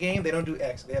Man in a game, they don't do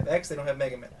X. They have X, they don't have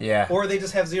Mega Man. Yeah. Or they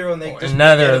just have Zero and they just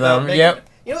Another forget of about them, Mega yep. Man.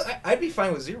 You know, I'd be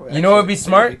fine with Zero. You know what would be actually.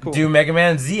 smart? That'd be cool. Do Mega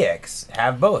Man ZX.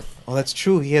 Have both. Oh, that's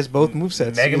true. He has both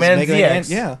movesets. Mega He has Man Mega ZX.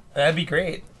 yeah. That'd be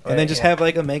great. And then just Yeah. have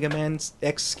like a Mega Man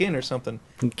X skin or something.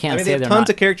 You can't I mean, say they have they're tons not.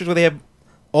 of characters where they have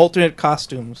alternate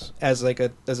costumes as like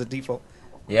as a default.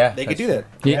 Yeah. They could that's do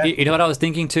that. true. You know what I was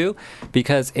thinking too,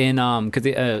 because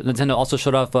Nintendo also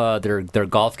showed off their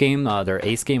golf game, their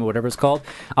Ace game or whatever it's called.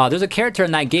 There's a character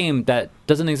in that game that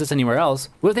doesn't exist anywhere else.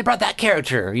 What if they brought that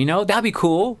character? You know, that'd be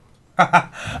cool.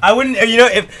 I wouldn't. You know,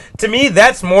 if to me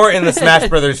that's more in the Smash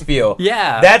Brothers feel.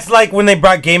 Yeah. That's like when they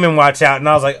brought Game and Watch out, and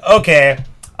I was like, okay,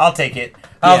 I'll take it.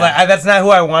 I was Yeah. like, that's not who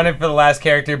I wanted for the last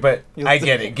character, but You'll I take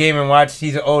get it. Game and Watch.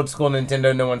 He's an old school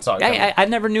Nintendo. No one saw it. coming. I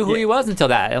never knew who Yeah. he was until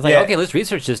that. I was like, Yeah. okay, let's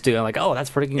research this dude. I'm like, oh, that's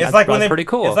pretty. It's That's, like when that's they pretty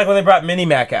cool. It's like when they brought Mini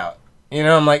Mac out. You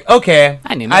know, I'm like, okay,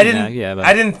 I knew I Mini didn't. Mac, yeah, but-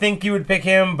 I didn't think you would pick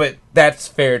him, but that's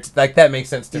fair. It's, like that makes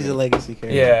sense to He's me. a legacy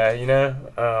character. Yeah, you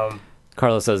know.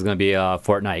 Carlos says it's gonna be a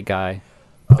Fortnite guy,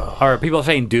 or people are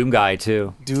saying Doom guy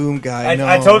too. Doom guy.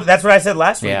 I told. That's what I said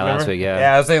last week. Yeah, last remember? week, yeah.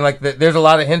 Yeah, I was saying like there's a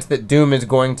lot of hints that Doom is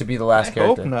going to be the last I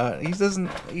character. hope not. He doesn't.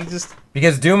 He just.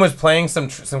 Because Doom was playing some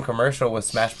commercial with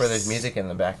Smash Brothers music in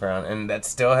the background, and that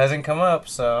still hasn't come up.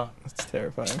 So It's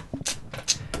terrifying.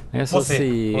 I guess we'll let's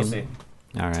see. We'll see.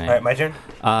 All right. All right, my turn.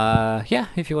 Yeah.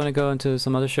 If you want to go into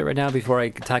some other shit right now before I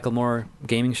tackle more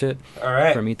gaming shit All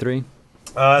right. from E3.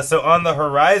 So on the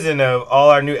horizon of all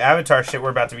our new Avatar shit we're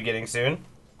about to be getting soon,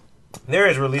 there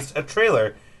is released a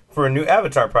trailer for a new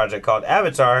Avatar project called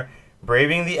Avatar: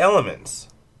 Braving the Elements.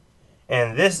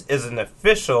 And this is an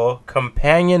official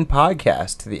companion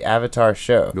podcast to the Avatar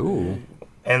show. Ooh.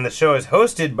 And the show is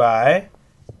hosted by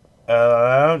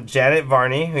Janet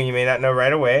Varney, who you may not know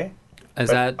right away. Is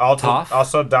but that also,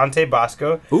 also Dante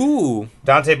Bosco. Ooh.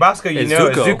 Dante Bosco, you It's know,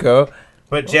 Zuko. is Zuko.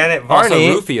 But Janet Also Varney,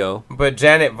 Rufio. but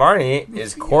Janet Varney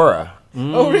is Korra.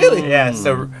 Oh really? Yeah,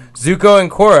 so Zuko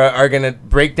and Korra are gonna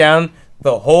break down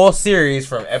the whole series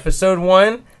from episode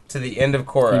 1 to the end of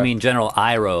Korra. You mean General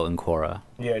Iroh and Korra?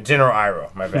 Yeah, General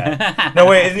Iroh. My bad. No,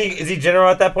 wait, is he General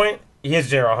at that point? He is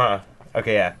General, huh?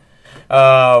 Okay, yeah.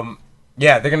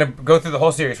 Yeah, they're gonna go through the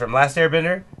whole series from Last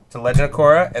Airbender to Legend of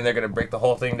Korra, and they're gonna break the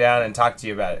whole thing down and talk to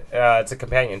you about it. It's a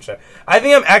companion show. I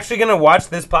think I'm actually gonna watch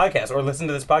this podcast or listen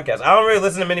to this podcast. I don't really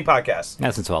listen to many podcasts.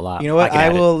 That's into a lot. You know what? can I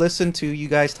add it. will listen to you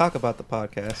guys talk about the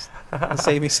podcast. It'll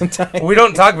save me some time. We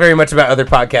don't talk very much about other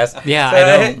podcasts. Yeah, So I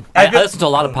don't. I feel- listen to a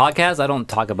lot of podcasts. I don't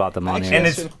talk about them on Actually,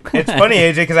 here. And it's funny,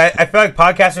 AJ, because I feel like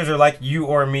podcasters are like you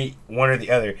or me, one or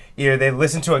the other. Either they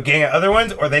listen to a gang of other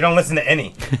ones, or they don't listen to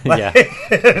any. Like, Yeah.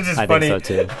 it's just I funny. think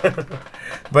so too.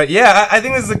 But yeah, I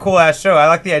think this is a cool ass show. I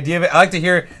like the idea of it. I like to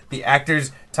hear the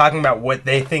actors talking about what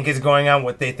they think is going on,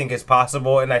 what they think is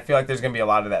possible, and I feel like there's going to be a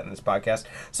lot of that in this podcast.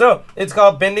 So it's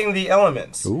called Bending the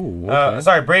Elements. Ooh, okay.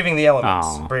 Sorry, Braving the Elements.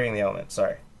 Aw. Braving the Elements.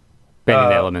 Sorry. Bending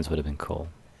the Uh, Elements would have been cool.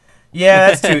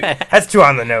 Yeah, that's too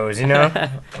on the nose, you know.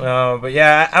 But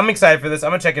yeah, I'm excited for this. I'm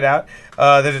gonna check it out.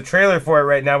 There's a trailer for it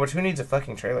right now, which who needs a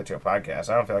fucking trailer to a podcast?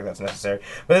 I don't feel like that's necessary.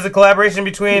 But there's a collaboration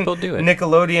between People do it.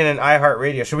 Nickelodeon and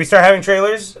iHeartRadio. Should we start having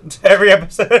trailers to every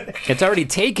episode? It's already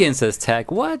taken, says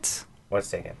Tech. What? What's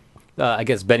taken? I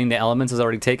guess Bending the Elements is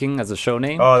already taken as a show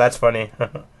name. Oh, that's funny.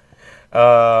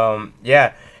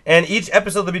 Yeah, and each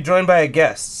episode will be joined by a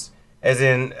guest. As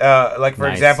in, like for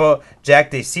Nice. example,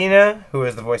 Jack DeCena, who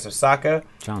is the voice of Sokka,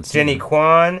 John Cena. Jenny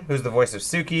Kwan, who's the voice of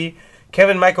Suki,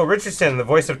 Kevin Michael Richardson, the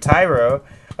voice of Tyro,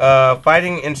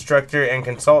 fighting instructor and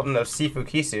consultant of Sifu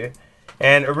Kisu,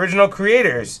 and original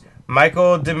creators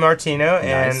Michael DiMartino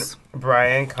Nice. and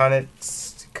Brian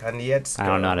Konietzko. I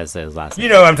don't know how to say his last name.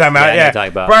 You know what I'm talking about, Yeah, I know yeah. what you're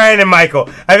talking about. Brian and Michael.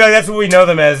 I feel like that's what we know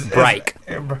them as. Brike.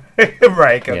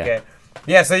 Brike, okay.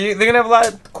 Yeah, so they're going to have a lot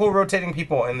of cool rotating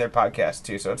people in their podcast,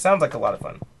 too, so it sounds like a lot of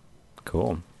fun.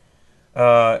 Cool. Should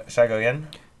I go again?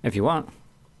 If you want.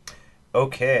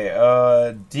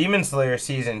 Okay, Demon Slayer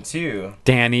Season 2.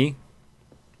 Danny.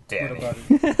 Danny.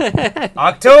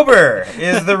 October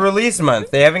is the release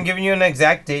month. They haven't given you an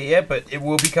exact date yet, but it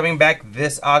will be coming back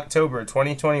this October,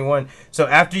 2021. So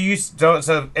after you don't,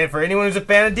 so and for anyone who's a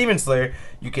fan of Demon Slayer,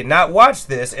 you cannot watch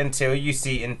this until you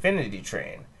see Infinity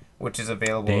Train, which is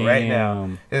available right now.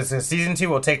 Season 2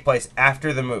 will take place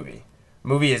after the movie.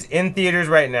 Movie is in theaters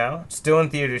right now. Still in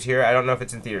theaters here. I don't know if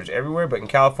it's in theaters everywhere, but in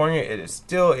California, it is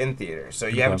still in theaters. So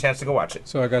you have a chance to go watch it.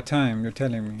 So I got time, you're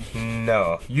telling me.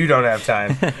 No, you don't have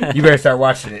time. You better start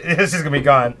watching it. It's just going to be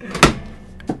gone.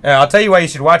 I'll tell you why you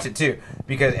should watch it, too.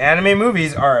 Because anime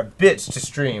movies are a bitch to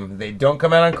stream. They don't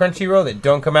come out on Crunchyroll. They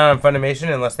don't come out on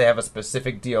Funimation unless they have a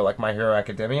specific deal, like My Hero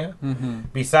Academia. Mm-hmm.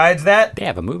 Besides that, They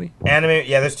have a movie. anime.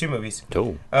 Yeah, there's 2 movies.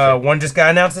 Oh. One just got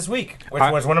announced this week, which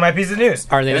was one of my pieces of news.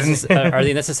 Are they are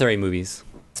they necessary movies?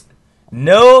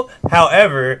 No,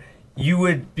 however, you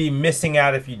would be missing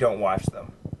out if you don't watch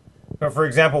them. But for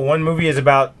example, one movie is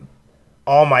about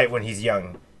All Might when he's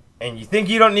young. And you think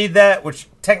you don't need that, which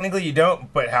technically you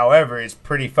don't, but however, it's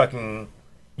pretty fucking...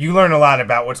 You learn a lot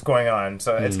about what's going on,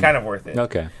 so it's kind of worth it.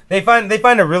 Okay. They find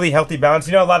a really healthy balance.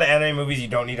 You know, a lot of anime movies, you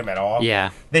don't need them at all.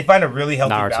 Yeah. They find a really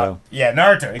healthy Naruto. balance. Yeah,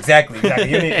 Naruto, exactly. You don't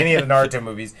need any of the Naruto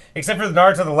movies. Except for the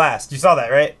Naruto The Last. You saw that,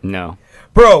 right? No.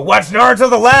 Bro, watch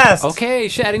Naruto The Last! Okay,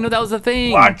 shit, I didn't know that was a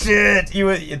thing. Watch it!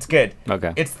 It's good.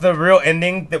 Okay. It's the real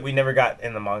ending that we never got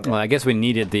in the manga. Well, I guess we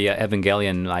needed the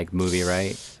Evangelion like movie,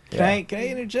 right? Can I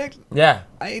interject? Yeah.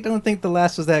 I don't think the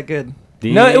last was that good.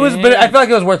 No, it was, but I feel like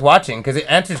it was worth watching because it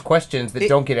answers questions that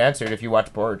don't get answered if you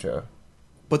watch Boruto.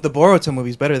 But the Boruto movie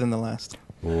is better than the last.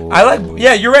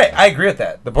 Yeah, you're right. I agree with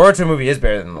that. The Boruto movie is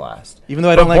better than the last. Even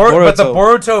though I don't like Boruto. But the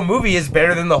Boruto movie is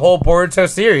better than the whole Boruto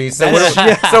series. So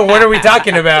what are we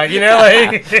talking about? You know,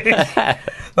 like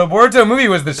the Boruto movie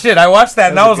was the shit. I watched that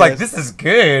and I was like, this is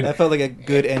good. That felt like a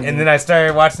good ending. And then I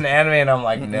started watching the anime and I'm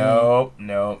like, no.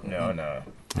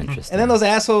 Interesting. And then those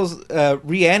assholes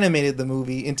reanimated the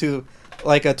movie into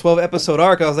like a 12-episode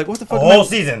arc. I was like, what the fuck? A whole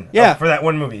season. Yeah. For that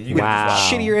one movie. You could Wow.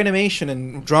 Shittier animation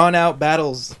and drawn out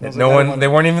battles. I was No like, I one. don't They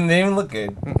wanna- weren't even. They didn't even look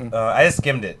good. I just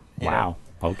skimmed it. you know. Wow.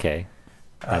 Okay.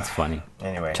 That's funny.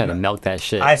 Anyway, Trying to milk that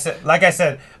shit. I said,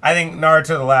 I think Naruto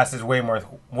The Last is way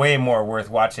more worth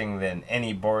watching than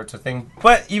any Boruto thing.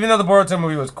 But even though the Boruto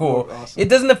movie was cool, Awesome. it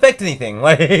doesn't affect anything.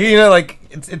 Like like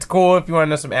it's cool if you want to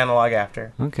know some analog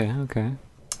after. Okay.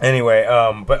 Anyway,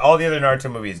 but all the other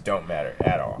Naruto movies don't matter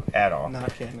at all.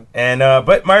 Not canon. And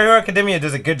but My Hero Academia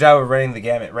does a good job of running the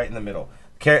gamut right in the middle.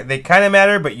 They kind of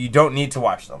matter, but you don't need to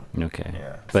watch them. Okay.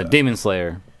 Yeah, But so- Demon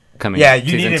Slayer coming. Yeah,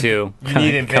 you season need 2. you coming,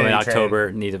 need Infinity coming Train.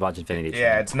 October. Need to watch Infinity Train.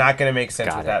 Yeah, it's not going to make sense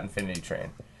Got without it. Infinity Train.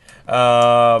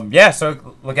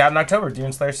 So look out in October,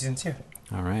 Demon Slayer Season 2.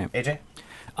 All right. AJ?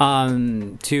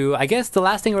 I guess the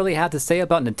last thing I really had to say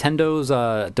about Nintendo's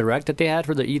direct that they had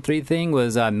for the E3 thing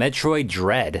was Metroid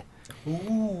Dread.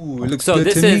 Ooh, it looks So good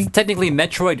this to is me. technically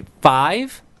Metroid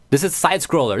 5. This is side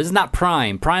scroller. This is not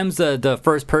Prime. Prime's the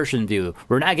first person view.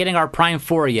 We're not getting our Prime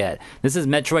 4 yet. This is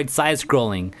Metroid side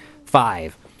scrolling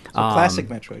 5. Classic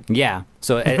Metroid. Yeah.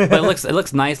 So but it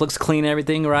looks nice, looks clean, and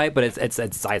everything, right? But it's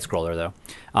side scroller though,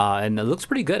 and it looks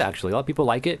pretty good actually. A lot of people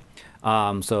like it.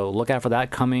 So look out for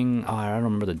that coming. I don't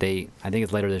remember the date. I think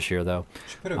it's later this year though.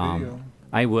 Should put a video.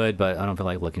 I would, but I don't feel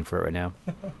like looking for it right now.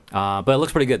 But it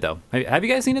looks pretty good though. Have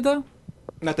you guys seen it though?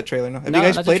 Not the trailer, no. Have No, you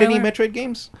guys not the played any trailer? Metroid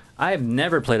games? I have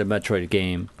never played a Metroid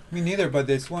game. Me neither, but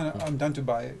this one, I'm done to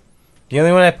buy it. The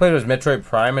only one I played was Metroid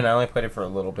Prime, and I only played it for a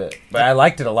little bit. But I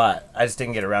liked it a lot. I just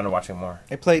didn't get around to watching more.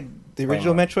 I played the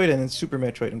original Fine. Metroid and then Super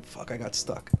Metroid, and fuck, I got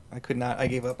stuck. I could not. I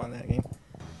gave up on that game.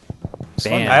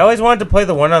 Damn. I always wanted to play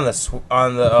the one on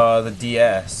the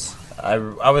DS. I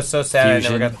was so sad I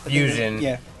never got the Fusion.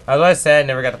 Yeah. I was always sad I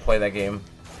never got to play that game.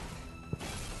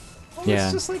 Oh, Yeah.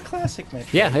 It's just like classic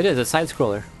Metroid. Yeah, it is a side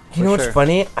scroller. You know what's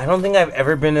funny? I don't think I've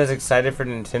ever been as excited for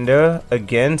Nintendo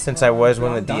again since I was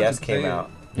when the I'm down DS to came play it.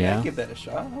 out. Yeah. Yeah. Give that a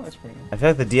shot. Oh, that's pretty good. I feel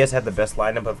like the DS had the best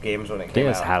lineup of games when it came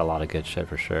DS out. had a lot of good shit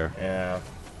for sure. Yeah.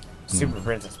 Super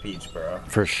Princess Peach, bro.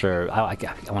 For sure. I want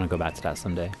to go back to that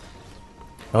someday.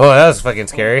 Oh, that was fucking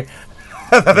scary.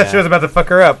 I thought that Yeah. shit was about to fuck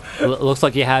her up. Looks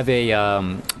like you have a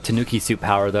Tanuki suit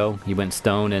power though. He went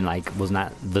stone and like was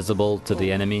not visible to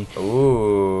the enemy.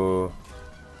 Ooh.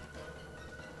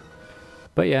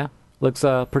 But yeah, looks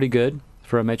pretty good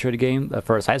for a Metroid game,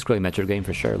 for a side-scrolling Metroid game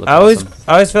for sure. Looks I always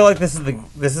awesome. feel like this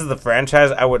is the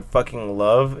franchise I would fucking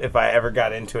love if I ever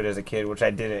got into it as a kid, which I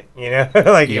didn't. You know,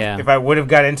 like Yeah. if I would have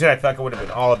got into it, I feel like I would have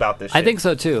been all about this. Shit. I think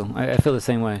so too. I feel the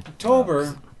same way.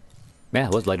 October. Yeah,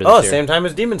 it was later Oh, this year. same time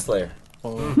as Demon Slayer.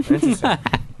 Interesting.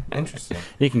 Interesting.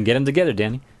 You can get them together,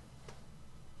 Danny.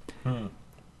 Hmm.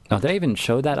 Oh, did I even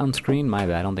show that on screen? My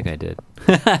bad. I don't think I did.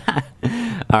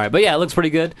 All right, but yeah, it looks pretty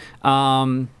good.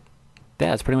 Yeah,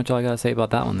 that's pretty much all I gotta say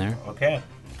about that one there. Okay.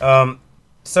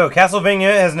 So Castlevania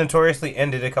has notoriously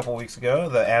ended a couple weeks ago.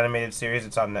 The animated series,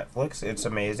 it's on Netflix. It's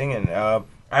amazing, and I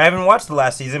haven't watched the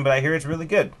last season, but I hear it's really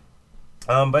good.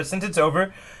 But since it's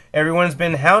over, everyone's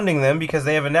been hounding them because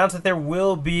they have announced that there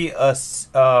will be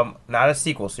not a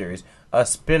sequel series, a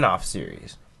spin-off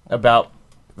series about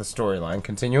the storyline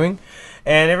continuing.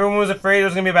 And everyone was afraid it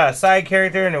was going to be about a side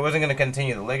character and it wasn't going to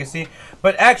continue the legacy.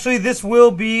 But actually, this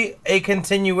will be a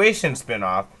continuation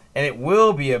spin-off, and it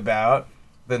will be about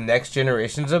the next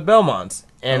generations of Belmonts.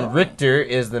 And Richter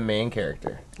is the main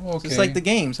character. Okay. It's like the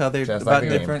games, how they're Just about like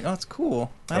the different. Oh, it's cool.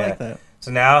 I Yeah. like that.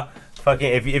 So now,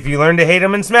 fucking, if you learn to hate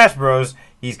him in Smash Bros,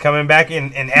 he's coming back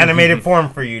in animated form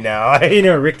for you now. You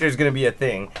know, Richter's going to be a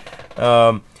thing.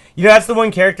 You know, that's the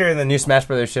one character in the new Smash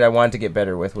Brothers shit I wanted to get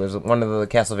better with, was one of the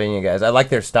Castlevania guys. I like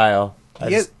their style. I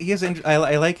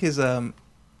like his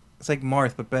it's like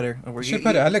Marth but better. Where You should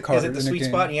put Alucard is it the in the sweet game.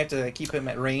 spot and you have to keep him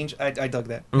at range? I dug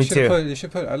that. Me too. You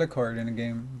should put Alucard in the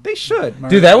game. They should.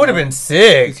 Dude, that would have been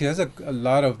sick. He has a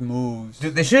lot of moves.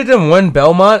 Dude, they should have done one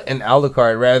Belmont and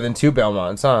Alucard rather than two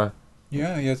Belmonts, huh?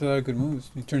 Yeah, he has a lot of good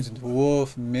moves. He turns into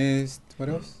wolf, mist. What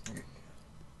else?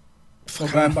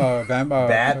 Oh,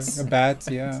 Bats. Bats.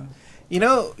 Yeah. You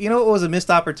know what was a missed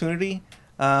opportunity?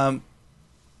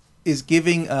 Is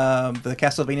giving the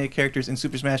Castlevania characters in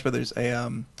Super Smash Brothers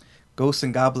a Ghosts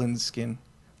and Goblins skin,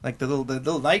 like the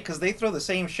little knight, because they throw the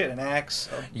same shit: an axe,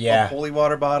 a holy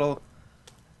water bottle.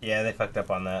 Yeah, they fucked up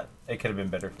on that. It could have been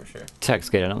better for sure.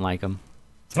 Texgate, I don't like him.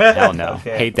 Hell no.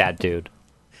 Okay. Hate that dude.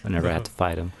 I never had to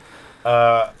fight him.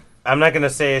 I'm not gonna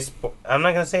say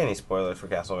any spoilers for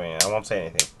Castlevania. I won't say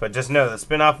anything, but just know the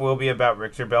spin-off will be about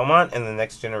Richter Belmont and the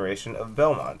next generation of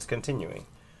Belmonts continuing.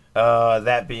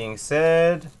 That being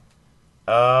said,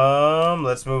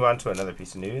 let's move on to another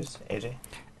piece of news. AJ,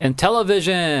 And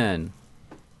Television.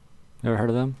 Ever heard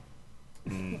of them?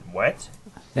 what?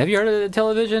 Have you heard of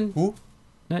Television? Who?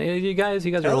 No, you guys are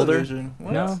older. Television.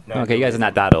 What? No? No, Okay, you guys are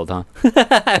not that old, huh? All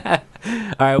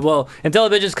right, well,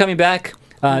 Intellivision's coming back.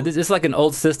 This is like an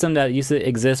old system that used to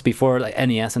exist before like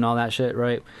NES and all that shit,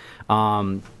 right?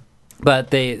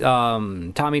 But they,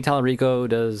 Tommy Tallarico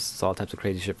does all types of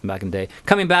crazy shit from back in the day.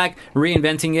 Coming back,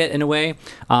 reinventing it in a way.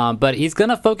 But he's going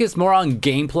to focus more on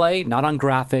gameplay, not on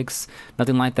graphics,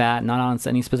 nothing like that, not on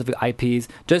any specific IPs.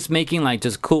 Just making like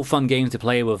just cool, fun games to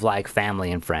play with like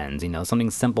family and friends, you know,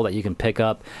 something simple that you can pick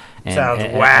up and, Sounds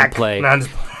and whack. play. No, I'm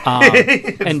just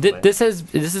And this has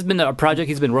been a project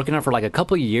he's been working on for like a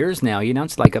couple of years now. He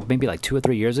announced like maybe like 2 or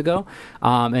 3 years ago,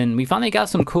 and we finally got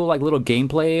some cool like little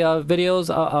gameplay videos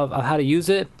of how to use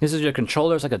it. This is your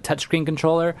controller; it's like a touchscreen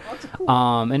controller,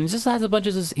 and it just has a bunch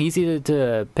of just easy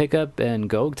to pick up and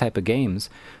go type of games.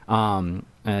 And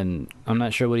I'm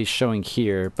not sure what he's showing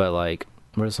here, but like.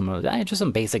 Where's some of just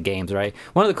some basic games, right?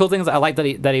 One of the cool things I like that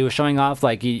he was showing off,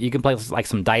 like you can play like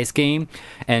some dice game,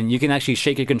 and you can actually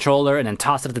shake your controller and then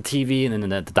toss it at the TV, and then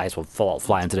the dice will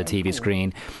fly into the TV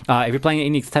screen. If you're playing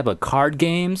any type of card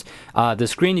games, the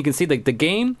screen you can see the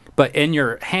game, but in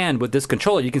your hand with this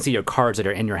controller, you can see your cards that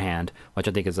are in your hand, which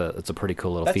I think is it's a pretty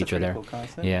cool little That's feature a pretty there. cool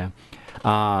concept. Yeah.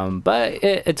 But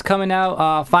it's coming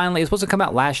out finally. It's supposed to come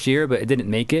out last year, but it didn't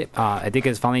make it. I think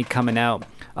it's finally coming out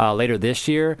later this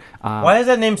year. Why does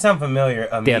that name sound familiar?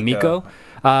 The Amico.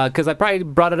 Because I probably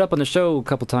brought it up on the show a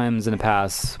couple times in the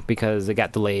past because it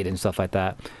got delayed and stuff like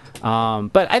that.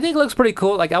 But I think it looks pretty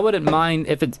cool. Like I wouldn't mind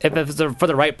if it's for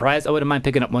the right price. I wouldn't mind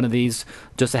picking up one of these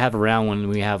just to have around when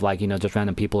we have like just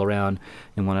random people around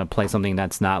and want to play something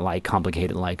that's not like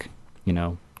complicated like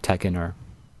Tekken or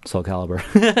Soul Calibur.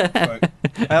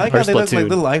 I like Or how they look like Splatoon.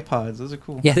 little iPods. Those are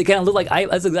cool. Yeah, they kind of look like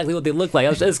that's exactly what they look like.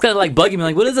 It's kind of like bugging me,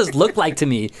 like, what does this look like to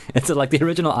me? It's like the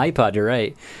original iPod. You're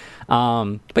right.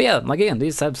 But yeah, again,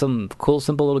 these have some cool,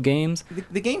 simple little games.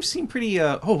 The games seem pretty.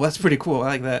 That's pretty cool.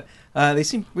 I like that. They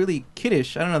seem really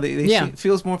kiddish. I don't know. They Yeah. it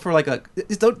feels more for like a.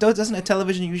 Doesn't a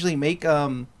television usually make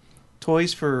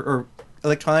toys for or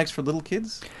electronics for little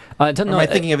kids? Am I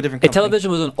thinking of a different company?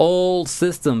 Television was an old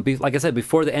system, like I said,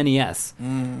 before the NES,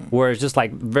 where it's just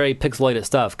like very pixelated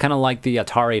stuff, kind of like the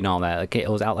Atari and all that. Like, it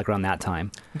was out like around that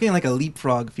time. I'm getting like a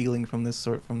leapfrog feeling from this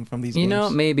sort from these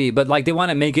games. Maybe, but like they want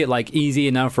to make it like easy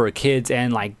enough for kids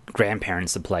and like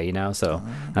grandparents to play, so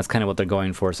that's kind of what they're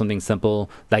going for, something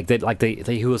simple. Like they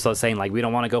who was saying like we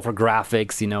don't want to go for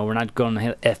graphics, we're not going to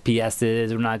hit FPSs,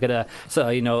 we're not gonna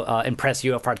impress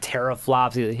you with our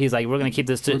teraflops. He's like we're gonna keep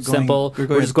this simple.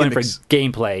 We're just going for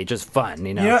gameplay, just fun,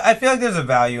 I feel like there's a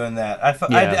value in that.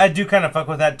 I do kind of fuck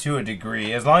with that to a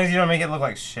degree, as long as you don't make it look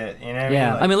like shit. You know what I mean?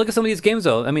 Yeah, Like, I mean, look at some of these games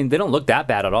though. I mean, they don't look that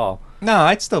bad at all. No,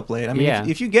 I'd still play it. I mean, Yeah.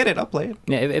 if you get it, I'll play it.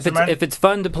 Yeah, if it's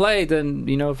fun to play, then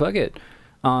fuck it.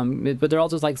 But they're all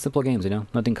just like simple games,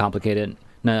 nothing complicated,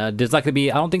 No, there's not gonna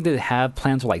be. I don't think they have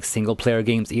plans for like single player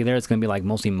games either. It's gonna be like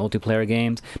mostly multiplayer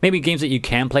games. Maybe games that you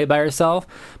can play by yourself,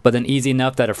 but then easy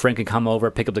enough that a friend can come over,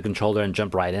 pick up the controller, and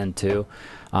jump right in too.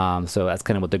 So that's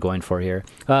kind of what they're going for here.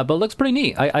 But it looks pretty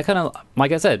neat. I kind of,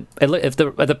 like I said, if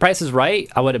the price is right,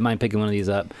 I wouldn't mind picking one of these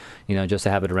up. Just to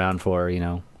have it around for Yeah,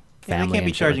 family. they can't be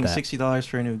and shit like charging that. $60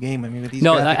 for a new game. I mean, with these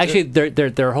No, graphics, actually,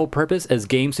 their whole purpose is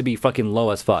games to be fucking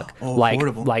low as fuck.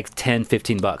 Affordable. Like 10,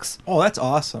 15 bucks. Oh, that's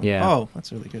awesome. Yeah. Oh,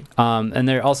 that's really good. And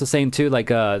they're also saying too, like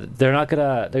they're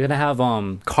gonna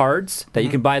have cards that you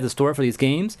can buy at the store for these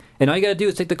games, and all you gotta do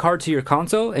is take the card to your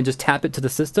console and just tap it to the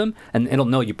system, and it'll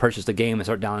know you purchased the game and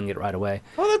start downloading it right away.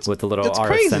 Oh, that's with the little that's RF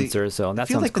crazy. sensor. So that I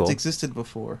feel sounds like cool. that's existed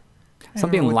before.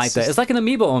 Something like that. It's like an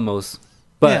amiibo almost,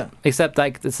 but Yeah. except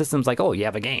like the system's like, oh, you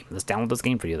have a game. Let's download this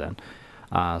game for you then.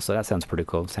 So that sounds pretty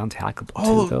cool. Sounds hackable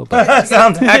too, though. But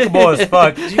Sounds hackable as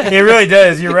fuck. It really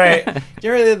does. You're right. Do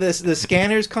you remember the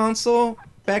Scanners console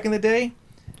back in the day?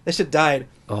 That shit died.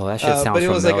 oh, that shit sounds But it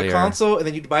was familiar. like a console, and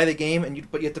then you'd buy the game,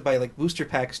 but you had to buy like booster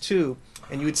packs too,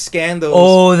 and you would scan those.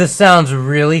 Oh, this sounds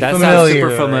really That familiar. sounds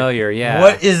super familiar.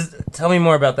 Yeah. Tell me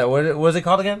more about that. What was it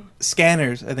called again?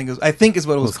 Scanners, I think is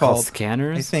what it was It's called called.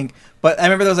 Scanners? I think. But I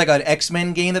remember there was like an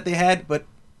X-Men game that they had, but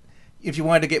if you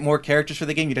wanted to get more characters for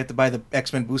the game, you'd have to buy the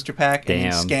X-Men booster pack and Damn.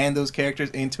 you'd scan those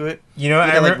characters into it. You know,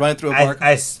 You could, run through a bar.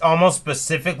 I almost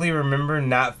specifically remember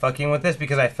not fucking with this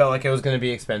because I felt like it was going to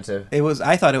be expensive.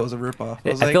 I thought it was a ripoff.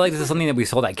 I feel like this is something that we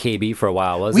sold at KB for a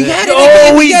while, was we it? had it. Oh,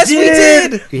 again! we Yes,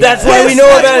 did! we did. That's why we Yes, know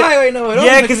that's about it. why I know it.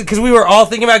 Yeah, because we were all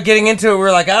thinking about getting into it. We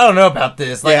were like, I don't know about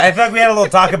this. Like, Yeah. I feel like we had a little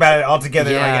talk about it all together.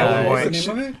 Yeah. Like, at one What's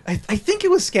the point. name of it? I think it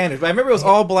was Scanners, but I remember it was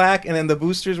all black, and then the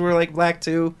boosters were like black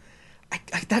too.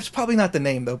 That's probably not the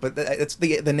name though, but it's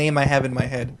the name I have in my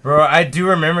head. Bro, I do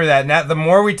remember that. Now, the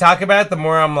more we talk about it, the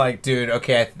more I'm like, dude,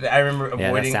 okay, I remember that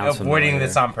avoiding sounds familiar.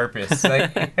 this on purpose.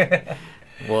 Like,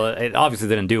 Well, it obviously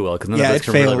didn't do well because none Yeah, of us it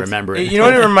can really failed. remember it. you know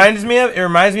what it reminds me of? It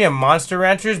reminds me of Monster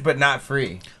Ranchers, but not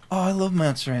free. Oh, I love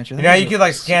Monster Rancher. You know how you could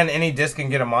like scan any disc and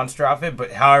get a monster off it,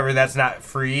 but however that's not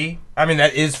free. I mean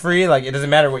that is free. Like it doesn't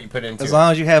matter what you put into As it.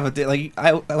 long as you have when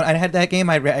I had that game,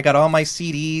 I got all my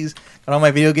CDs, got all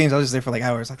my video games. I was just there for like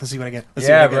hours. Like, let's see what I get. Let's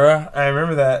see Yeah, what I get. bro. I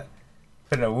remember that.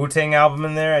 Putting a Wu-Tang album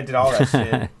in there. I did all that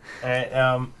shit. All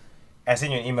right. I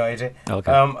sent you an email, AJ.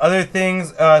 Okay. Other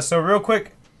things. So real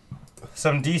quick,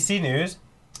 some DC news.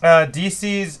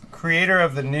 DC's creator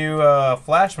of the new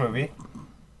Flash movie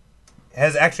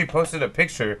has actually posted a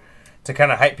picture to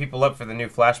kind of hype people up for the new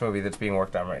Flash movie that's being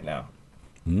worked on right now.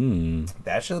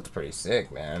 That shit looks pretty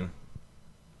sick, man.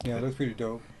 Yeah, it looks pretty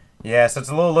dope. Yeah, so it's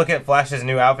a little look at Flash's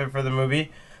new outfit for the movie.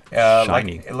 Shiny.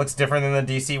 Like, it looks different than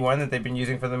the DC one that they've been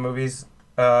using for the movies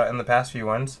in the past few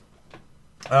ones.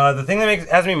 The thing that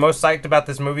has me most psyched about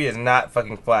this movie is not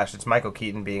fucking Flash. It's Michael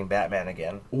Keaton being Batman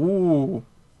again. Ooh,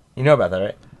 You know about that,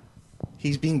 right?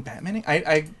 he's being Batman.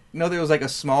 I know there was like a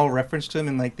small reference to him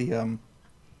in like the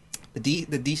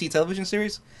DC television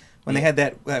series when they had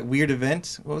that weird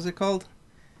event. What was it called?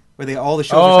 Where all the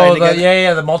shows were tied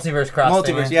together. the multiverse cross.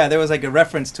 Multiverse. thing, Yeah, there was like a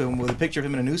reference to him with a picture of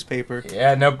him in a newspaper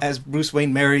Yeah, no. as Bruce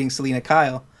Wayne marrying Selena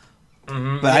Kyle.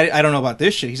 Mhm. But I don't know about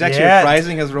this shit. He's actually Yeah.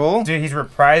 reprising his role. Dude, he's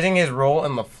reprising his role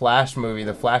in the Flash movie,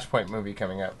 the Flashpoint movie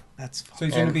coming up. That's So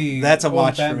he's And gonna be that's a old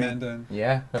watch for Batman me. then.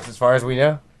 Yeah, that's as far as we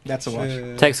know. that's a watch.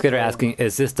 Shit. Tech Skater asking,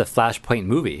 is this the Flashpoint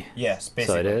movie? Yes, So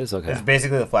basically. it is? Okay. It's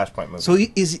basically the Flashpoint movie. So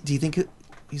do you think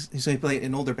he's going to play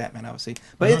an older Batman, obviously?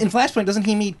 But Uh-huh. in Flashpoint, doesn't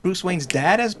he meet Bruce Wayne's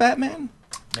dad as Batman?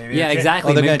 Maybe Yeah, they're cha-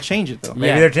 exactly. Oh, they're Maybe- going to change it though.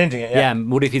 Maybe they're changing it. Yeah,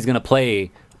 what if he's going to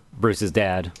play Bruce's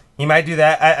dad? He might do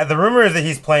that. The rumor is that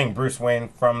he's playing Bruce Wayne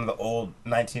from the old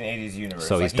 1980s universe.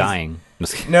 So Like, he's dying.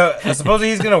 Just kidding. No, supposedly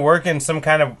he's going to work in some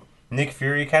kind of Nick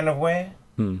Fury kind of way.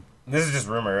 Hmm. This is just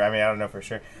rumor. I mean, I don't know for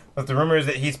sure. But the rumor is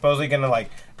that he's supposedly going to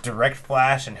like direct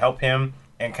Flash and help him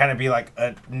and kind of be like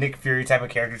a Nick Fury type of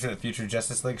character to the future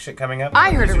Justice League shit coming up.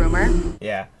 I heard a rumor.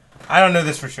 Yeah. I don't know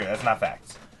this for sure. That's not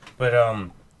facts. But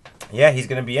yeah, he's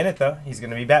going to be in it though. He's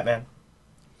going to be Batman.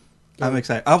 I'm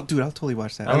excited. I'll totally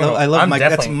watch that. I'm I love I'm Mike.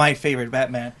 That's definitely- my favorite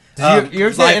Batman. Did you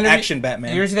ever see that live interview- action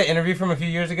Batman. You ever see that interview from a few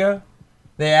years ago?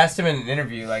 They asked him in an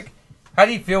interview, like, how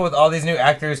do you feel with all these new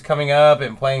actors coming up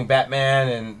and playing Batman?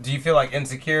 And do you feel like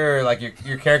insecure, or like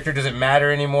your character doesn't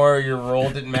matter anymore, or your role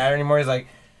didn't matter anymore? He's like,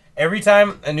 every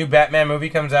time a new Batman movie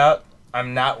comes out,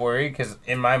 I'm not worried because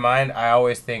in my mind, I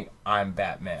always think I'm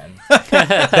Batman.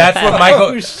 That's what Michael.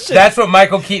 Oh, shit. That's what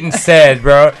Michael Keaton said,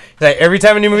 bro. He's like, every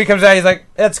time a new movie comes out, he's like,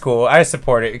 "That's cool. I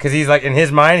support it," because he's like, in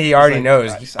his mind, he already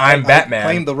knows I'm Batman. I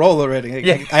claimed the role already.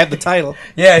 Yeah. I have the title.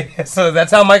 Yeah, so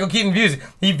that's how Michael Keaton views it.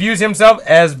 He views himself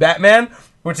as Batman,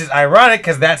 which is ironic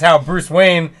because that's how Bruce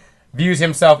Wayne views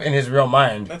himself in his real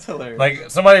mind. That's hilarious. Like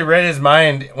somebody read his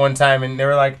mind one time, and they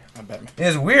were like,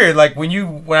 "It's weird. Like when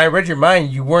I read your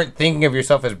mind, you weren't thinking of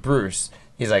yourself as Bruce."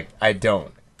 He's like, "I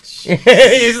don't."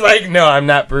 He's like, "No, I'm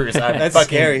not Bruce. I'm that's fucking..."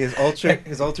 scary. His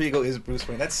alter ego is Bruce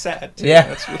Wayne. That's sad. Too. Yeah,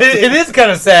 That's really it is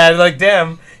kind of sad. Like,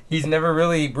 damn, he's never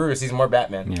really Bruce. He's more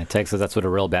Batman. Yeah, Texas. That's what a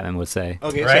real Batman would say.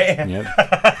 Okay, Right?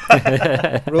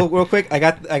 Yep. So, real quick, I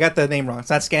got the name wrong. It's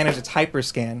not Scanners. It's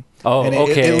Hyperscan. Oh, and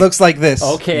okay. It looks like this.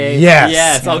 Okay. Yes.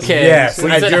 Yes. Okay. Yes,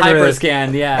 When I you said do remember this.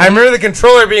 hyperscan, yeah. I remember the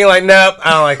controller being like, "Nope,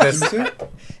 I don't like this."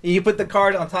 You put the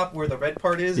card on top where the red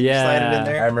part is. Yeah. You slide it in I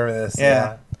there. remember this.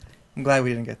 Yeah. I'm glad we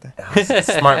didn't get that. It's a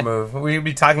smart move. We'd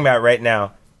be talking about it right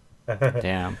now.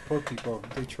 Damn. Poor people,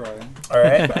 they try. All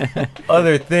right.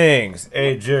 Other things,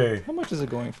 AJ. How much is it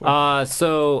going for?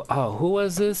 So who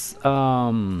was this?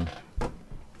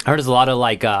 I heard there's a lot of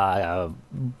like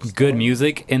good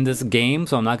music in this game,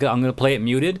 so I'm gonna play it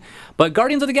muted. But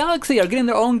Guardians of the Galaxy are getting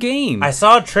their own game. I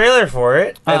saw a trailer for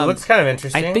it. It Um, looks kind of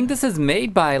interesting. I think this is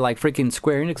made by like freaking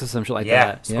Square Enix or some shit like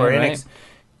that. Square right? Enix.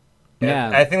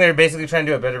 Yeah. I think they're basically trying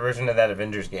to do a better version of that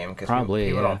Avengers game because Probably.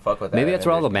 people yeah. don't fuck with that. Maybe that's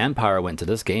where all the Avengers game. manpower went to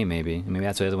this game. Maybe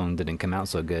that's why the other one didn't come out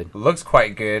so good. Looks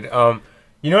quite good.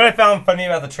 You know what I found funny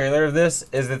about the trailer of this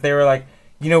is that they were like,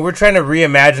 we're trying to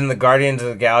reimagine the Guardians of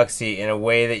the Galaxy in a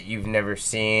way that you've never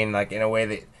seen, like in a way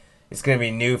that it's going to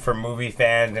be new for movie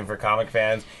fans and for comic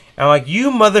fans. And I'm like, you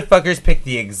motherfuckers picked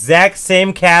the exact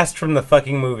same cast from the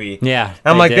fucking movie. Yeah.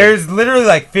 I'm they like, did. there's literally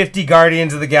like 50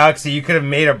 Guardians of the Galaxy you could have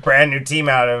made a brand new team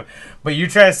out of. But you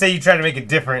try to say you try to make it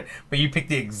different, but you picked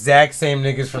the exact same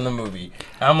niggas from the movie.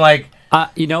 I'm like,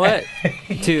 you know what?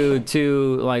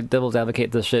 to like devil's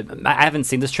advocate this shit. I haven't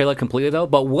seen this trailer completely though.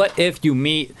 But what if you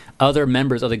meet other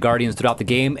members of the Guardians throughout the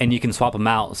game and you can swap them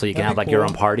out so you can That'd have be like your cool.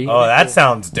 own party? oh, that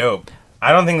sounds dope.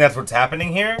 I don't think that's what's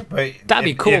happening here, but That'd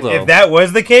be cool, if, though. If that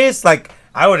was the case, like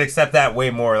I would accept that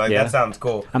way more. Like Yeah. that sounds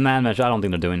cool. I'm not sure. I don't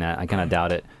think they're doing that. I kind of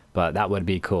doubt it, but that would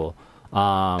be cool.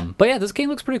 But yeah, this game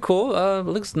looks pretty cool. It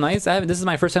looks nice. This is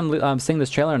my first time seeing this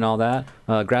trailer and all that.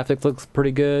 Graphics looks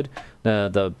pretty good.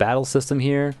 The battle system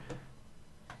here.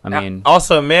 I mean,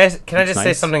 Also, can I it's just say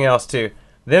nice. something else too?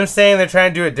 Them saying they're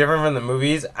trying to do it different from the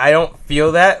movies, I don't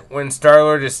feel that when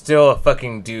Star-Lord is still a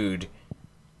fucking dude.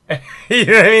 You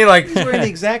know what I mean? Like, He's wearing the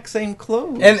exact same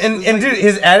clothes. and It's like- dude,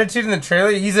 his attitude in the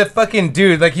trailer, he's a fucking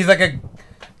dude. Like, he's like a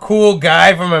cool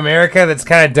guy from America that's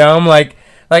kind of dumb. Like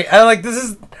I like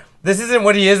this isn't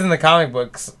what he is in the comic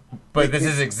books, but this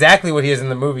is exactly what he is in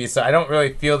the movie. So I don't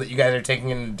really feel that you guys are taking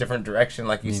it in a different direction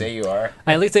like you say you are.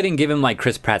 at least they didn't give him like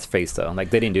Chris Pratt's face though. Like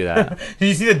they didn't do that. Did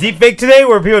you see the deep fake today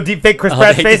where people deep fake Chris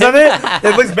Pratt's they face did? on it?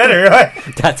 It looks better.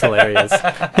 That's hilarious.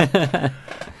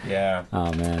 Yeah.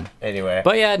 Oh man. Anyway.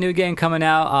 But yeah, new game coming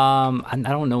out. I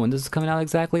don't know when this is coming out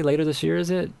exactly. Later this year, is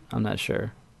it? I'm not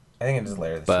sure. I think it's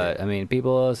later this But year. I mean,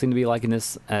 people seem to be liking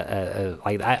this.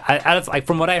 Like like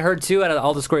from what I heard too, out of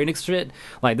all the Square Enix shit,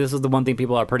 like this is the one thing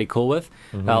people are pretty cool with.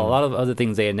 Mm-hmm. A lot of other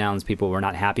things they announced, people were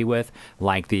not happy with,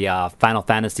 like the Final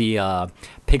Fantasy Pixel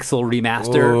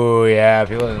remaster. Oh yeah,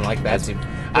 people didn't like that.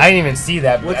 I didn't even see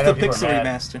that. But What's I know the people Pixel are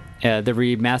mad. remaster? The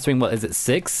remastering. What is it?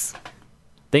 6?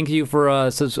 Thank you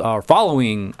for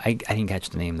following. I didn't catch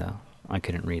the name though. I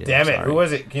couldn't read it. Damn I'm it! sorry. Who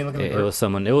was it? Can you look at the It was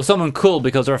someone. It was someone cool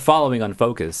because they're following on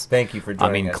Focus. Thank you for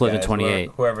joining us, Clifton guys,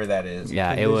 28. whoever that is.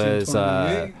 Yeah, it Collision was.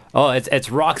 28. It's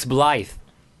Rox Blythe.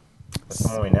 That's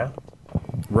someone we know.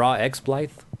 Raw X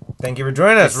Blythe. Thank you for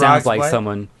joining It us. sounds Rox like Blythe.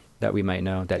 someone that we might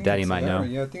know, that Daddy might know.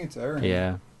 Yeah, I think it's Aaron.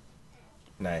 Yeah.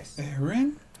 Nice.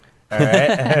 Aaron? All right.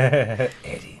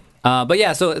 Eddie. But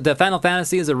yeah, so the Final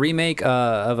Fantasy is a remake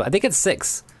of I think it's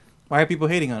 6 Why are people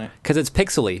hating on it? because it's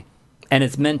pixely, and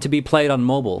it's meant to be played on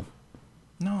mobile.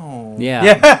 No. Yeah.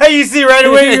 Yeah, you see right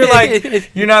away. You're like,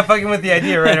 you're not fucking with the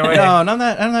idea right away. No, I'm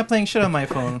not playing shit on my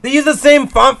phone. They use the same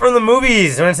font from the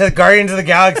movies when it says Guardians of the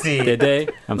Galaxy. Did they?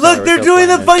 I'm Look, sorry, they're we're still doing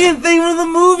the playing it. fucking thing from the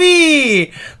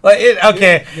movie. Like,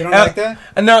 okay. You don't like that?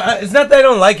 No, it's not that I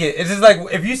don't like it. It's just like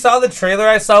if you saw the trailer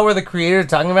I saw where the creators are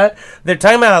talking about, they're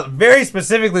talking about very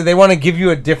specifically they want to give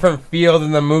you a different feel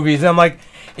than the movies. And I'm like,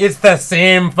 it's the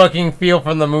same fucking feel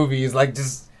from the movies. Like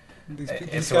just.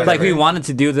 These Like, Like we wanted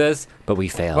to do this, but we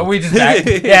failed. But we just at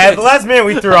the last minute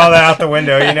we threw all that out the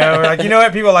window. You know, we're like, you know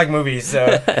what, people like movies, so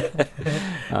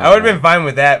I would have been fine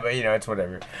with that. But it's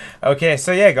whatever. Okay,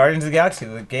 so yeah, Guardians of the Galaxy,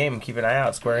 the game. Keep an eye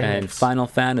out, Square Enix. and Final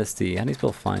Fantasy. How do you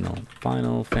spell final?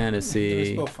 Final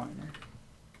Fantasy. Still fine.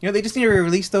 You know, they just need to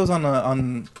release those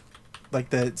on like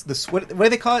the what do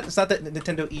they call it? It's not the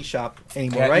Nintendo eShop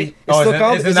anymore, Yeah, right?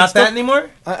 is it not that anymore?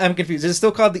 I'm confused. Is it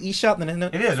still called the eShop?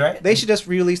 Nintendo? It is, right? They should just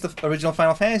re-release the original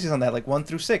Final Fantasies on that, like 1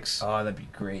 through 6. Oh, that'd be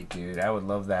great, dude. I would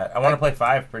love that. I want to play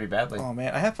 5 pretty badly. Oh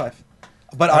man, I have 5.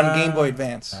 but on Game Boy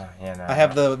Advance. Yeah, no, I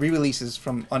have the re-releases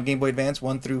from on Game Boy Advance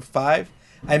 1 through 5.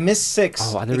 I missed 6.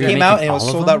 Oh, are they It came out and remaking it was all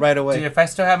of sold them? out right away. Dude, if I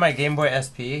still had my Game Boy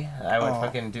SP, I would Oh.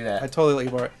 fucking do I that. totally let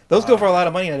you borrow it. Those go for a lot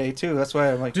of money today too. That's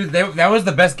why I'm like, Dude, that was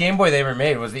the best Game Boy they ever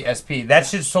made. Was the SP? That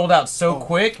shit sold out so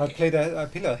quick. I played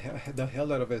the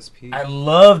hell out of SP. I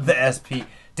loved the SP.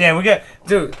 Damn, we got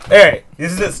dude. All right,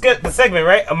 this is the segment,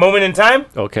 right? A moment in time.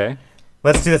 Okay.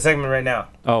 Let's do the segment right now.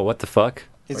 Oh, what the fuck?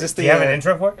 is this Do the? you have an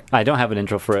intro for it? I don't have an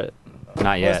intro for it. Not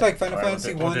Well, yet. it's like Final Alright,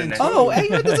 Fantasy we'll 1 do it and next 2. Oh, hey,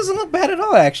 that doesn't look bad at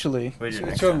all, actually. We do It's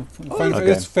next from time.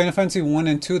 Okay. It's Final Fantasy 1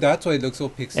 and 2. That's why it looks so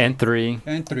pixely. And 3.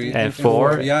 And 3. And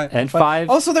 4. Yeah. And 5.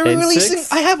 Also, they're and releasing.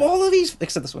 6, I have all of these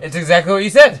except this one, It's exactly what you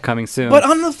said. coming soon. but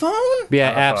on the phone. yeah,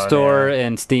 On the App phone, Store yeah.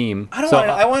 and Steam. I don't So, want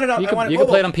it. I want it on. You I can, want it you can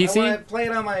play it mobile. on PC? I want to play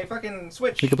it on my fucking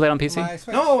Switch. You can play it on PC? My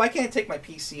Switch. No, I can't take my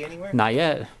PC anywhere. Not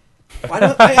yet. Why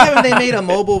haven't they made a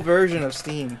mobile version of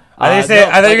Steam? I thought you no,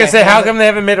 were like gonna a say, how hand- come they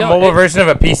haven't made a No, mobile it- version of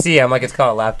a PC? I'm like, it's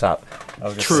called a laptop. I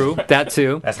was just- True, that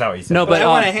too. That's not what you said. No, But but I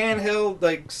want a handheld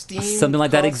like Steam. something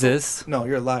like that console. exists. No,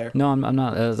 you're a liar. No, I'm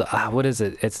not. What is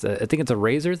it? It's I think it's a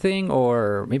Razer thing,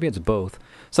 or maybe it's both.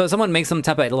 So someone makes some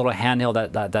type of little handheld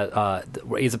that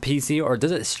is a PC, or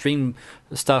does it stream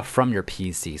stuff from your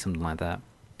PC, something like that.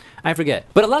 I forget.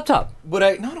 But a laptop. Would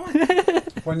I? No, When I'm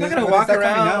not when gonna is walk that coming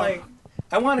around out? like.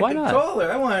 I want a Why not? controller.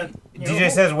 I want.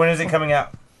 DJ says, when is it coming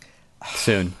out?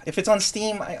 Soon. if it's on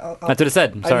Steam, That's what it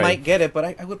said. I Sorry. might get it, but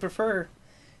I would prefer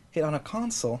it on a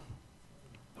console.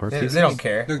 Or They PC. don't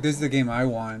care. Look, this is the game I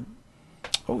want.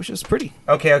 Oh, it's just pretty.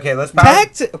 Okay, let's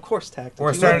Tactic, of course, tactic. We're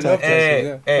You starting. love Tactics, Hey,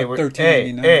 yeah. hey, For we're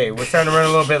 $13.99. we're starting to run a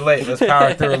little bit late. Let's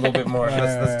power through a little bit more.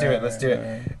 Let's do it. Let's do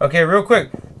it. Okay, real quick.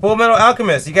 Full Metal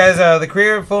Alchemist. You guys, the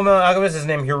creator of Full Metal Alchemist is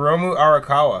named Hiromu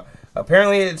Arakawa.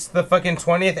 Apparently, it's the fucking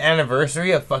 20th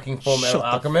anniversary of fucking Full Metal Shut the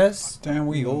Alchemist. Damn,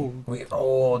 we old. We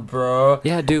old, bro.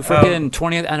 Yeah, dude, freaking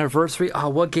 20th anniversary. Oh,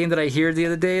 what game did I hear the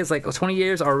other day? It's like 20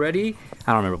 years already.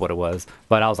 I don't remember what it was,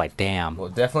 but I was like, damn. Well,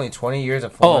 definitely 20 years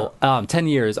of Full Metal. 10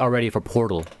 years already for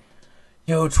Portal.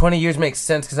 Yo, 20 years makes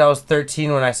sense because I was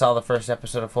 13 when I saw the first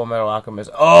episode of Full Metal Alchemist.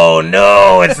 Oh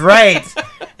no, it's right.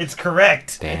 It's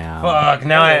correct. Damn. Fuck.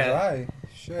 Now Right.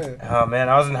 Shit. Oh man,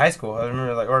 I was in high school. I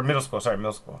remember or middle school. Sorry,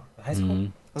 middle school. High school. Mhm.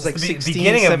 It was like The 16,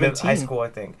 beginning 17. of high school, I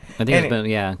think. I think Any- it's been,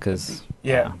 yeah, because.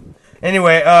 Yeah.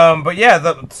 Anyway, but yeah,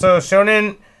 so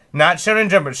Shonen, not Shonen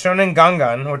Jump, but Shonen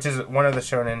Gangan, which is one of the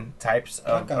Shonen types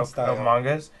of Gangan style.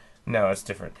 mangas. No, it's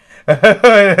different.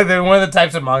 They're one of the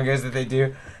types of mangas that they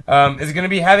do. Is going to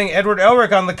be having Edward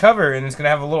Elric on the cover, and it's going to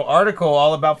have a little article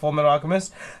all about Full Metal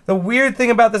Alchemist. The weird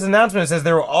thing about this announcement is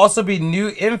there will also be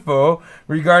new info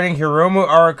regarding Hiromu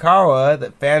Arakawa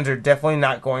that fans are definitely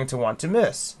not going to want to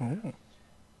miss.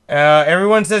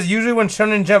 Everyone says usually when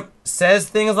Shonen Jump says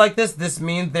things like this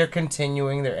means they're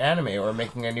continuing their anime or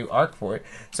making a new arc for it.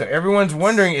 So everyone's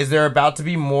wondering, is there about to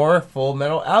be more Full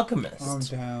Metal Alchemist? I'm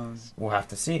down. We'll have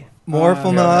to see. More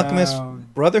Full Metal Yeah. Alchemist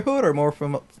Brotherhood or more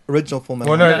from original Full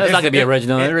Metal? Well, no, It's not going to be it-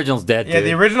 original. it- The original's dead, Yeah, dude.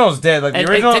 the original's dead. Like the And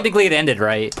original. technically, it ended,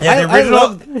 right? Yeah, the I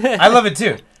original. I love it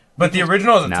too. But the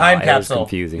original is a No, time it was capsule.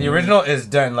 confusing. The original is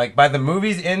done. Like by the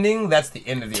movie's ending, that's the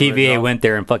end of the TVA original. went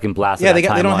there and fucking blasted Yeah, that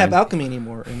they don't have timeline. alchemy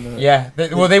anymore. In the, Yeah.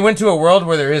 Well, they went to a world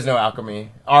where there is no alchemy.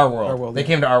 Our world. Our world, They yeah.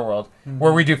 came to our world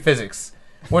where we do physics.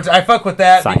 Which I fuck with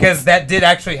that Science. because that did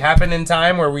actually happen in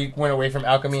time where we went away from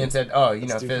alchemy and said, oh, you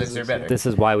know, do physics are physics, better. This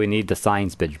is why we need the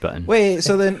science bitch button. Wait,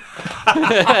 so then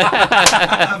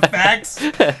Facts.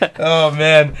 Oh,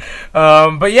 man.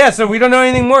 But yeah, so we don't know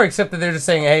anything more except that they're just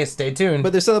saying, hey, stay tuned.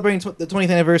 but they're celebrating the 20th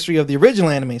anniversary of the original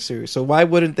anime series. So why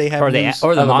wouldn't they have Or the news?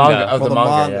 or the Oh, the manga. manga. Oh, Well, the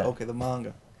manga, yeah. Okay, the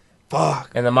manga.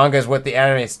 Fuck. And the manga is what the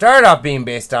anime started off being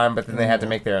based on, but then they had to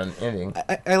make their own ending.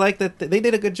 I like that they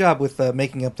did a good job with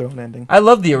making up their own ending. I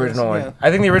love the original Yeah. one.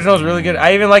 I think the original is really good.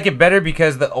 I even like it better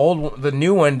because the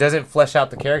new one doesn't flesh out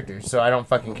the characters, so I don't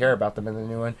fucking care about them in the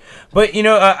new one. But you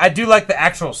know, I do like the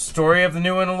actual story of the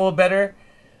new one a little better.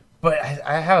 But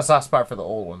I have a soft spot for the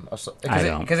old one I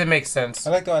don't. because it makes sense. I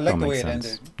like the Don't way make it sense.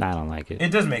 ended. I don't like it. It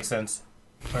does make sense.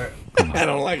 I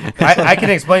don't like it. I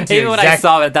can explain to you Even when I exactly.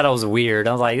 saw it, I thought it was weird.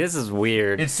 I was like, this is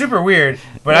weird. It's super weird,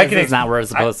 but I can. It's not where it's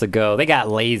supposed to go. They got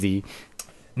lazy.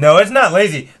 No, it's not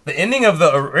lazy. The ending of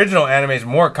the original anime is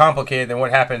more complicated than what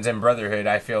happens in Brotherhood.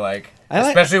 I feel like, I like-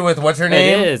 especially with what's her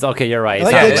name. It is. Okay, you're right. It's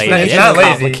like not the lazy. explanation. It's It's not lazy.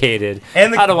 complicated.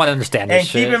 And the- I don't want to understand this And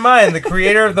shit. keep in mind, the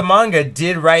creator of the manga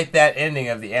did write that ending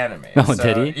of the anime. Oh,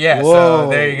 did he? Yeah. So Whoa.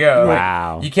 there you go.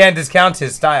 Wow. You can't discount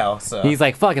his style. So He's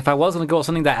like, fuck, if I was going to go with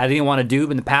something that I didn't want to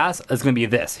do in the past, it's going to be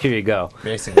this. Here you go.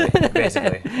 basically.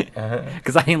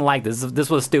 Because I didn't like this. This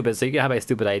was stupid, so you can have a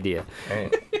stupid idea.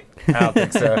 Right. I don't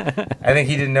think so. I think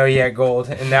he didn't know he had gold,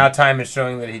 and now time is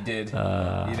showing that he did.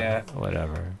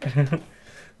 Whatever.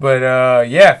 But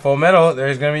yeah, Full Metal.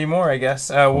 There's gonna be more, I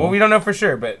guess. Well, we don't know for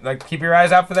sure, but like keep your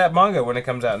eyes out for that manga when it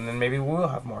comes out, and then maybe we'll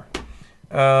have more.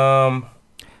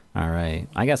 All right,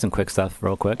 I got some quick stuff,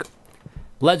 real quick.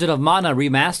 Legend of Mana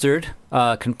Remastered,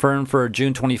 confirmed for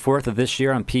June 24th of this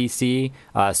year on PC,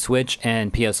 Switch,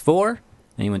 and PS4.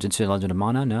 Anyone into Legend of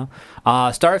Mana? No.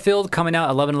 Starfield coming out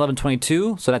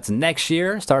 11/11/22, so that's next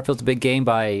year. Starfield's a big game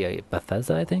by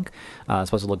Bethesda, I think. It's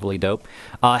supposed to look really dope.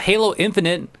 Halo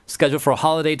Infinite scheduled for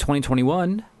holiday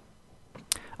 2021.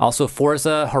 Also,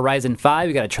 Forza Horizon 5,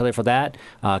 we got a trailer for that.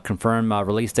 Confirmed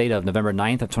release date of November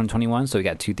 9th of 2021. So we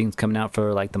got 2 things coming out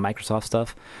for like the Microsoft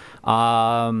stuff.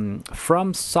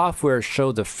 From Software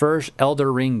showed the first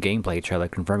Elder Ring gameplay trailer,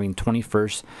 confirming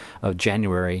 21st of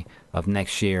January of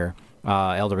next year.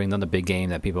 Elder Ring, another big game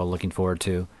that people are looking forward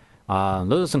to.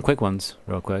 Those are some quick ones,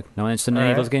 real quick. No one interested in any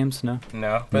of those games? No?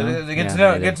 No, but No? good Yeah, to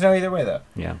know. neither. Good to know either way, though.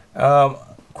 Yeah.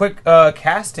 Quick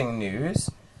casting news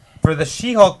for the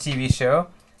She-Hulk TV show.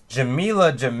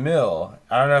 Jamila Jamil.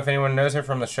 I don't know if anyone knows her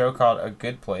from the show called A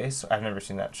Good Place. I've never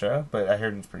seen that show, but I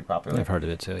heard it's pretty popular. I've heard of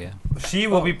it too, yeah. She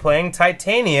will be playing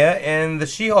Titania in the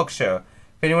She-Hulk show.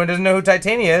 If anyone doesn't know who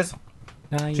Titania is,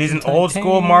 she's an old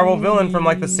school Marvel villain from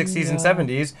like the 60s and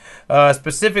 70s,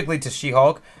 specifically to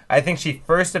She-Hulk. I think she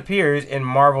first appears in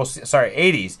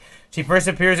 80s. She first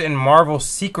appears in Marvel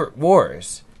Secret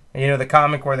Wars. You know, the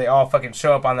comic where they all fucking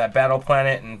show up on that battle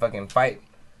planet and fucking fight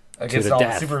against all the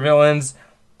supervillains.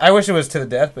 I wish it was to the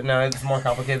death, but no, it's more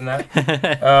complicated than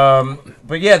that.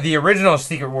 But yeah, the original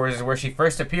Secret Wars is where she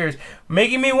first appears,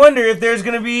 making me wonder if there's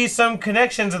going to be some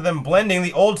connections of them blending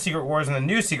the old Secret Wars and the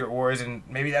new Secret Wars, and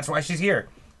maybe that's why she's here.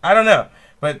 I don't know.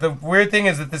 But the weird thing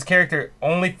is that this character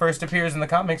only first appears in the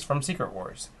comics from Secret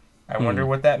Wars. I wonder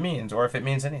what that means, or if it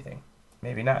means anything.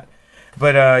 Maybe not.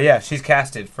 But yeah, she's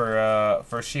casted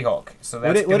for She-Hulk. So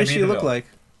that's what does she look like?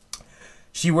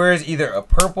 She wears either a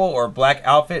purple or black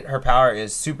outfit. Her power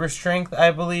is super strength,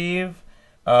 I believe.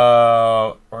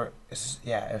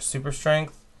 Super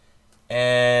strength.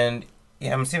 And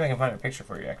yeah, I'm gonna see if I can find a picture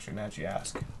for you. Actually, now that you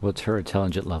ask. What's her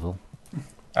intelligent level?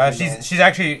 She's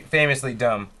actually famously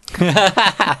dumb.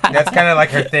 That's kind of like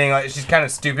her thing. Like she's kind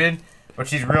of stupid, but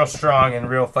she's real strong and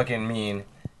real fucking mean.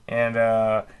 And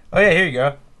oh yeah, here you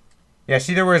go. Yeah,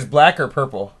 she either wears black or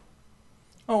purple.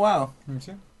 Oh wow.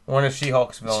 One of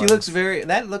She-Hulk's villains. She looks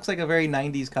that looks like a very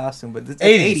 90s costume, but it's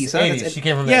 80s, huh? 80s. She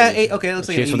came from the 80s. Okay, it looks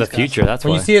like She's an from the 80s future, costume. that's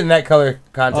When why. you see it in that color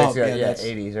context, Oh, yeah, that's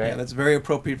 80s, right? Yeah, that's very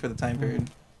appropriate for the time period.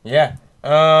 Yeah.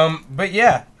 But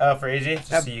yeah, for AJ, just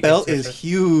That so you belt can is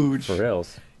huge. For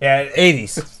reals. Yeah,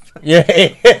 80s. Yeah,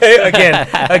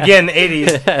 again,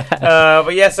 80s.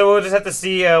 But yeah, so we'll just have to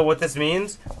see what this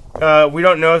means. We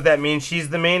don't know if that means she's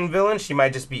the main villain. She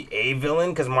might just be a villain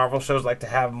because Marvel shows like to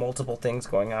have multiple things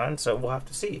going on. So we'll have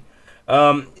to see.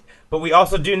 But we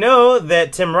also do know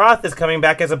that Tim Roth is coming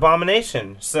back as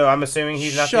Abomination. So I'm assuming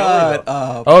he's not the only Shut villain.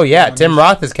 up. Oh yeah, Tim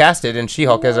Roth is casted in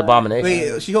She-Hulk as Abomination.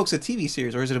 Wait, She-Hulk's a TV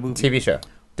series or is it a movie? TV show,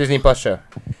 Disney Plus show,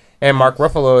 and Mark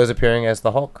Ruffalo is appearing as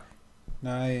the Hulk.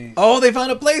 Nice. Oh, they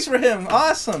found a place for him.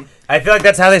 Awesome. I feel like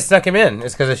that's how they snuck him in.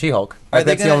 It's because of She-Hulk. Are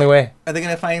they That's the gonna- only way. Are they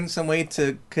gonna find some way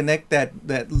to connect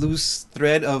that loose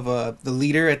thread of the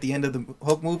leader at the end of the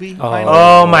Hulk movie? finally?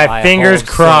 Oh, my I fingers hope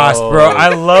crossed, so. bro. I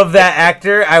love that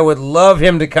actor. I would love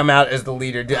him to come out as the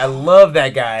leader. Dude, I love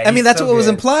that guy. I mean, He's that's so what was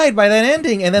good. implied by that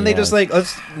ending, and then they Yeah. just like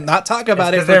let's not talk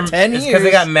about it It's for 'cause 10 It's years. because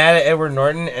they got mad at Edward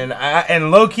Norton,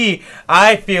 and low key,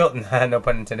 I feel no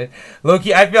pun intended. Low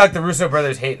key, I feel like the Russo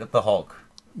brothers hate the Hulk.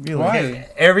 Really? Why?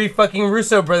 Every fucking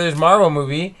Russo brothers Marvel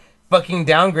movie fucking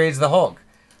downgrades the Hulk.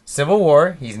 Civil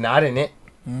War, he's not in it.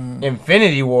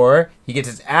 Infinity War, he gets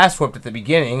his ass whooped at the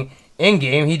beginning.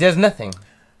 Endgame, he does nothing.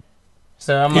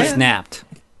 So I'm He like, snapped.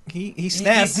 He he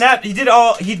snapped. snapped. He did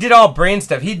all brain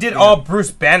stuff. He did all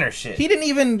Bruce Banner shit. He didn't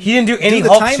even. He didn't do any the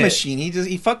Hulk time shit. machine.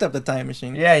 He fucked up the time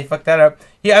machine. Yeah, he fucked that up.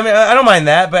 Yeah, I mean, I don't mind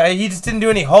that, but he just didn't do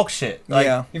any Hulk shit. Like,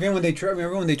 yeah. Even when they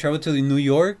remember when they traveled to New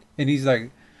York and he's like,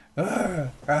 he's,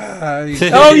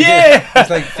 Oh yeah. he's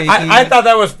like faking. I thought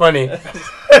that was funny. but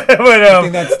I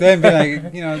think that's them being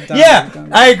like, down, yeah,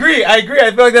 down. I agree. I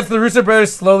feel like that's the Russo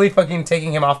brothers slowly fucking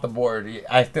taking him off the board.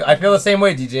 I feel the same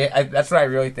way, DJ. That's what I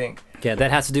really think. Yeah,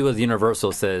 that has to do with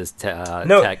Universal says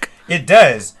No, tech. it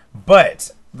does,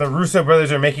 but the Russo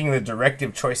brothers are making the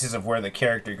directive choices of where the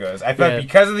character goes. I feel Yeah. like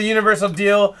because of the Universal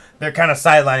deal, they're kind of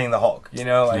sidelining the Hulk. You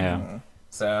know, like Yeah.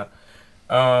 so.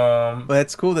 But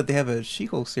it's cool that they have a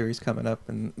She-Hulk series coming up,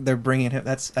 and they're bringing him.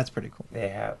 That's pretty cool. They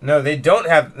have no. They don't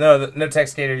have no Tech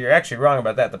Skater. You're actually wrong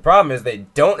about that. The problem is they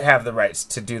don't have the rights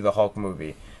to do the Hulk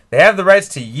movie. They have the rights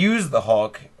to use the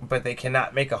Hulk, but they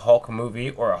cannot make a Hulk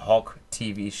movie or a Hulk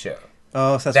TV show.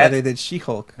 Oh, so that's why they did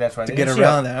She-Hulk. That's why to they get did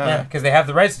around She-Hulk. that. Yeah, because they have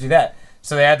the rights to do that.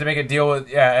 So they had to make a deal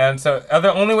with and so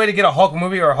the only way to get a Hulk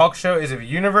movie or a Hulk show is if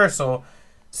Universal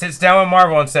sits down with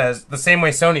Marvel and says the same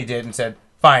way Sony did and said,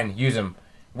 "Fine, use them,"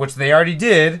 which they already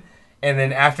did. And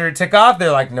then after it took off,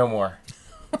 they're like, "No more."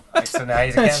 Like, so now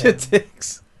he's a That shit canon.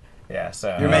 ticks. Yeah,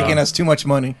 so You're making us too much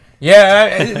money. Yeah,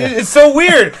 it's so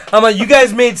weird. I'm like, you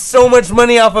guys made so much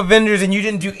money off Avengers and you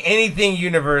didn't do anything,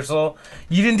 Universal.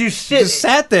 You didn't do shit. Just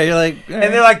sat there. You're like,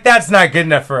 And they're like, that's not good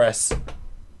enough for us.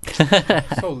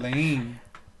 So lame.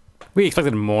 We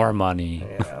expected more money.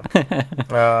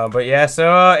 Yeah. But yeah,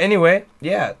 so anyway,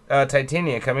 yeah,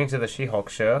 Titania coming to the She-Hulk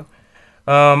show.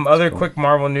 Other quick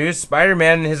Marvel news: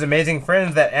 Spider-Man and His Amazing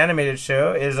Friends, that animated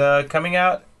show, is coming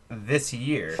out this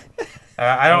year.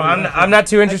 I'm not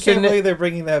too I interested can't in it. believe they're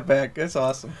bringing that back. That's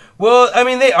awesome. Well, I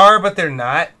mean, they are, but they're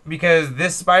not, because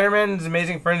this Spider-Man and His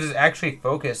Amazing Friends is actually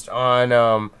focused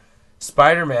on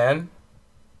Spider-Man,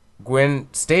 Gwen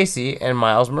Stacy, and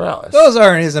Miles Morales. Those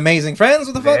aren't His Amazing Friends.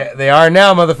 What the fuck? They are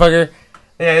now, motherfucker.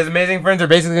 Yeah, His Amazing Friends are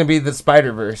basically going to be the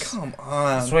Spider-Verse. Come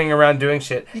on. Swinging around doing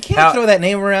shit. You can't throw that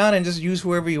name around and just use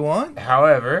whoever you want.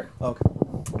 However, Okay.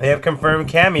 they have confirmed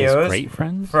cameos His great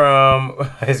friends? from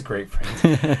his great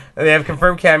friends. They have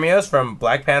confirmed cameos from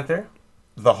Black Panther,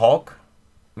 the Hulk,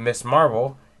 Miss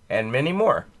Marvel, and many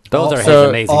more. Those are So, his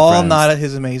amazing All friends. not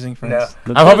His Amazing Friends.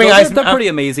 No. I'm hoping They're pretty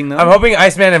amazing, though. I'm hoping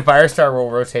Iceman and Firestar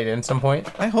will rotate in some point.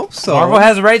 I hope so. Marvel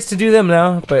has rights to do them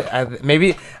now, but I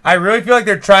really feel like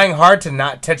they're trying hard to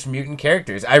not touch mutant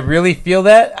characters. I really feel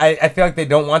that. I feel like they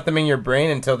don't want them in your brain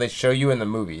until they show you in the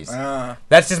movies.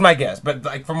 That's just my guess. But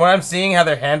like from what I'm seeing, how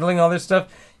they're handling all this stuff,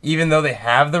 even though they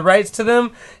have the rights to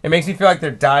them, it makes me feel like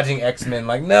they're dodging X-Men.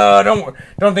 Like, no,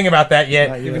 don't think about that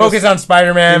yet. Focus on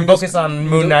Spider-Man. Focus on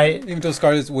Moon Knight. Even though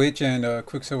Scarlet Witch and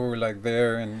Quicksilver were like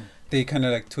there, and they kind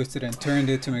of like twisted and turned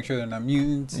it to make sure they're not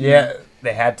mutants. Yeah,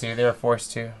 they had to. They were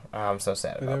forced to. I'm so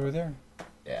sad But about they were it. there.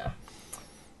 Yeah.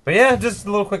 But yeah, just a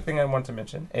little quick thing I want to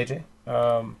mention. AJ?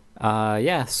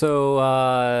 Yeah,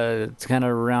 so to kind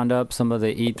of round up some of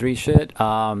the E3 shit,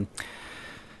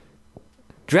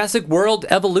 Jurassic World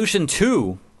Evolution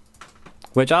 2,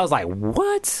 which I was like,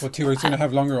 what? What, T-Rex gonna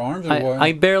have longer arms or what?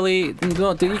 I barely,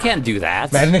 no, dude, you can't do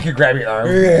that. Imagine they could grab your arm.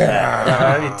 Yeah.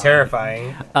 That'd be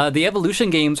terrifying. The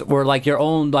Evolution games were like your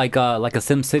own, like a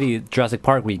SimCity Jurassic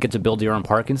Park, where you get to build your own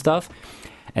park and stuff.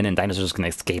 And then dinosaurs can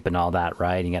escape and all that,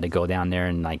 right? You got to go down there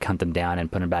and like hunt them down and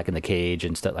put them back in the cage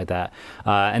and stuff like that.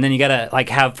 And then you got to like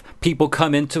have people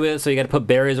come into it, so you got to put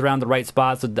barriers around the right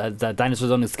spots so the dinosaurs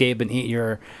don't escape and eat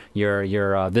your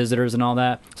visitors and all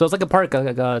that. So it's like a park,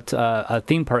 a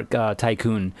theme park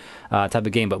tycoon type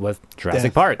of game, but with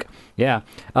Jurassic Park. Yeah.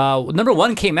 Number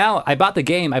 1 came out. I bought the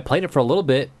game. I played it for a little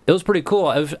bit. It was pretty cool.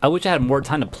 I wish I had more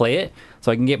time to play it so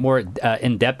I can get more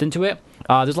in depth into it.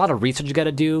 There's a lot of research you got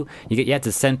to do. You have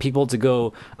to send people to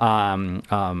go.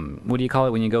 What do you call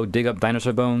it when you go dig up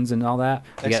dinosaur bones and all that?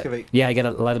 Excavate. You got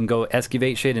to let them go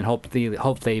excavate shit and hope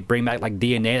they bring back like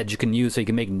DNA that you can use so you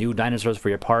can make new dinosaurs for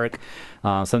your park.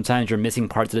 Sometimes you're missing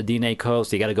parts of the DNA code,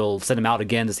 so you got to go send them out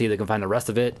again to see if they can find the rest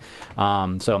of it.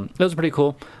 So it was pretty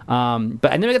cool.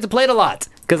 But I never got to play it a lot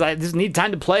because I just need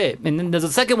time to play it. And then there's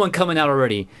a second one coming out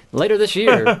already later this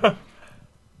year.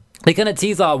 They kind of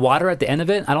tease water at the end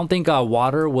of it. I don't think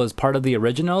water was part of the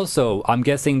original, so I'm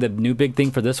guessing the new big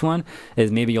thing for this one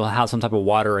is maybe you'll have some type of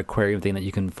water aquarium thing that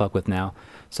you can fuck with now.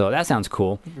 So that sounds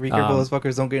cool. Be careful those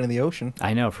fuckers don't get in the ocean.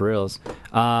 I know, for reals.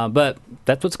 But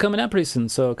that's what's coming out pretty soon,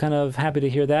 so kind of happy to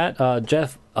hear that.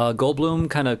 Jeff Goldblum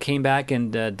kind of came back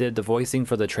and did the voicing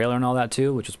for the trailer and all that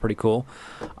too, which was pretty cool.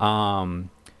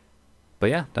 But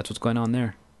yeah, that's what's going on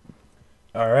there.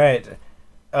 All right.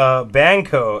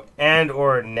 Banco and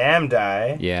or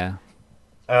Namdai. Yeah.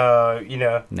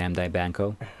 Namdai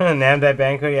Banco. Namdai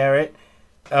Banco, yeah,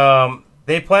 right.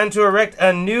 They plan to erect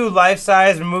a new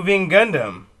life-size moving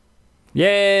Gundam.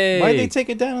 Yay! Why'd they take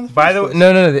it down in the By the way,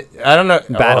 no, I don't know.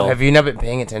 Battle. Have you not been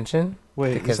paying attention?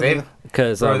 Wait,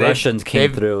 Because Bro, Russians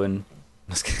came through and...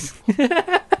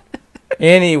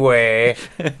 Anyway,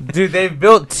 dude, they've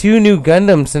built 2 new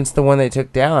Gundams since the one they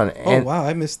took down. And, wow,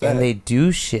 I missed that. And they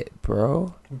do shit,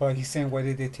 bro. But he's saying, why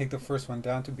did they take the first one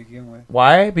down to begin with?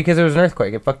 Why? Because there was an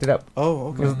earthquake. It fucked it up. Oh,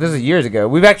 okay. This is years ago.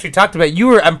 We've actually talked about.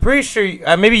 I'm pretty sure.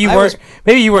 Maybe you weren't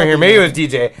here. Maybe it was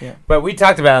DJ. Yeah. But we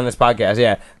talked about it on this podcast.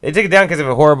 Yeah, they took it down because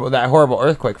of that horrible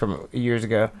earthquake from years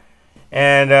ago.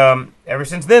 And ever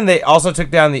since then, they also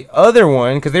took down the other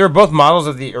one because they were both models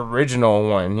of the original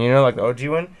one. You know, like the OG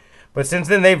one. But since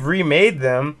then, they've remade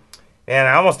them, Man,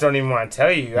 I almost don't even want to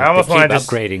tell you. I They almost keep want to just...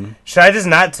 upgrading. Should I just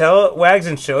not tell Wags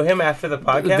and show him after the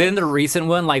podcast? Then the recent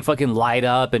one, like fucking light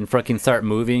up and fucking start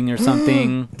moving or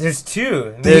something. There's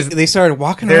two. They started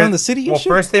walking around the city and Well, shit?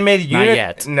 first they made a Not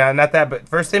yet. No, not that. But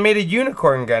first they made a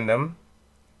unicorn Gundam,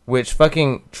 which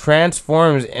fucking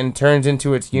transforms and turns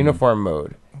into its uniform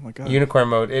mode. Oh my god. Unicorn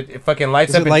mode. It fucking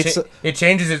lights Is up it and lights up? it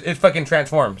changes. It fucking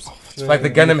transforms. Like the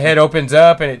Gundam head opens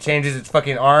up and it changes its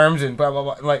fucking arms and blah blah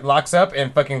blah. Like locks up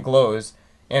and fucking glows.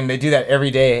 And they do that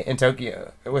every day in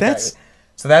Tokyo.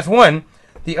 So that's one.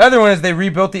 The other one is they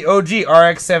rebuilt the OG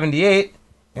RX-78,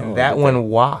 and that one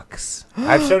walks.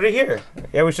 I've showed it here.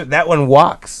 Yeah, we should. That one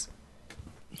walks.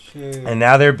 And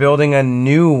now they're building a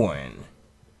new one.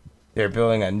 They're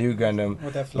building a new Gundam.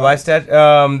 Would that fly?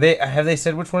 They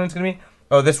said which one it's gonna be?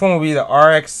 Oh, this one will be the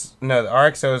RX. No, the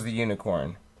RXO is the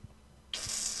unicorn.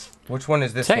 Which one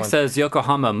is this Tech one? says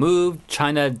Yokohama moved.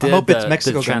 China did hope it's the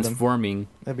Mexico Gundam. transforming.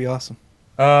 That'd be awesome.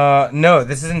 No,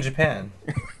 this is in Japan.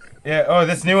 Yeah. Oh,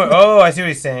 this new one. Oh, I see what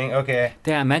he's saying. Okay.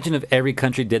 Yeah, imagine if every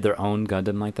country did their own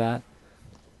Gundam like that,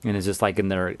 and it's just like in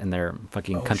their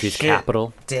fucking country's shit.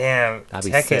 capital. Damn, That'd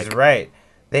be Tech is sick. right.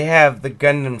 They have the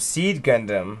Gundam Seed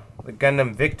Gundam. The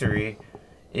Gundam Victory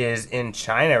is in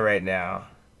China right now,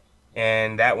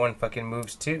 and that one fucking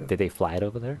moves too. Did they fly it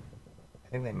over there? I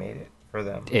think they made it for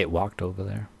them. It walked over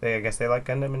there. I guess they like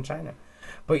Gundam in China.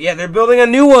 But yeah, they're building a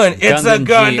new one. It's a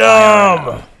Gundam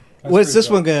Gundam. What's this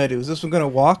one gonna do? Is this one gonna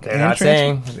walk? They're and not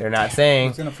transform? saying. They're not saying.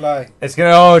 It's gonna fly. It's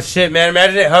gonna. Oh shit, man!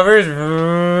 Imagine it hovers.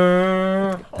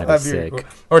 That'd be sick. Cool.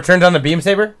 Or turns on the beam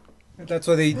saber. That's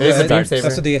what they. There's a dark saber.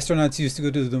 That's what the astronauts used to go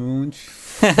to the moon.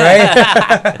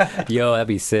 Right? Yo, that'd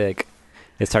be sick.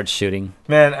 It starts shooting.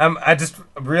 Man, I just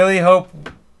really hope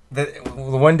that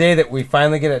one day that we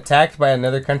finally get attacked by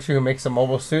another country who makes a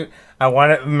mobile suit. I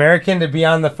want an American to be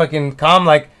on the fucking comm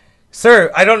like,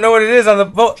 "Sir, I don't know what it is on the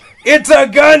boat. It's a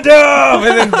Gundam!"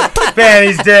 And then, man,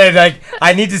 he's dead. Like,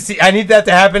 I need that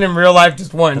to happen in real life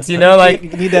just once. You know, like, You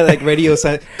need that like radio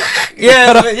sign.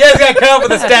 yeah, it's got to come up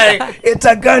with a static. It's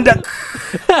a Gundam.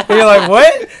 And you're like,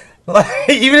 what? Like,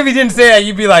 even if he didn't say that,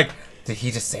 you'd be like, did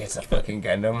he just say it's a fucking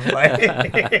Gundam?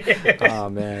 Like, Oh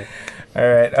man. all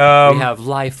right. We have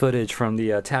live footage from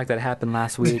the attack that happened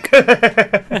last week.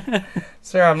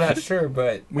 Sir, I'm not sure,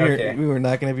 but We okay. were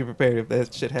not gonna be prepared if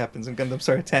that shit happens and Gundam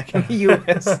start attacking the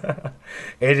U.S.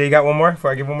 AJ, you got one more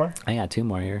before I give one more? I got two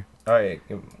more here. All right.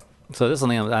 So this is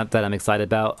something that I'm excited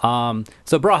about.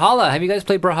 So Brawlhalla, have you guys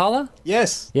played Brawlhalla?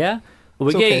 Yes. Yeah,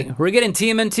 It's okay. we're getting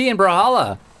TMNT and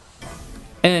Brawlhalla,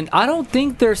 and I don't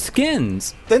think they're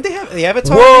skins. Didn't they have the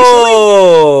Avatar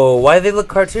Whoa! Why do they look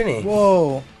cartoony? recently?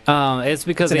 Whoa. It's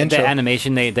because It's an the intro.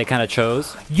 animation they kind of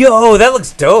chose. Yo, that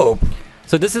looks dope.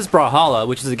 So this is Brawlhalla,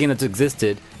 which is a game that's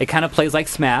existed. It kind of plays like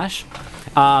Smash,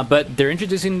 but they're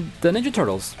introducing the Ninja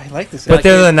Turtles. I like this. But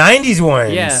they're the 90s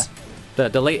ones. Yeah,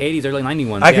 the late 80s, early 90s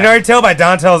ones. I can already tell by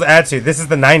Donatel's attitude. This is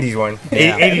the 90s one.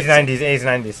 Yeah. 80s, 90s, 80s,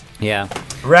 90s. Yeah.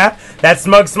 Rap, that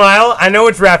smug smile. I know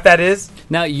which rap that is.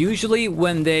 Now, usually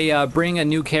when they bring a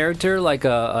new character, like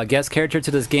a guest character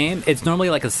to this game, it's normally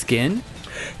like a skin.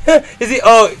 Is he?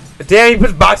 Oh, damn! He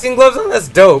puts boxing gloves on. That's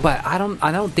dope. But I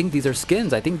don't think these are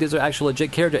skins. I think these are actual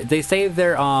legit characters. They say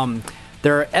they're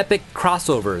epic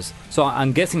crossovers. So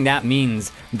I'm guessing that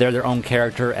means they're their own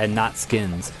character and not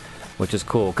skins, which is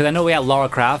cool. Because I know we had Lara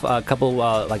Croft a couple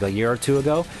like a year or two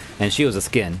ago, and she was a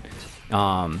skin.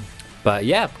 But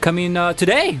yeah, coming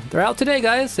today. They're out today,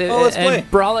 guys. Let's play. And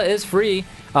Brawlhalla is free.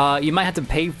 You might have to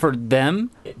pay for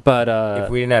them, but If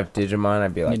we didn't have Digimon,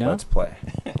 I'd be like, you know? let's play.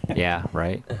 yeah,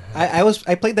 right.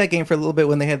 I played that game for a little bit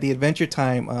when they had the Adventure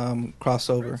Time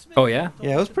crossover. Oh yeah.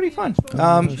 Yeah, it was pretty fun.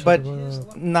 But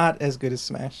not as good as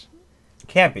Smash.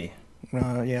 Can't be.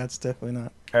 No, yeah, it's definitely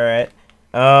not. All right.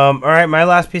 All right. My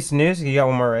last piece of news. You got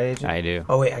one more, right? AJ? I do.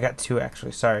 Oh wait, I got two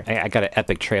actually. Sorry. I got an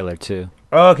epic trailer too.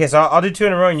 Oh, okay, so I'll do two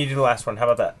in a row, and you do the last one. How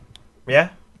about that? Yeah.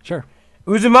 Sure.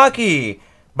 Uzumaki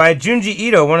by Junji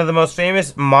Ito, one of the most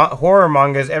famous horror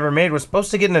mangas ever made, was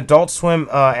supposed to get an Adult Swim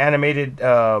animated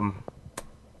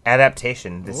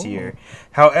adaptation this year.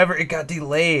 However, it got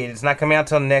delayed. It's not coming out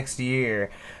till next year.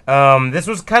 This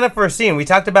was kind of foreseen. We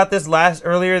talked about this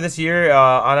earlier this year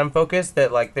on Unfocused,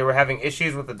 that like they were having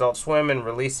issues with Adult Swim and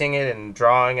releasing it and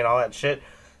drawing and all that shit.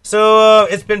 So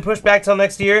it's been pushed back till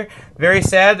next year. Very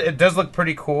sad. It does look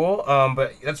pretty cool,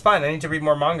 but that's fine. I need to read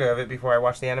more manga of it before I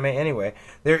watch the anime anyway.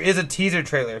 There is a teaser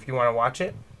trailer if you want to watch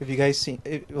it. Have you guys seen?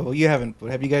 Well, you haven't. But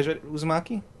have you guys read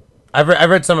Uzumaki? I've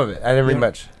read some of it. I didn't read Yeah.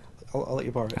 much. I'll let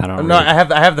you borrow it. I don't No, really-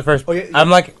 I have the first. Oh, yeah, yeah. I'm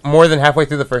like more than halfway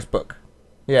through the first book.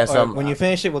 Yeah, so All right, when you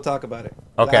finish it, we'll talk about it.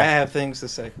 Okay. I have things to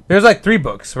say. there's like 3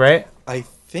 books, right? I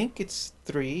think it's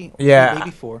 3. Yeah.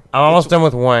 Maybe 4. I'm almost It's done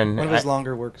with one. One of his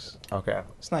longer works. Okay.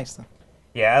 It's nice though.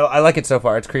 Yeah, I like it so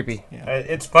far. It's creepy. Yeah.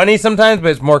 It's funny sometimes,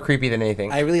 but it's more creepy than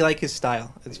anything. I really like his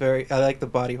style. I like the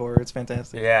body horror. It's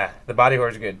fantastic. Yeah, the body horror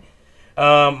is good.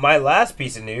 My last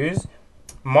piece of news: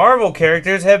 Marvel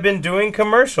characters have been doing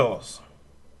commercials.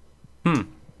 Did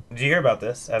you hear about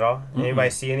this at all? Anybody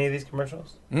see any of these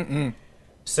commercials? Mm-mm.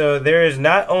 So there is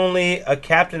not only a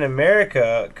Captain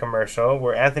America commercial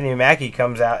where Anthony Mackie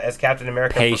comes out as Captain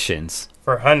America Patience.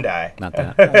 for Hyundai. Not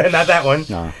that. Not that one.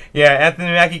 No. Yeah,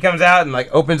 Anthony Mackie comes out and like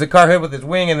opens a car hood with his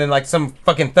wing, and then like some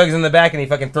fucking thugs in the back, and he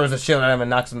fucking throws a shield at him and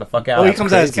knocks him the fuck out. Oh, he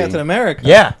comes out as crazy. Captain America.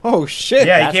 Yeah. Oh shit.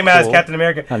 Yeah, he That's came out as cool. Captain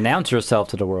America. Announce yourself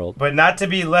to the world. But not to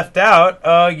be left out,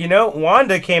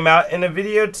 Wanda came out in a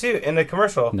video too, in a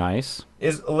commercial. Nice.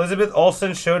 Is Elizabeth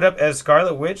Olsen showed up as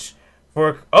Scarlet Witch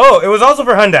for? Oh, it was also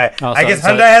for Hyundai. Oh, I so- guess so-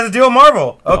 Hyundai has a deal with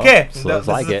Marvel. Okay, so this it's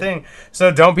like is the it. thing. So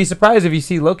don't be surprised if you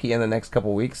see Loki in the next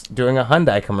couple weeks doing a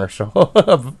Hyundai commercial,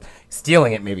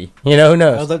 stealing it maybe. Who I would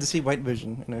knows? love to see White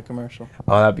Vision in a commercial.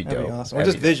 Oh, that'd be That'd dope. be awesome. Or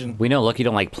That'd just be Vision. We know Loki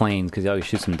don't like planes because he always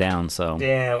shoots them down. So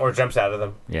Damn, or jumps out of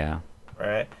them. yeah.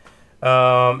 Right.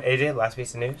 AJ, last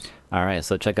piece of news. All right,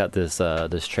 so check out this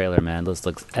this trailer, man. This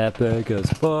looks epic as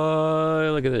fuck.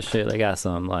 Look at this shit. They got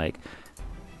some like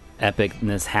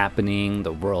epicness happening.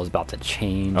 The world's about to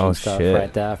change Oh, and stuff shit.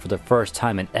 right there for the first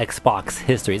time in Xbox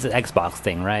history. It's an Xbox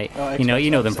thing, right? Oh, you know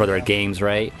Xbox them for their obviously, yeah. games,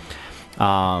 right?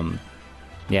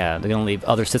 Yeah, they're gonna leave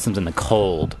other systems in the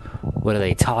cold. What are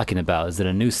they talking about? Is it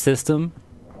a new system?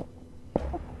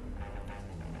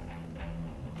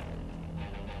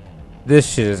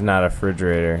 This shit is not a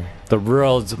refrigerator. The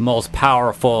world's most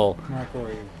powerful.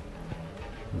 Microwave.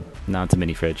 No, it's a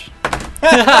mini fridge.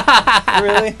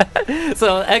 Really?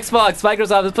 So Xbox,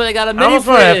 Microsoft is putting out a I mini almost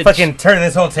want to fridge. fucking turn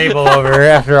this whole table over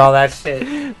after all that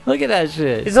shit. Look at that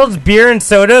shit. This holds beer and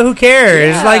soda. Who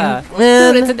cares? Yeah. Like,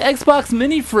 Dude, it's an Xbox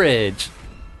mini fridge.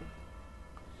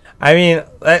 I mean,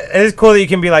 it is cool that you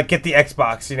can be like, get the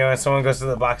Xbox, and someone goes to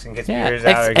the box and gets Yeah, beers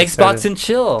out. Or gets Xbox sodas. and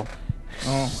chill.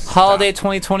 Oh. Holiday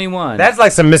 2021. That's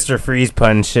like some Mr. Freeze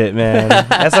pun shit, man.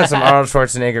 That's like some Arnold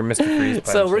Schwarzenegger Mr. Freeze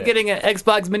pun so we're shit. getting an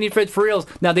Xbox mini fridge for reals.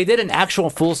 Now they did an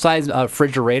actual full size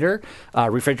refrigerator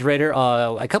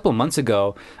a couple of months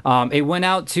ago. It went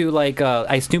out to like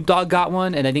Snoop Dogg got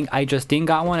one, and I think iJustine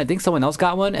got one. I think someone else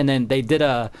got one, and then they did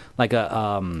a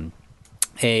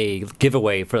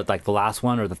giveaway for like the last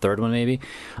one or the third one maybe,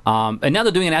 and now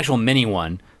they're doing an actual mini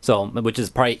one, so which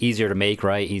is probably easier to make,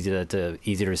 right? Easier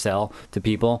to sell to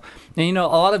people. And a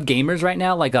lot of gamers right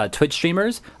now, like Twitch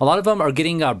streamers, a lot of them are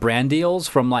getting brand deals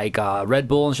from like Red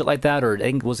Bull and shit like that, or I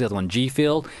think what's the other one, G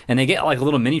Fuel, and they get like a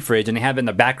little mini fridge and they have it in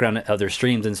the background of their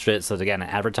streams and shit, so they get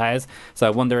advertise. So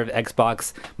I wonder if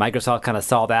Microsoft kind of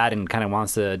saw that and kind of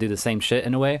wants to do the same shit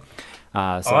in a way.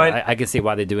 I can see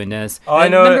why they're doing this. I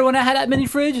And know remember it- when I had that mini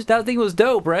fridge? That thing was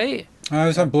dope, right? It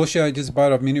was some bullshit. I just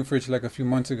bought a mini fridge like a few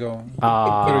months ago. Could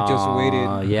have just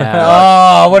waited.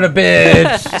 Yeah. Oh, what a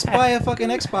bitch. Just buy a fucking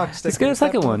Xbox. Let's get a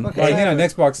second one. Fucking Well, I need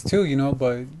Xbox. an Xbox too,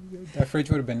 but that fridge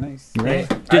would have been nice. Right.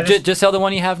 I Just sell the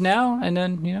one you have now, and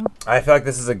then I feel like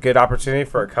this is a good opportunity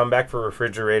for a comeback for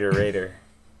Refrigerator Raider.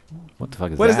 what the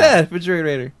fuck is What that? is that?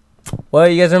 Refrigerator. Well,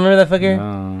 you guys remember that fucker?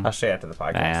 No. I'll show you after the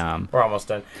podcast. Damn. We're almost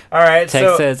done. All right, Text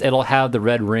so says it'll have the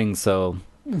red ring, so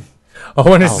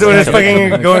when it's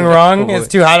fucking going wrong, it's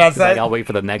too hot like, outside. I'll wait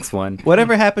for the next one.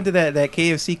 Whatever happened to that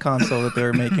KFC console that they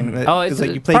were making? Oh, it's It's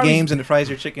like you play probably- games and it fries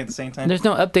your chicken at the same time. There's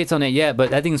no updates on it yet,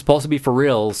 but that thing's supposed to be for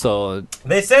real. So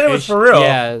They said it was for real,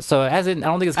 Yeah, so it hasn't. I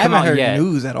don't think it's I come haven't out heard yet.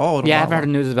 news at all. in a Yeah, I while. haven't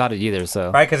heard news about it either. So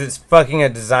right? Because it's fucking a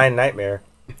design nightmare.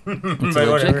 it's a But legit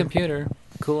whatever. computer.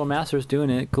 Cooler Master's doing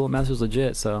it. Cooler Master's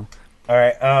legit. So All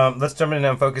right, let's jump into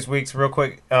Unfocus Weeks real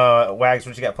quick. Wags,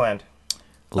 what you got planned?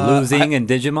 losing in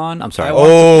Digimon. I'm sorry. I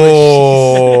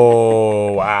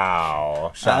Oh,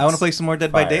 wow! I want to play some more Dead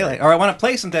by fired. Daylight, or I want to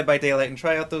play some Dead by Daylight and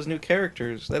try out those new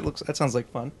characters. That sounds like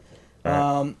fun.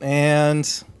 Alright. And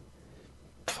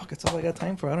fuck, that's all I got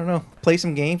time for. I don't know. Play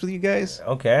some games with you guys.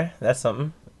 Okay, that's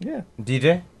something. Yeah.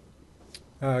 DJ.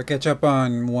 Catch up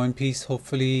on One Piece.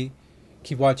 Hopefully,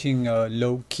 keep watching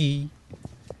Low Key,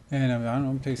 and I don't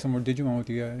know, play some more Digimon with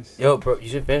you guys. Yo, bro, you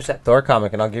should finish that Thor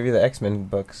comic, and I'll give you the X-Men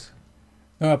books.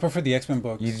 No, I prefer the X-Men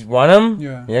books. You just want them?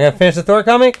 Yeah. You're gonna finish the Thor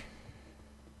comic?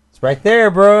 It's right there,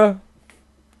 bro.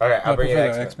 Okay, I I'll bring you the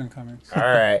prefer the X-Men. X-Men comics. All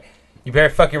right, you better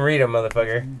fucking read them,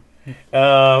 motherfucker.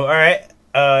 All right,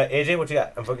 AJ, what you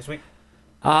got on Focus Week?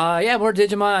 Yeah, more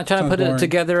Digimon. I'm trying to Sounds put boring.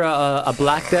 together a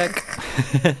black deck.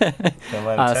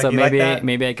 So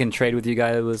maybe I can trade with you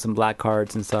guys with some black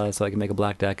cards and stuff, so I can make a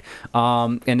black deck.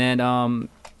 And then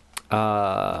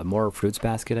more Fruits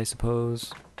Basket, I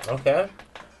suppose. Okay.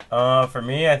 For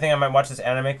me, I think I might watch this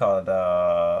anime called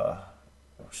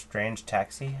Strange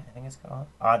Taxi. I think it's called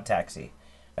Odd Taxi.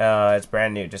 It's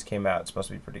brand new, just came out. It's supposed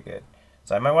to be pretty good.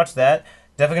 So I might watch that.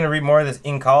 Definitely gonna read more of this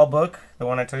Inkal book. The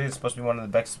one I told you is supposed to be one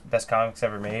of the best comics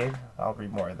ever made. I'll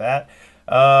read more of that.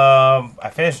 I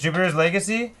finished Jupiter's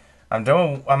Legacy. I'm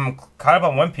caught up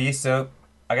on One Piece, so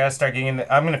I gotta start getting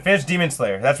into. I'm gonna finish Demon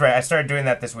Slayer. That's right. I started doing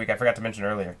that this week. I forgot to mention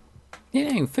earlier.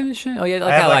 Yeah, you finish it. Oh yeah,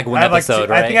 I have like one episode,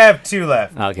 right? I think I have 2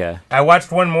 left. Okay. I watched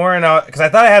one more, because I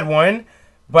thought I had 1,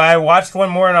 but I watched one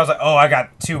more, and I was like, oh, I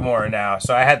got 2 more now.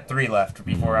 So I had 3 left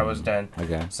before I was done.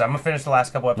 Okay. So I'm gonna finish the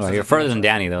last couple episodes. Oh, you're further than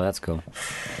Danny though. That's cool.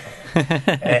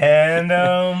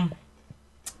 And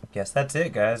guess that's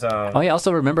it, guys. Oh yeah.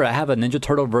 Also remember, I have a Ninja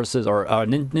Turtle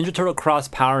Ninja Turtle Cross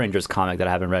Power Rangers comic that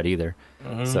I haven't read either.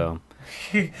 Mm-hmm. So.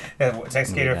 Tech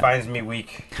Skater finds me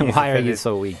weak. Why are you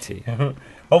so weak, T?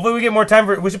 Hopefully we get more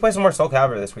time we should play some more Soul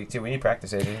Calibur this week too. We need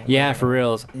practice, Adrian. Yeah, for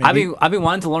reals. I've been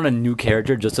wanting to learn a new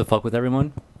character just to fuck with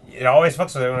everyone. It always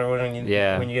fucks with everyone when you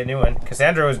get a new one.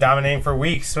 Cassandra was dominating for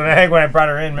weeks when I brought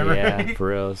her in. Remember? Yeah, for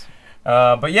reals.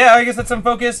 But yeah, I guess that's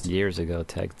Unfocused. Years ago,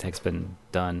 Tech's been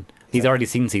done. He's already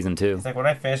seen season 2. It's like when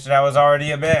I finished it, I was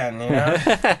already a man. You know.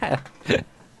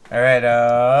 All right,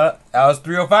 that was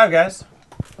 305, guys.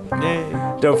 Yay.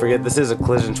 Don't forget, this is a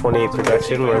Collision 28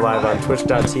 production. We're live on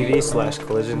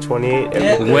twitch.tv/collision28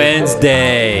 every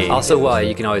Wednesday. Also,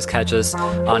 you can always catch us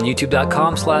on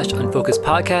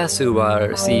youtube.com/unfocusedpodcast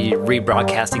to see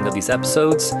rebroadcasting of these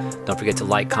episodes. Don't forget to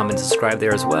like, comment, subscribe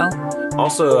there as well.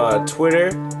 Also, Twitter,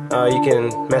 you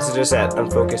can message us at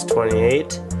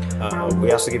unfocused28.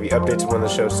 We also give you updates when the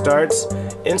show starts.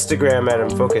 Instagram at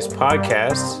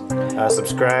unfocusedpodcast.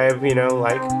 Subscribe,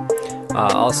 like.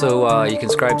 Also, you can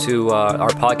subscribe to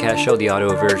our podcast show, the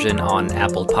audio version, on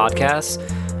Apple Podcasts,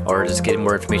 or just get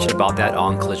more information about that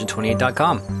on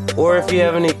collision28.com. Or if you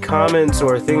have any comments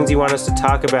or things you want us to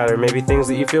talk about, or maybe things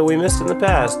that you feel we missed in the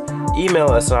past, email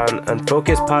us on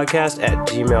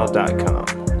unfocusedpodcast@gmail.com.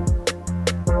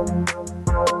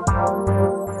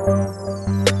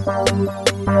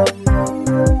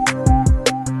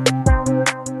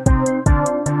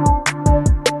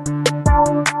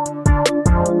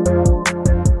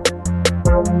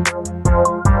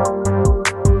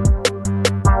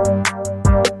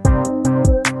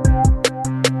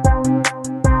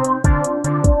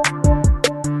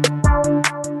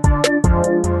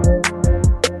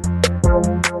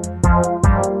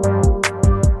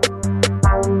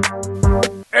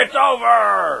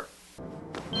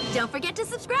 Don't forget to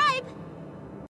subscribe!